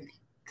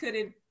 Could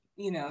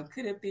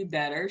it be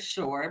better?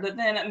 Sure, but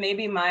then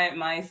maybe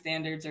my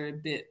standards are a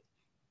bit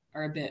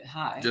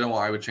high. Do you know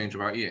what I would change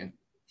about you?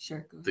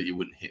 Sure. That you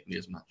wouldn't hit me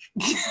as much.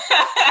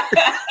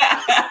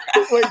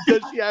 Wait,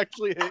 does she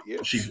actually hit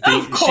you? She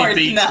course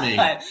beats not. me.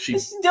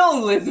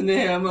 Don't listen to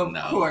him. Of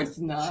No, course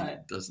not. She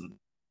doesn't.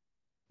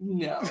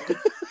 No.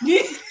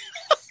 He's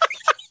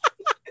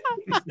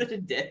such a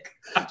dick.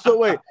 So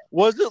wait,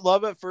 was it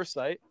love at first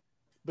sight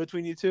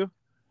between you two?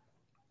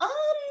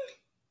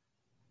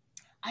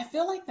 I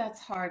feel like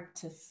that's hard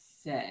to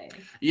say.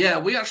 Yeah,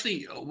 we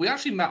actually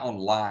met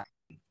online.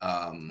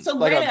 So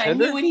like granted, on I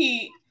Tinder? knew what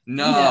he.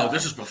 No,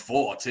 this is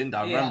before Tinder.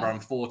 I remember I'm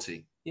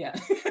 40. Yeah.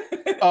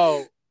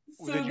 Oh,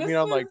 So did you this mean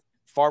on was- like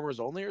Farmers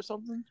Only or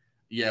something?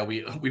 Yeah,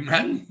 we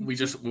met. We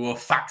were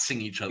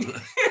faxing each other.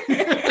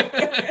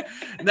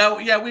 No,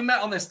 yeah, we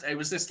met on this. It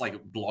was this like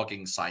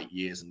blogging site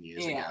years and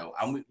years ago,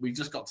 and we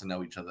just got to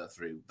know each other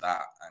through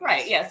that.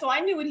 Right. Yeah. So I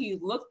knew what he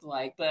looked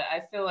like, but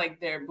I feel like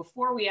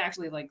before we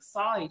actually like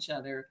saw each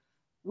other,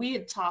 we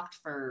had talked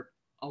for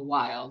a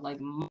while, like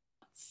months.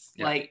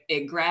 Yeah. Like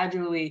it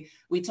gradually,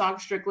 we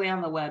talked strictly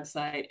on the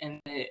website, and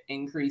it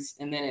increased,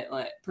 and then it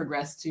like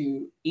progressed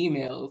to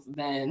emails,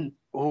 then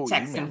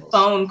text and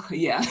phone.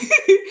 Yeah.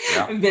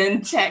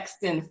 Then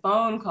text and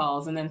phone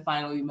calls, and then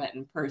finally we met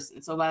in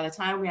person. So by the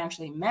time we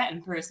actually met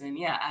in person,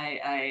 yeah,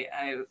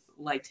 I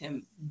liked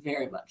him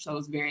very much. So I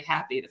was very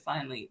happy to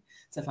finally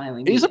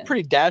meet He's a him.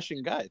 pretty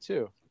dashing guy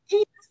too.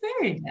 He's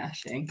very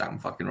dashing. Damn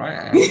fucking right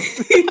I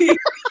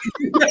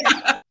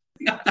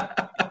am.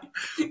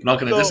 I'm not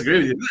going to disagree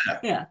with you there.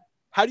 Yeah.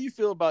 How do you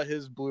feel about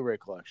his Blu-ray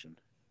collection?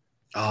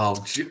 Oh,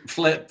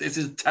 Flip, this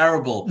is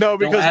terrible. No,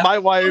 because my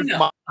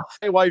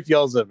wife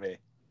yells at me.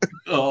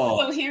 Oh.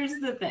 So here's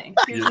the thing.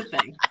 Here's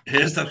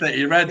the thing.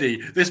 You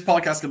ready? This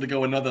podcast is going to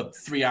go another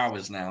 3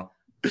 hours now.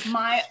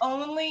 My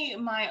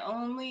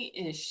only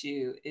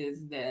issue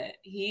is that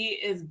he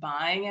is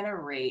buying at a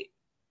rate.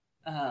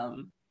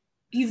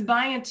 He's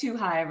buying at too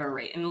high of a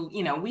rate, and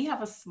we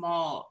have a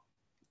small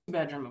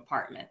bedroom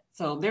apartment,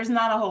 so there's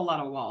not a whole lot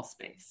of wall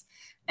space.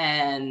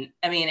 And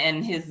I mean,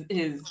 and his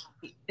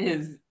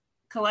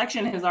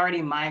collection has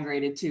already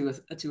migrated to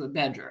a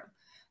bedroom.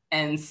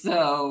 And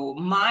so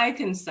my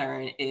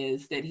concern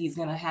is that he's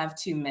going to have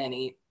too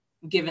many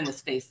given the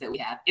space that we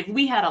have. If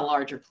we had a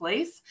larger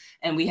place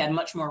and we had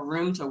much more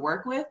room to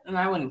work with, then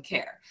I wouldn't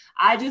care.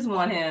 I just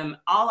want him,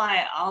 all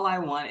I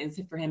want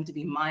is for him to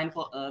be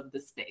mindful of the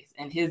space.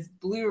 And his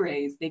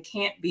Blu-rays, they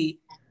can't be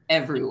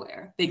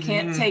everywhere. They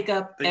can't take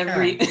up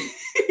every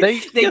they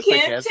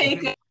can't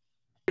take up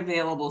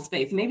available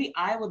space. Maybe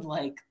I would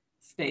like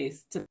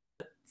space to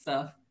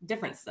put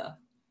different stuff.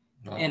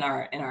 Well, in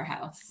our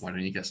house. Why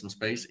don't you get some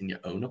space in your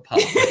own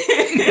apartment?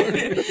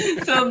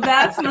 So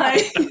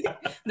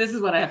this is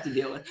what I have to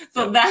deal with.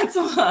 So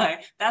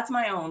that's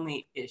my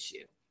only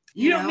issue.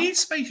 You don't need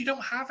space. You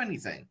don't have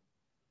anything.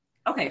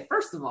 Okay,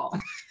 first of all,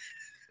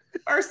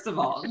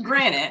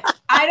 granted,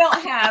 I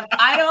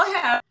don't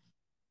have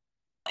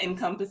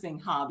encompassing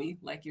hobby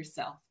like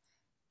yourself.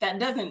 That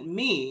doesn't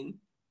mean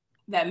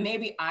that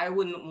maybe I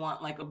wouldn't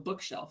want like a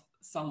bookshelf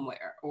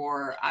somewhere,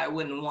 or I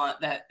wouldn't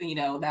want that,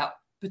 that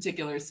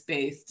particular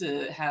space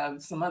to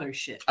have some other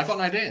shit. I've got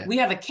an idea. We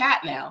have a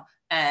cat now,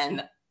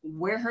 and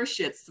where her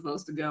shit's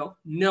supposed to go,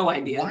 no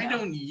idea. Why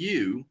don't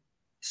you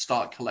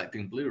start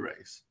collecting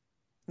Blu-rays?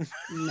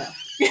 No.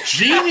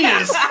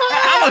 Genius!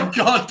 I'm a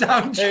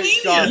goddamn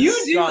genius.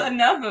 You do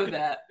enough of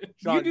that.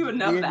 You do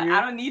enough of that.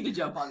 I don't need to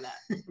jump on that.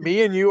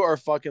 Me and you are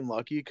fucking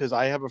lucky because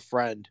I have a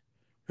friend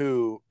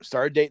who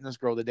started dating this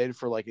girl. They dated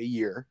for like a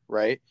year,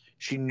 right?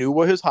 She knew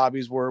what his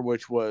hobbies were,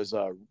 which was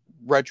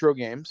retro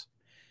games.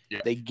 Yeah.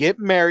 They get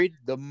married.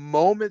 The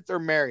moment they're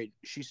married,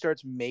 she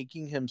starts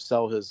making him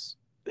sell his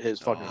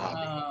fucking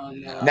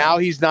hobby. No. Now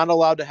he's not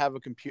allowed to have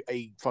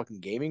a fucking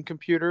gaming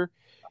computer.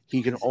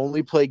 He can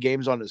only play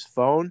games on his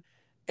phone.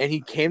 And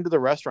he came to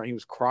the restaurant. He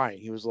was crying.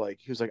 He was like,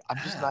 I'm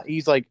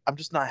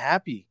just not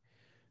happy.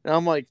 And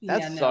I'm like,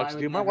 that sucks,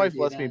 dude. My wife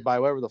lets me buy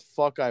whatever the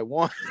fuck I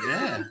want.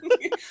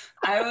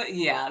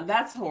 Yeah.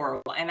 That's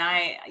horrible. And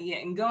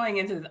and going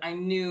into this, I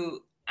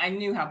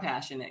knew how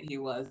passionate he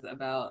was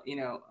about,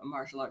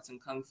 martial arts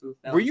and kung fu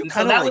films. Were you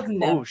kind of like,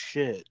 oh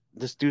shit,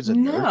 this dude's a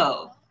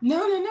nerd?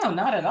 No,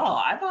 not at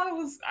all. I thought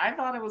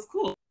it was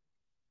cool.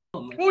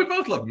 With well, we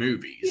both love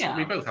movies. Yeah,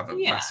 we both have a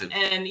massive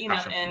and you know,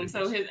 passion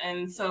for movies.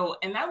 and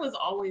that was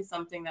always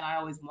something that I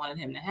always wanted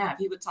him to have.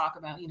 He would talk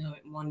about, you know,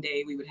 one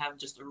day we would have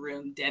just a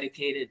room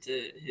dedicated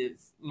to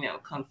his, you know,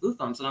 kung fu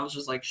films, and I was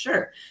just like,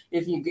 sure,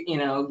 if you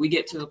know, we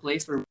get to a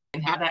place where we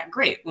can have that,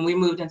 great. When we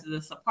moved into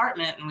this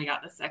apartment and we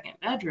got the second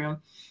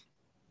bedroom,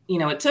 you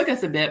know, it took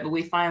us a bit, but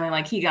we finally,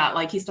 like,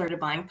 he started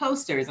buying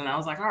posters, and I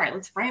was like, all right,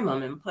 let's frame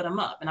them and put them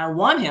up, and I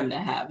want him to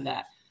have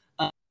that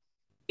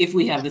if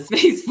we have the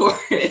space for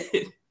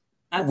it.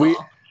 That's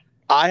all.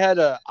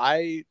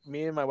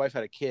 Me and my wife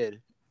had a kid,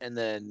 and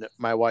then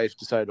my wife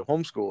decided to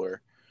homeschool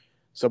her.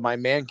 So my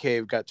man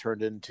cave got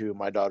turned into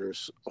my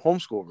daughter's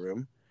homeschool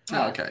room.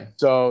 Oh, okay.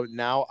 So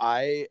now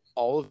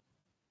all of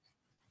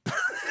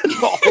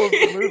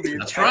the movies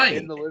That's are right.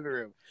 in the living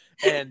room.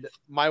 And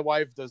my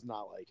wife does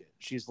not like it.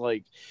 She's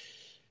like,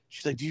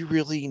 do you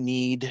really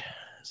need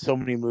so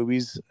many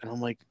movies? And I'm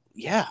like,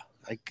 yeah,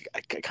 I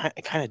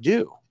kind of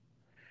do.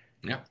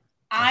 Yeah.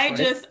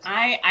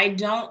 I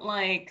don't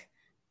like,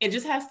 it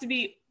just has to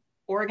be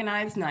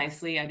organized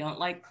nicely. I don't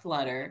like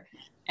clutter.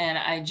 And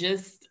I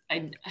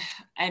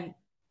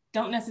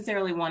don't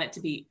necessarily want it to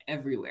be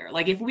everywhere.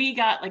 Like if we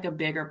got like a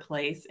bigger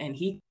place and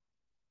he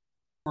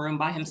room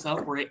by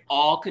himself where it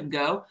all could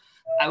go,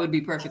 I would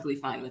be perfectly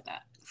fine with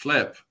that.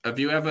 Flip, have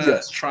you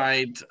ever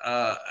tried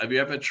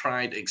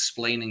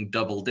explaining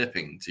double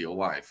dipping to your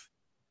wife?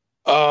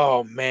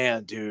 Oh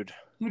man, dude.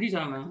 What are you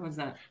talking about? What's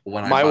that?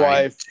 When my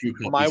wife, two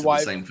copies of the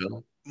same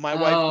film. My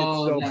wife gets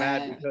so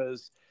mad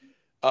because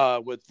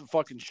with the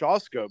fucking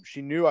Shawscope,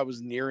 she knew I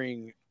was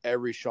nearing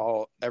every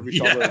Shaw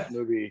Brothers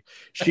movie.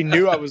 She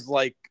knew I was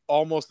like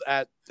almost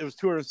at, it was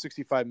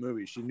 265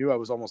 movies. She knew I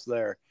was almost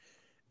there.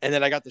 And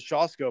then I got the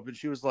Shawscope and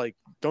she was like,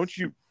 don't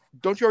you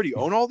already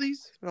own all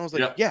these? And I was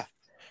like, yeah.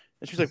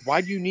 And she's like,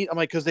 why do you need, I'm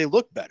like, because they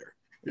look better.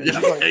 Yeah,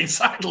 like,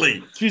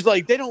 exactly. She's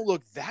like, they don't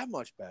look that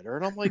much better.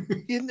 And I'm like,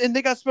 and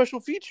they got special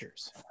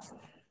features.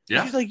 Yeah.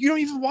 And she's like, you don't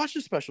even watch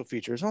the special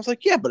features. And I was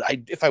like, yeah, but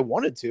if I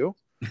wanted to.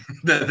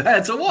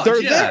 That's a watch.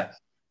 They're there.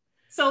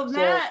 So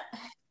that,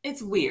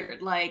 it's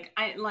weird. Like,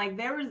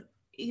 there was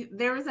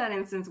that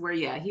instance where,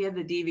 he had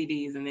the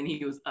DVDs and then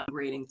he was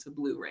upgrading to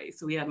Blu-ray.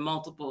 So we had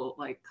multiple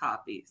like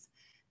copies.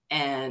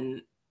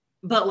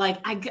 But like,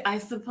 I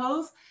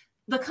suppose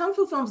the Kung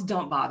Fu films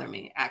don't bother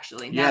me,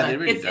 actually. Yeah, they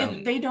really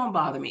don't. They don't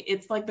bother me.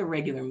 It's like the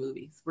regular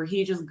movies where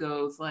he just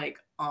goes like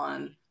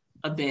on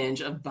a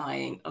binge of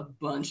buying a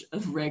bunch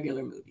of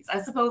regular movies.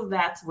 I suppose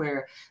that's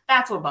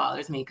what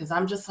bothers me, because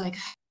I'm just like,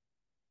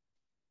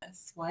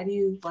 why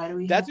do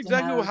we? That's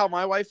exactly how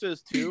my wife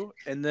is too.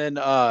 And then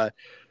Harry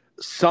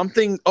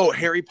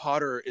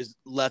Potter is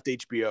left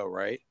HBO,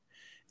 right?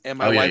 And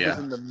my wife was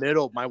in the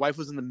middle. My wife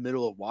was in the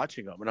middle of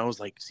watching them, and I was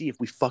like, "See, if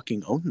we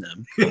fucking own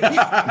them,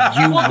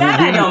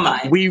 I don't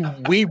mind.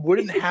 We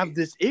wouldn't have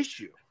this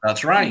issue."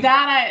 That's right.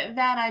 That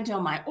I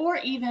don't mind. Or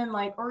even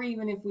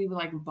if we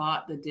like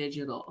bought the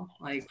digital,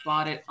 like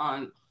bought it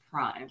on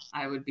Prime,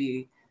 I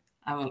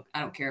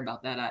don't care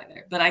about that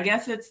either. But I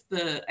guess it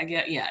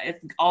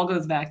all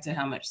goes back to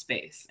how much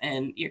space.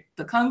 And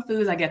the Kung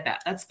Fu's, I get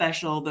that. That's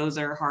special. Those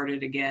are harder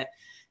to get,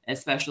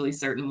 especially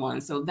certain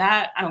ones. So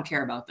that, I don't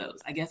care about those.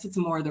 I guess it's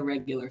more the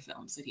regular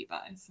films that he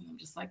buys. And I'm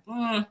just like,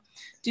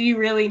 do you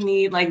really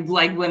need, like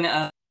when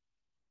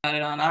about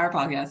it on our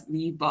podcast,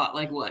 we bought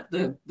like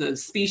the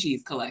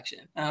Species collection.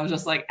 And I was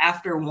just like,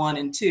 after 1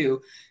 and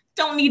 2,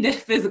 don't need to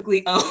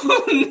physically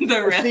own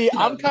the rest. See,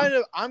 I'm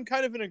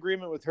kind of in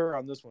agreement with her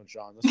on this one,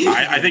 Sean.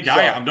 I think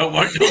I am. Don't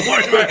worry.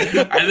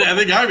 I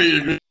think I'm in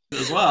agreement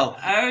as well.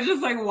 I was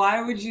just like,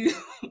 why would you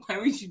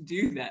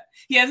do that?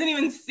 He hasn't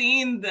even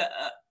seen the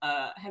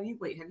have you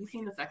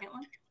seen the second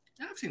one?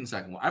 Yeah, I've seen the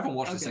second one. I haven't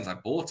watched it since I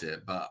bought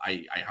it, but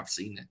I have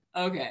seen it.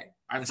 Okay.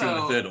 I haven't seen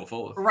the third or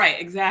fourth. Right,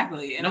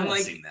 exactly. And no I'm one's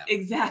like, seen that.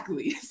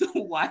 Exactly. So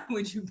why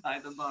would you buy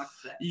the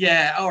box set?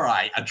 Yeah, all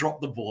right. I dropped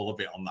the ball a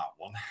bit on that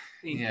one.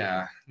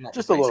 Not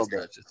just a little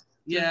bit.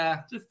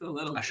 Yeah, just a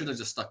little. I should have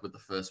just stuck with the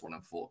first one in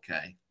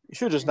 4K. You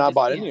should have just not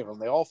bought any of them.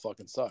 They all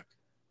fucking suck.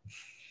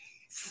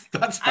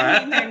 That's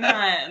fair. I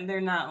mean, they're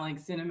not like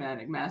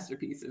cinematic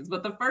masterpieces,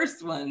 but the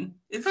first one,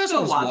 it's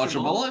still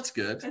watchable. It's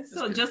good. It's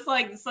still just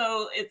like,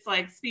 so it's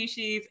like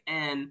Species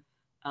and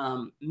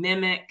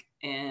Mimic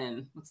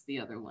and what's the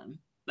other one?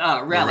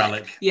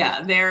 Relic.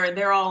 Yeah,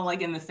 they're all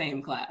like in the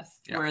same class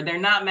where they're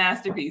not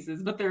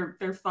masterpieces, but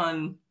they're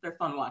fun. They're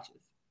fun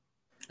watches.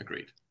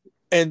 Agreed.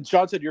 And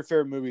Sean said your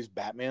favorite movie is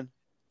Batman.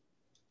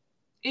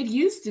 It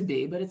used to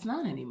be, but it's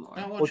not anymore.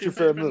 What's your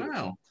favorite movie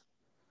now?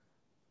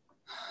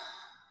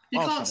 You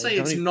can't say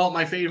it's not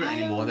my favorite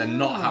anymore, then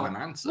not have an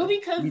answer. Well,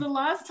 because the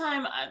last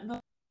time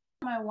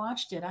I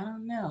watched it, I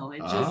don't know.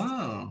 It just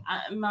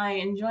my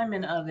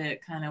enjoyment of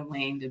it kind of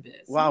waned a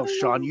bit. So wow,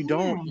 Sean, you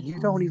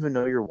don't even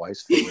know your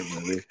wife's favorite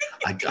movie.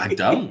 I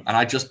don't, and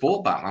I just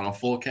bought Batman on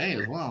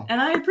 4K as well. And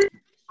I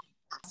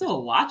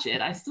still watch it.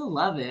 I still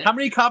love it. How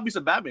many copies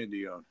of Batman do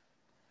you own?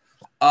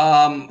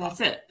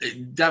 That's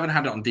it. Devin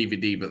had it on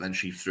DVD, but then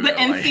she threw it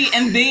and away. see,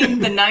 and being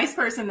the nice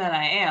person that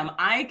I am,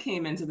 I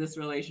came into this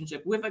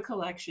relationship with a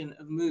collection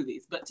of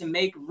movies. But to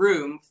make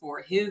room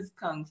for his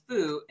kung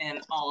fu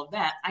and all of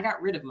that, I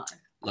got rid of mine.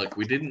 Look,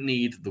 we didn't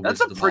need the That's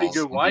Wizard a of pretty Oz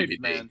good on wife, DVD.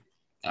 man.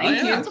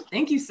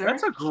 Thank you, sir.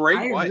 That's a great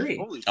I wife. agree.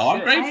 Holy Oh, I'm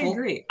shit. grateful. I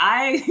agree.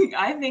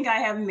 I think I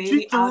have maybe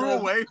She threw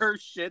away her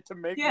shit to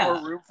make more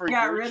room for you.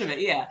 Got rid of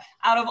it. Yeah.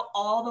 Out of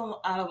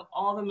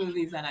all the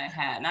movies that I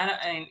had, and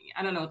I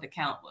don't know what the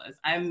count was.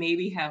 I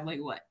maybe have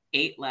like what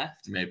 8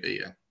 left.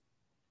 Maybe,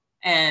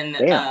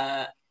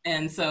 yeah.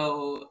 And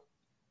so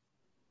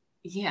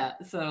yeah,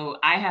 so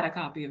I had a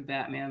copy of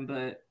Batman,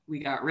 but we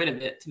got rid of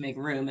it to make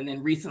room, and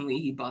then recently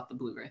he bought the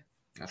Blu-ray.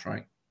 That's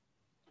right.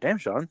 Damn,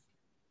 Sean.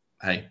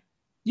 Hey.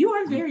 You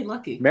are very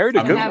lucky. Married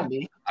a good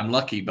one. I'm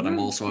lucky, but I'm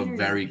also a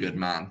very good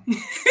man.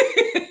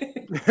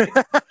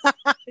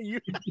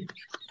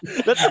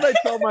 That's what I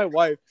tell my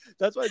wife.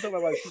 That's what I tell my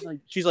wife.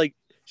 She's like,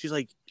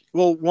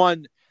 well,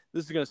 one,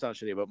 this is gonna sound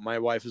shitty, but my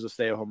wife is a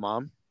stay-at-home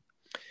mom.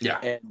 Yeah.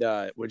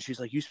 And when she's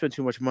like, you spend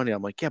too much money,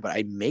 I'm like, yeah, but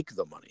I make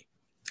the money.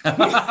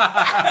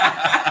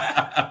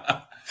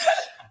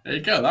 There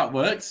you go. That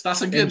works.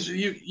 That's a good.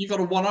 You got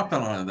a one-up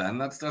on her then.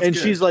 That's and good.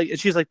 she's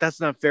like, that's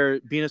not fair.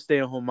 Being a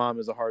stay-at-home mom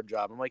is a hard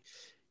job. I'm like,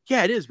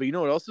 yeah, it is. But you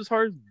know what else is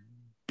hard?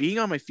 Being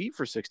on my feet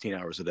for 16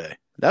 hours a day.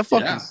 That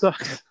fucking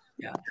sucks.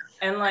 Yeah.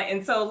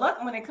 And so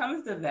look, when it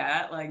comes to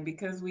that, like,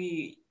 because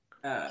we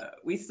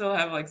still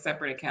have like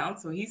separate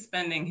accounts, so he's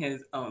spending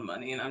his own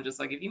money, and I'm just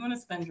like, if you want to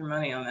spend your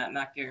money on that,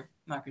 knock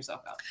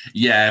yourself out.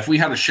 Yeah, if we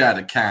had a shared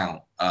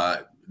account,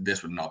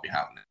 this would not be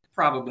happening.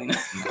 Probably not.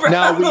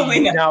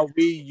 Now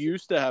we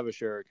used to have a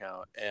share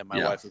account, and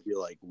my wife would be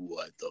like,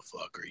 "What the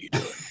fuck are you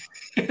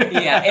doing?"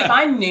 Yeah,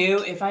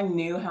 if I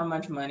knew how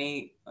much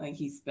money like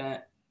he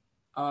spent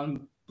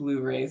on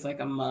Blu-rays like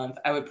a month,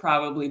 I would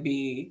probably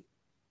be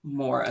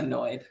more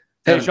annoyed.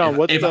 Hey, Sean,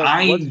 what's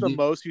the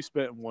most you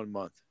spent in 1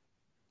 month?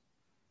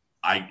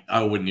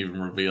 I wouldn't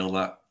even reveal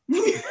that.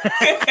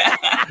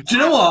 Do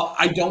you know what?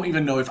 I don't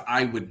even know if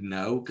I would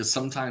know, because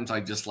sometimes I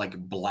just like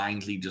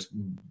blindly just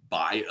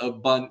buy a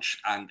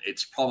bunch, and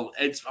it's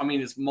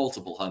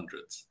multiple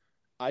hundreds.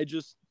 I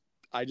just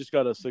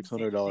got a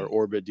 $600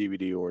 Orbit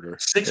DVD order.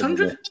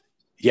 600?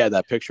 Yeah,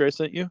 that picture I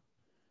sent you.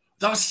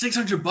 That was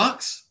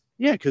 $600.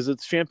 Yeah, because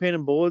it's Champagne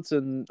and Bullets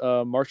and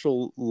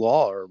Martial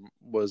Law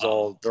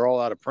they're all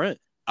out of print.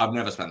 I've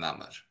never spent that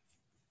much.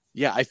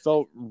 Yeah, I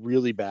felt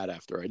really bad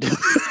after I did.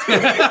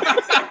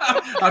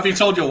 Have you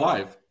told your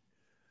wife?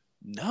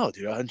 No,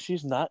 dude, and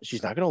she's not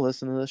going to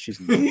listen to this.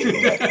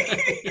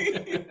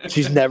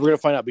 She's never going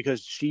to find out,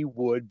 because she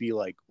would be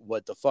like,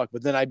 "What the fuck?"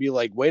 But then I'd be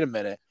like, "Wait a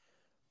minute,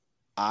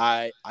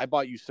 I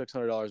bought you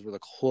 $600 worth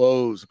of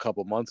clothes a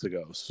couple months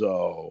ago,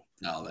 so."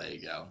 Oh, there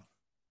you go.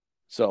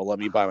 So let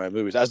me buy my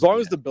movies as long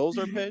as the bills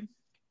are paid.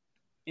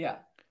 Yeah,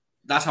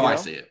 that's how I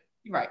see it.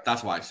 Right.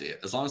 That's why I see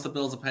it. As long as the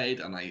bills are paid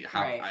and I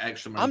have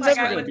extra money. I'm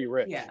never going to be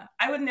rich. Yeah,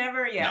 I would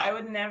never. Yeah, no. I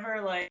would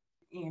never like.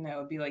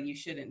 Be like, you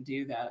shouldn't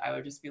do that. I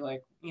would just be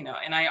like,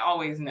 and I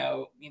always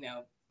know,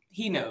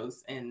 he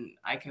knows, and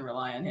I can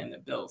rely on him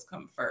that bills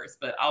come first.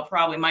 But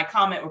my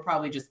comment would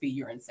probably just be,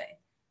 you're insane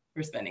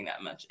for spending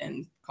that much,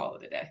 and call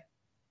it a day.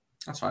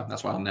 That's fine.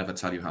 That's why I'll never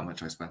tell you how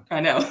much I spend. I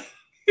know.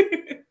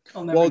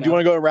 Well, do you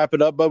want to go and wrap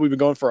it up, bud? We've been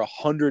going for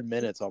 100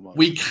 minutes almost.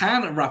 We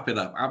can wrap it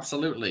up.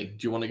 Absolutely.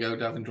 Do you want to go,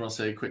 Devin? Do you want to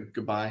say a quick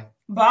goodbye?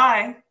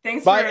 Bye.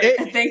 Thanks for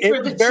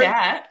the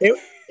chat.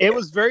 It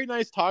was very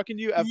nice talking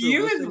to you after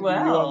you listening as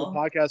well. to you on the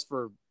podcast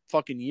for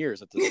fucking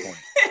years at this point.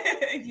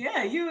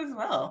 Yeah, you as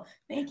well.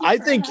 Thank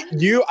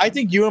you. I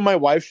think you and my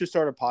wife should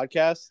start a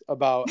podcast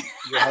about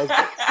your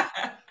husband.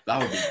 That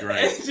would be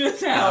great. It's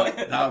just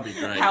that would be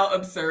great. How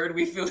absurd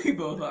we feel we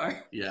both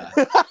are. Yeah.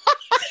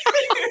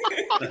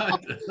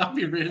 That'd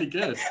be really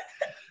good.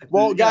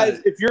 Well,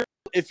 guys,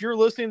 if you're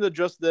listening to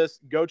just this,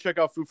 go check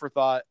out Food for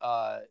Thought.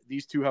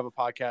 These two have a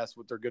podcast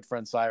with their good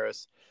friend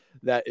Cyrus.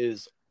 That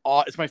is,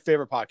 it's my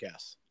favorite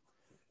podcast.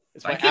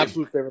 It's my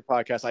absolute favorite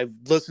podcast. I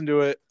listen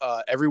to it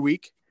every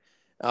week.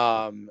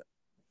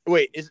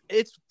 Wait,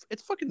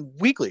 it's fucking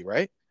weekly,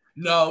 right?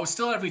 No,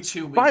 still every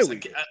 2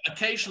 weeks.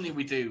 Occasionally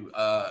we do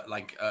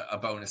a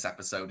bonus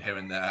episode here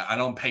and there.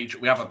 And on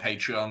Patreon, we have a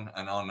Patreon,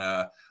 and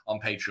on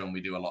Patreon we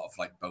do a lot of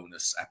like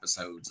bonus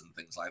episodes and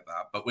things like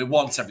that. But we're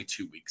once every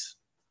 2 weeks.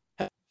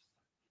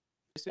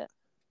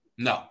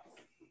 No.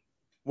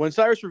 When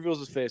Cyrus reveals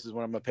his face is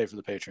when I'm gonna pay for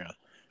the Patreon.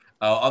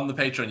 On the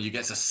Patreon, you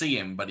get to see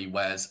him, but he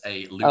wears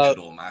a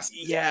luchador mask.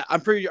 Yeah,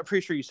 I'm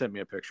pretty sure you sent me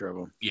a picture of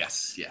him.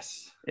 Yes.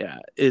 Yeah,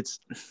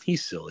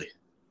 he's silly.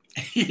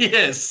 He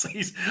is.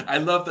 I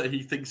love that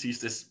he thinks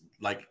he's this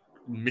like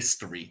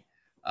mystery.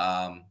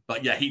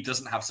 But yeah, he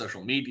doesn't have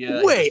social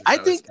media. Wait, I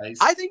think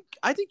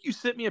you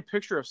sent me a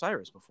picture of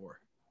Cyrus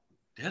before.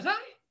 Did I?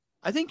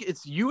 I think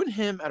it's you and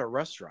him at a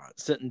restaurant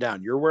sitting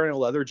down. You're wearing a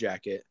leather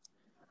jacket.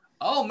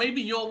 Oh,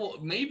 maybe you're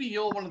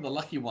one of the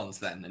lucky ones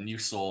then, and you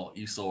saw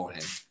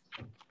him.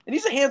 And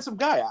he's a handsome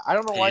guy. I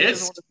don't know why he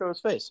doesn't want to show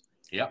his face.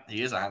 Yep,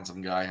 he is a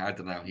handsome guy. I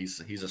don't know. He's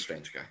a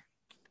strange guy.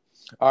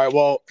 All right.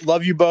 Well,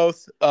 love you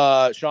both.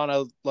 Sean,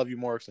 I love you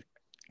more because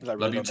I really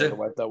Love you don't know too. your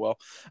wife that well.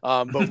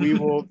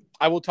 But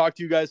I will talk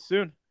to you guys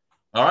soon.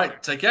 All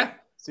right. Take care.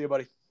 See you,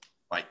 buddy.